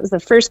Mormon because that was the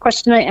first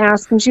question I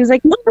asked, and she was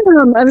like,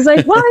 "Mom," I was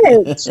like, "What?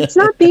 It's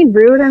not being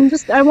rude.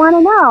 I want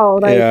to know."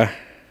 Like, Yeah.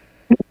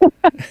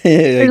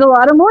 there's a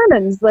lot of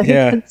Mormons. Like,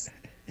 Yeah. it's,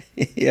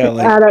 Yeah.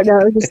 Like, I don't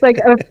know. Just like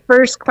a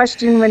first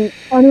question when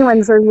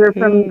anyone says you're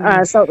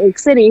from Salt Lake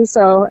City.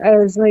 So I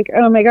was like,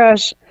 oh my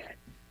gosh.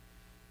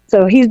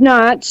 So he's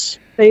not,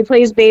 but he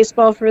plays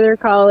baseball for their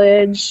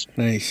college.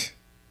 nice.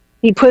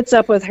 He puts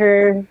up with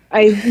her.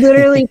 I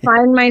literally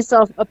find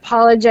myself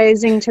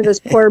apologizing to this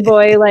poor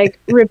boy, like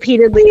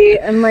repeatedly.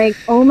 I'm like,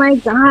 oh my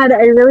God,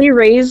 I really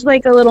raised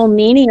like a little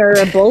meanie or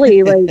a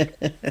bully. Like,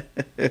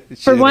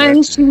 for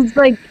one, she's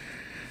like,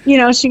 you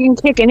know, she can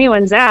kick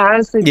anyone's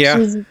ass. Like, Yeah.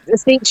 she's a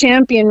state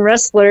champion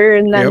wrestler.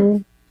 And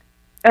then,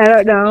 I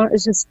don't know,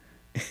 it's just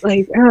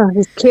like, oh,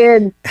 this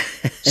kid.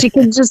 She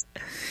could just,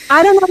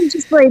 I don't know,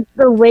 just like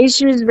the way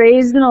she was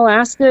raised in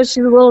Alaska,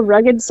 she's a little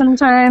rugged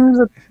sometimes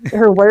with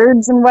her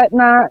words and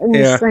whatnot. And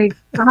Yeah. it's like,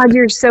 God,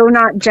 you're so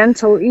not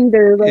gentle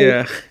either. Like,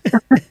 Yeah.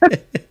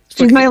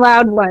 she's my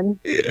loud one.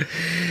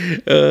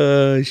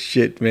 Oh,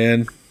 shit,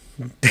 man.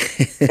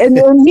 And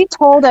then he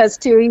told us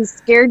too, he's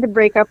scared to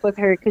break up with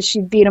her because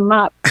she'd beat him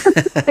up.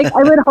 Like,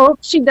 I would hope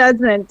she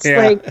doesn't. Yeah.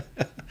 Like,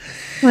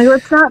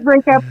 let's not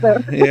break up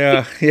though.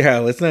 Yeah. Yeah.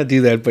 Let's not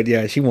do that. But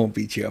yeah, she won't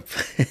beat you up.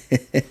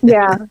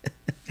 Yeah.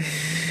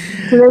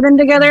 So they've been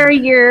together a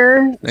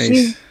year. Nice.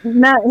 She's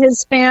met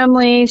his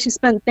family. She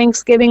spent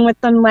Thanksgiving with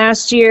them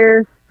last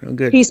year. Oh,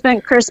 good. He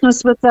spent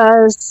Christmas with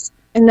us.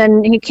 And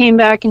then he came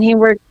back and he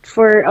worked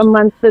for a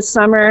month this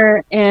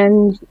summer.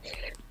 And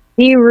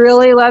he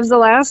really loves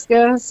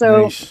Alaska.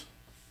 So Nice.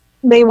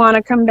 they want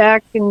to come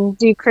back and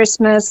do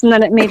Christmas. And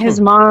then it made his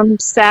mom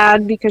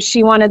sad because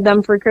she wanted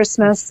them for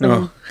Christmas. And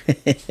Oh.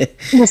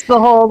 just the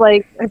whole,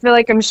 like, I feel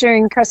like I'm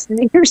sharing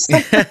custody or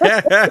something.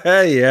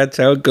 Yeah, that's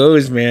how it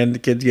goes, man. The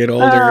kids get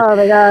older, Oh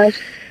my gosh.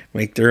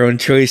 make their own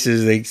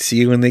choices. They see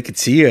you when they could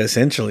see you,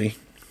 essentially.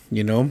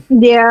 You know?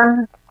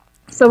 Yeah.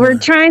 So we're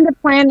trying to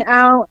plan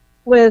out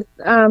with,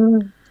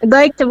 I'd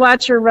like to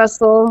watch her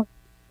wrestle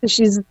because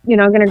she's, you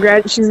know, going to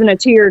graduate. She's in a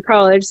 2-year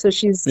college, so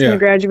she's going Yeah. to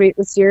graduate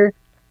this year.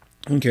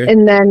 Okay.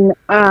 And then,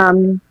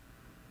 and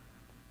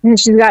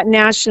she's got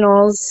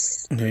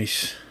nationals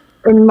Nice.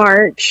 in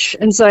March.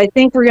 And so I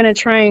think we're going to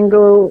try and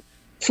go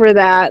for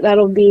that.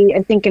 That'll be,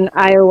 I think, in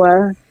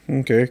Iowa.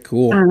 Okay,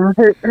 cool.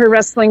 Her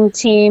wrestling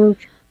team.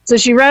 So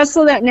she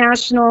wrestled at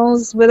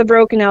nationals with a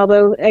broken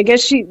elbow. I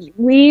guess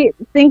we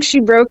think she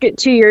broke it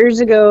 2 years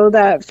ago.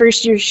 That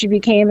first year she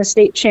became a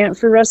state champ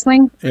for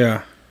wrestling.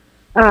 Yeah.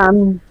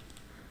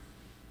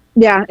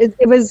 Yeah,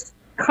 it was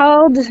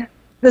called,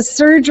 the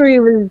surgery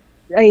was,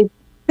 I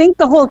think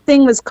the whole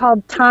thing was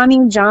called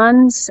Tommy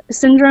John's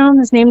syndrome.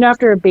 It's named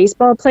after a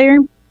baseball player.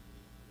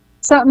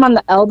 Something on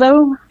the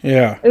elbow.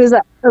 Yeah. It was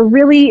a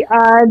really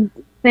odd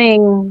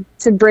thing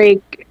to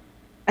break.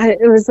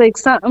 It was like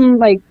something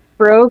like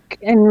broke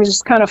and was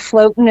just kind of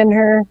floating in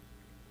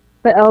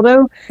the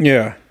elbow.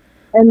 Yeah.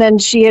 And then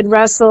she had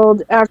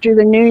wrestled after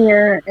the new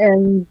year,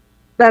 and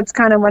that's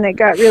kind of when it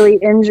got really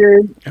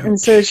injured. Ouch. And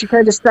so she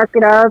tried to suck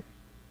it up,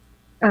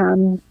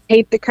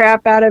 tape the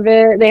crap out of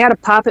it. They had to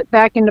pop it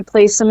back into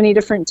place so many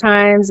different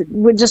times. It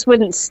just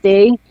wouldn't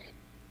stay.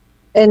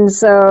 And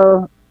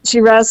so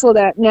she wrestled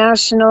at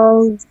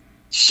nationals.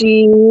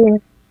 She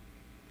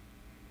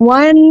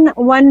won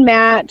one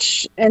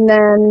match, and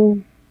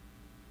then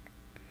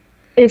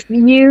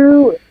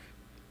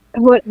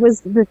what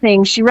was the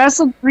thing? She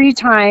wrestled 3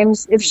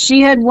 times. If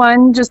she had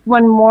won just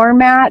one more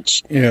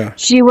match, Yeah.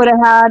 she would have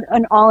had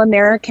an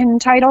All-American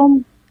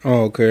title.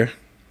 Oh, okay.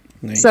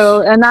 Nice.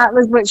 So, and that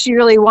was what she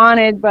really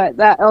wanted, but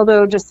that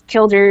elbow just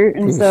killed her.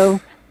 And Oof. so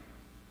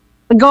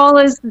the goal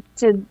is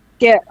to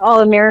get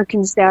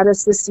All-American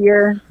status this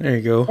year There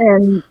you go.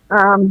 and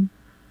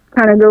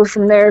kind of go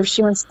from there if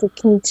she wants to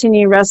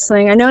continue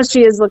wrestling. I know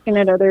she is looking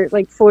at other,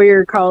 like,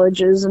 4-year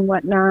colleges and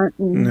whatnot.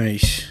 And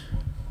Nice.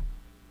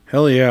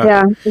 Hell yeah.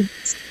 yeah,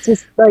 it's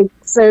just, like,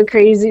 so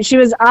crazy. She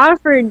was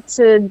offered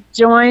to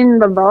join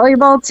the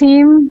volleyball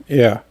team.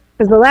 Yeah.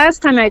 Because the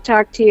last time I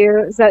talked to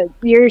you, is that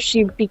year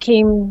she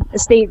became a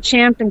state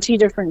champ in 2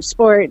 different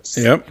sports.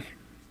 Yep.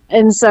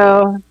 And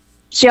so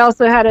she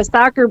also had a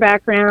soccer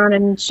background,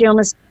 and she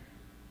almost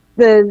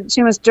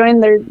she must join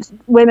their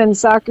women's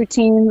soccer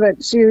team,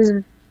 but she was,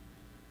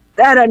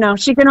 I don't know.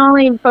 She can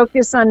only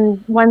focus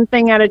on one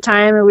thing at a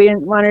time, and we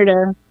didn't want her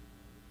to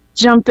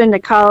jump into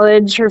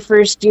college her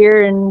first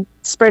year and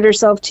spread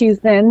herself too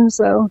thin.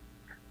 So,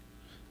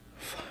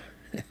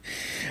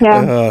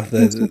 yeah,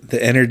 the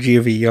energy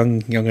of a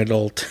young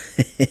adult.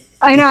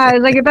 I know. I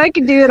was like, if I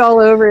could do it all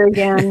over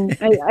again,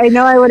 I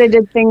know I would have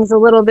did things a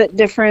little bit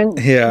different.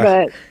 Yeah.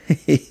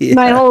 But Yeah.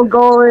 my whole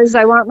goal is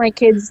I want my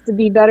kids to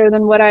be better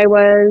than what I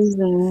was,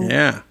 and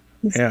yeah.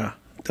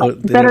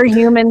 better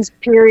humans.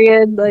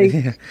 Period.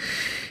 Like,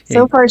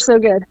 so far so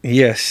good.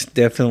 Yes,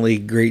 definitely.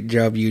 Great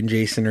job you and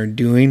Jason are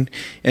doing.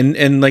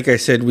 And like I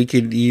said, we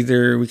could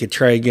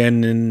try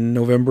again in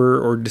November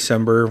or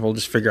December. We'll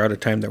just figure out a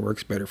time that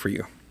works better for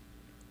you.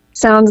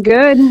 Sounds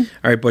good. All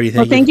right, buddy.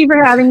 Thank you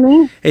for having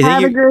me. Hey,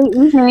 have a great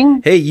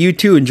evening. Hey, you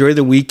too. Enjoy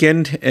the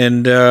weekend,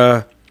 and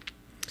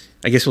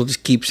I guess we'll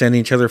just keep sending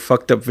each other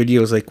fucked up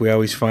videos like we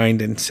always find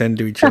and send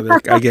to each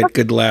other. I get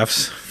good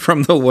laughs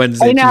from the ones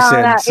that I know, you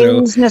send. that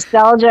So 80s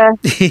nostalgia.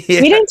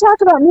 Yeah. We didn't talk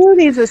about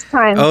movies this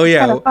time. Oh yeah,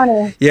 Kind of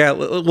funny. Yeah.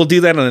 We'll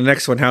do that on the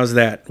next one. How's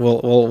that?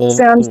 We'll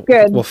Sounds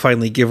good. We'll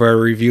finally give our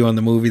review on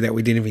the movie that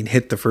we didn't even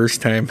hit the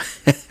first time.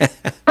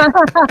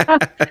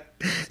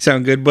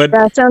 Sound good, bud?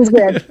 That sounds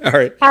good. All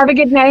right. Have a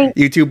good night.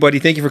 You too, buddy.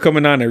 Thank you for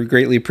coming on. I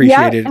greatly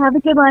appreciate it. Have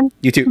a good one.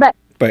 You too. Bye.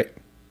 Bye.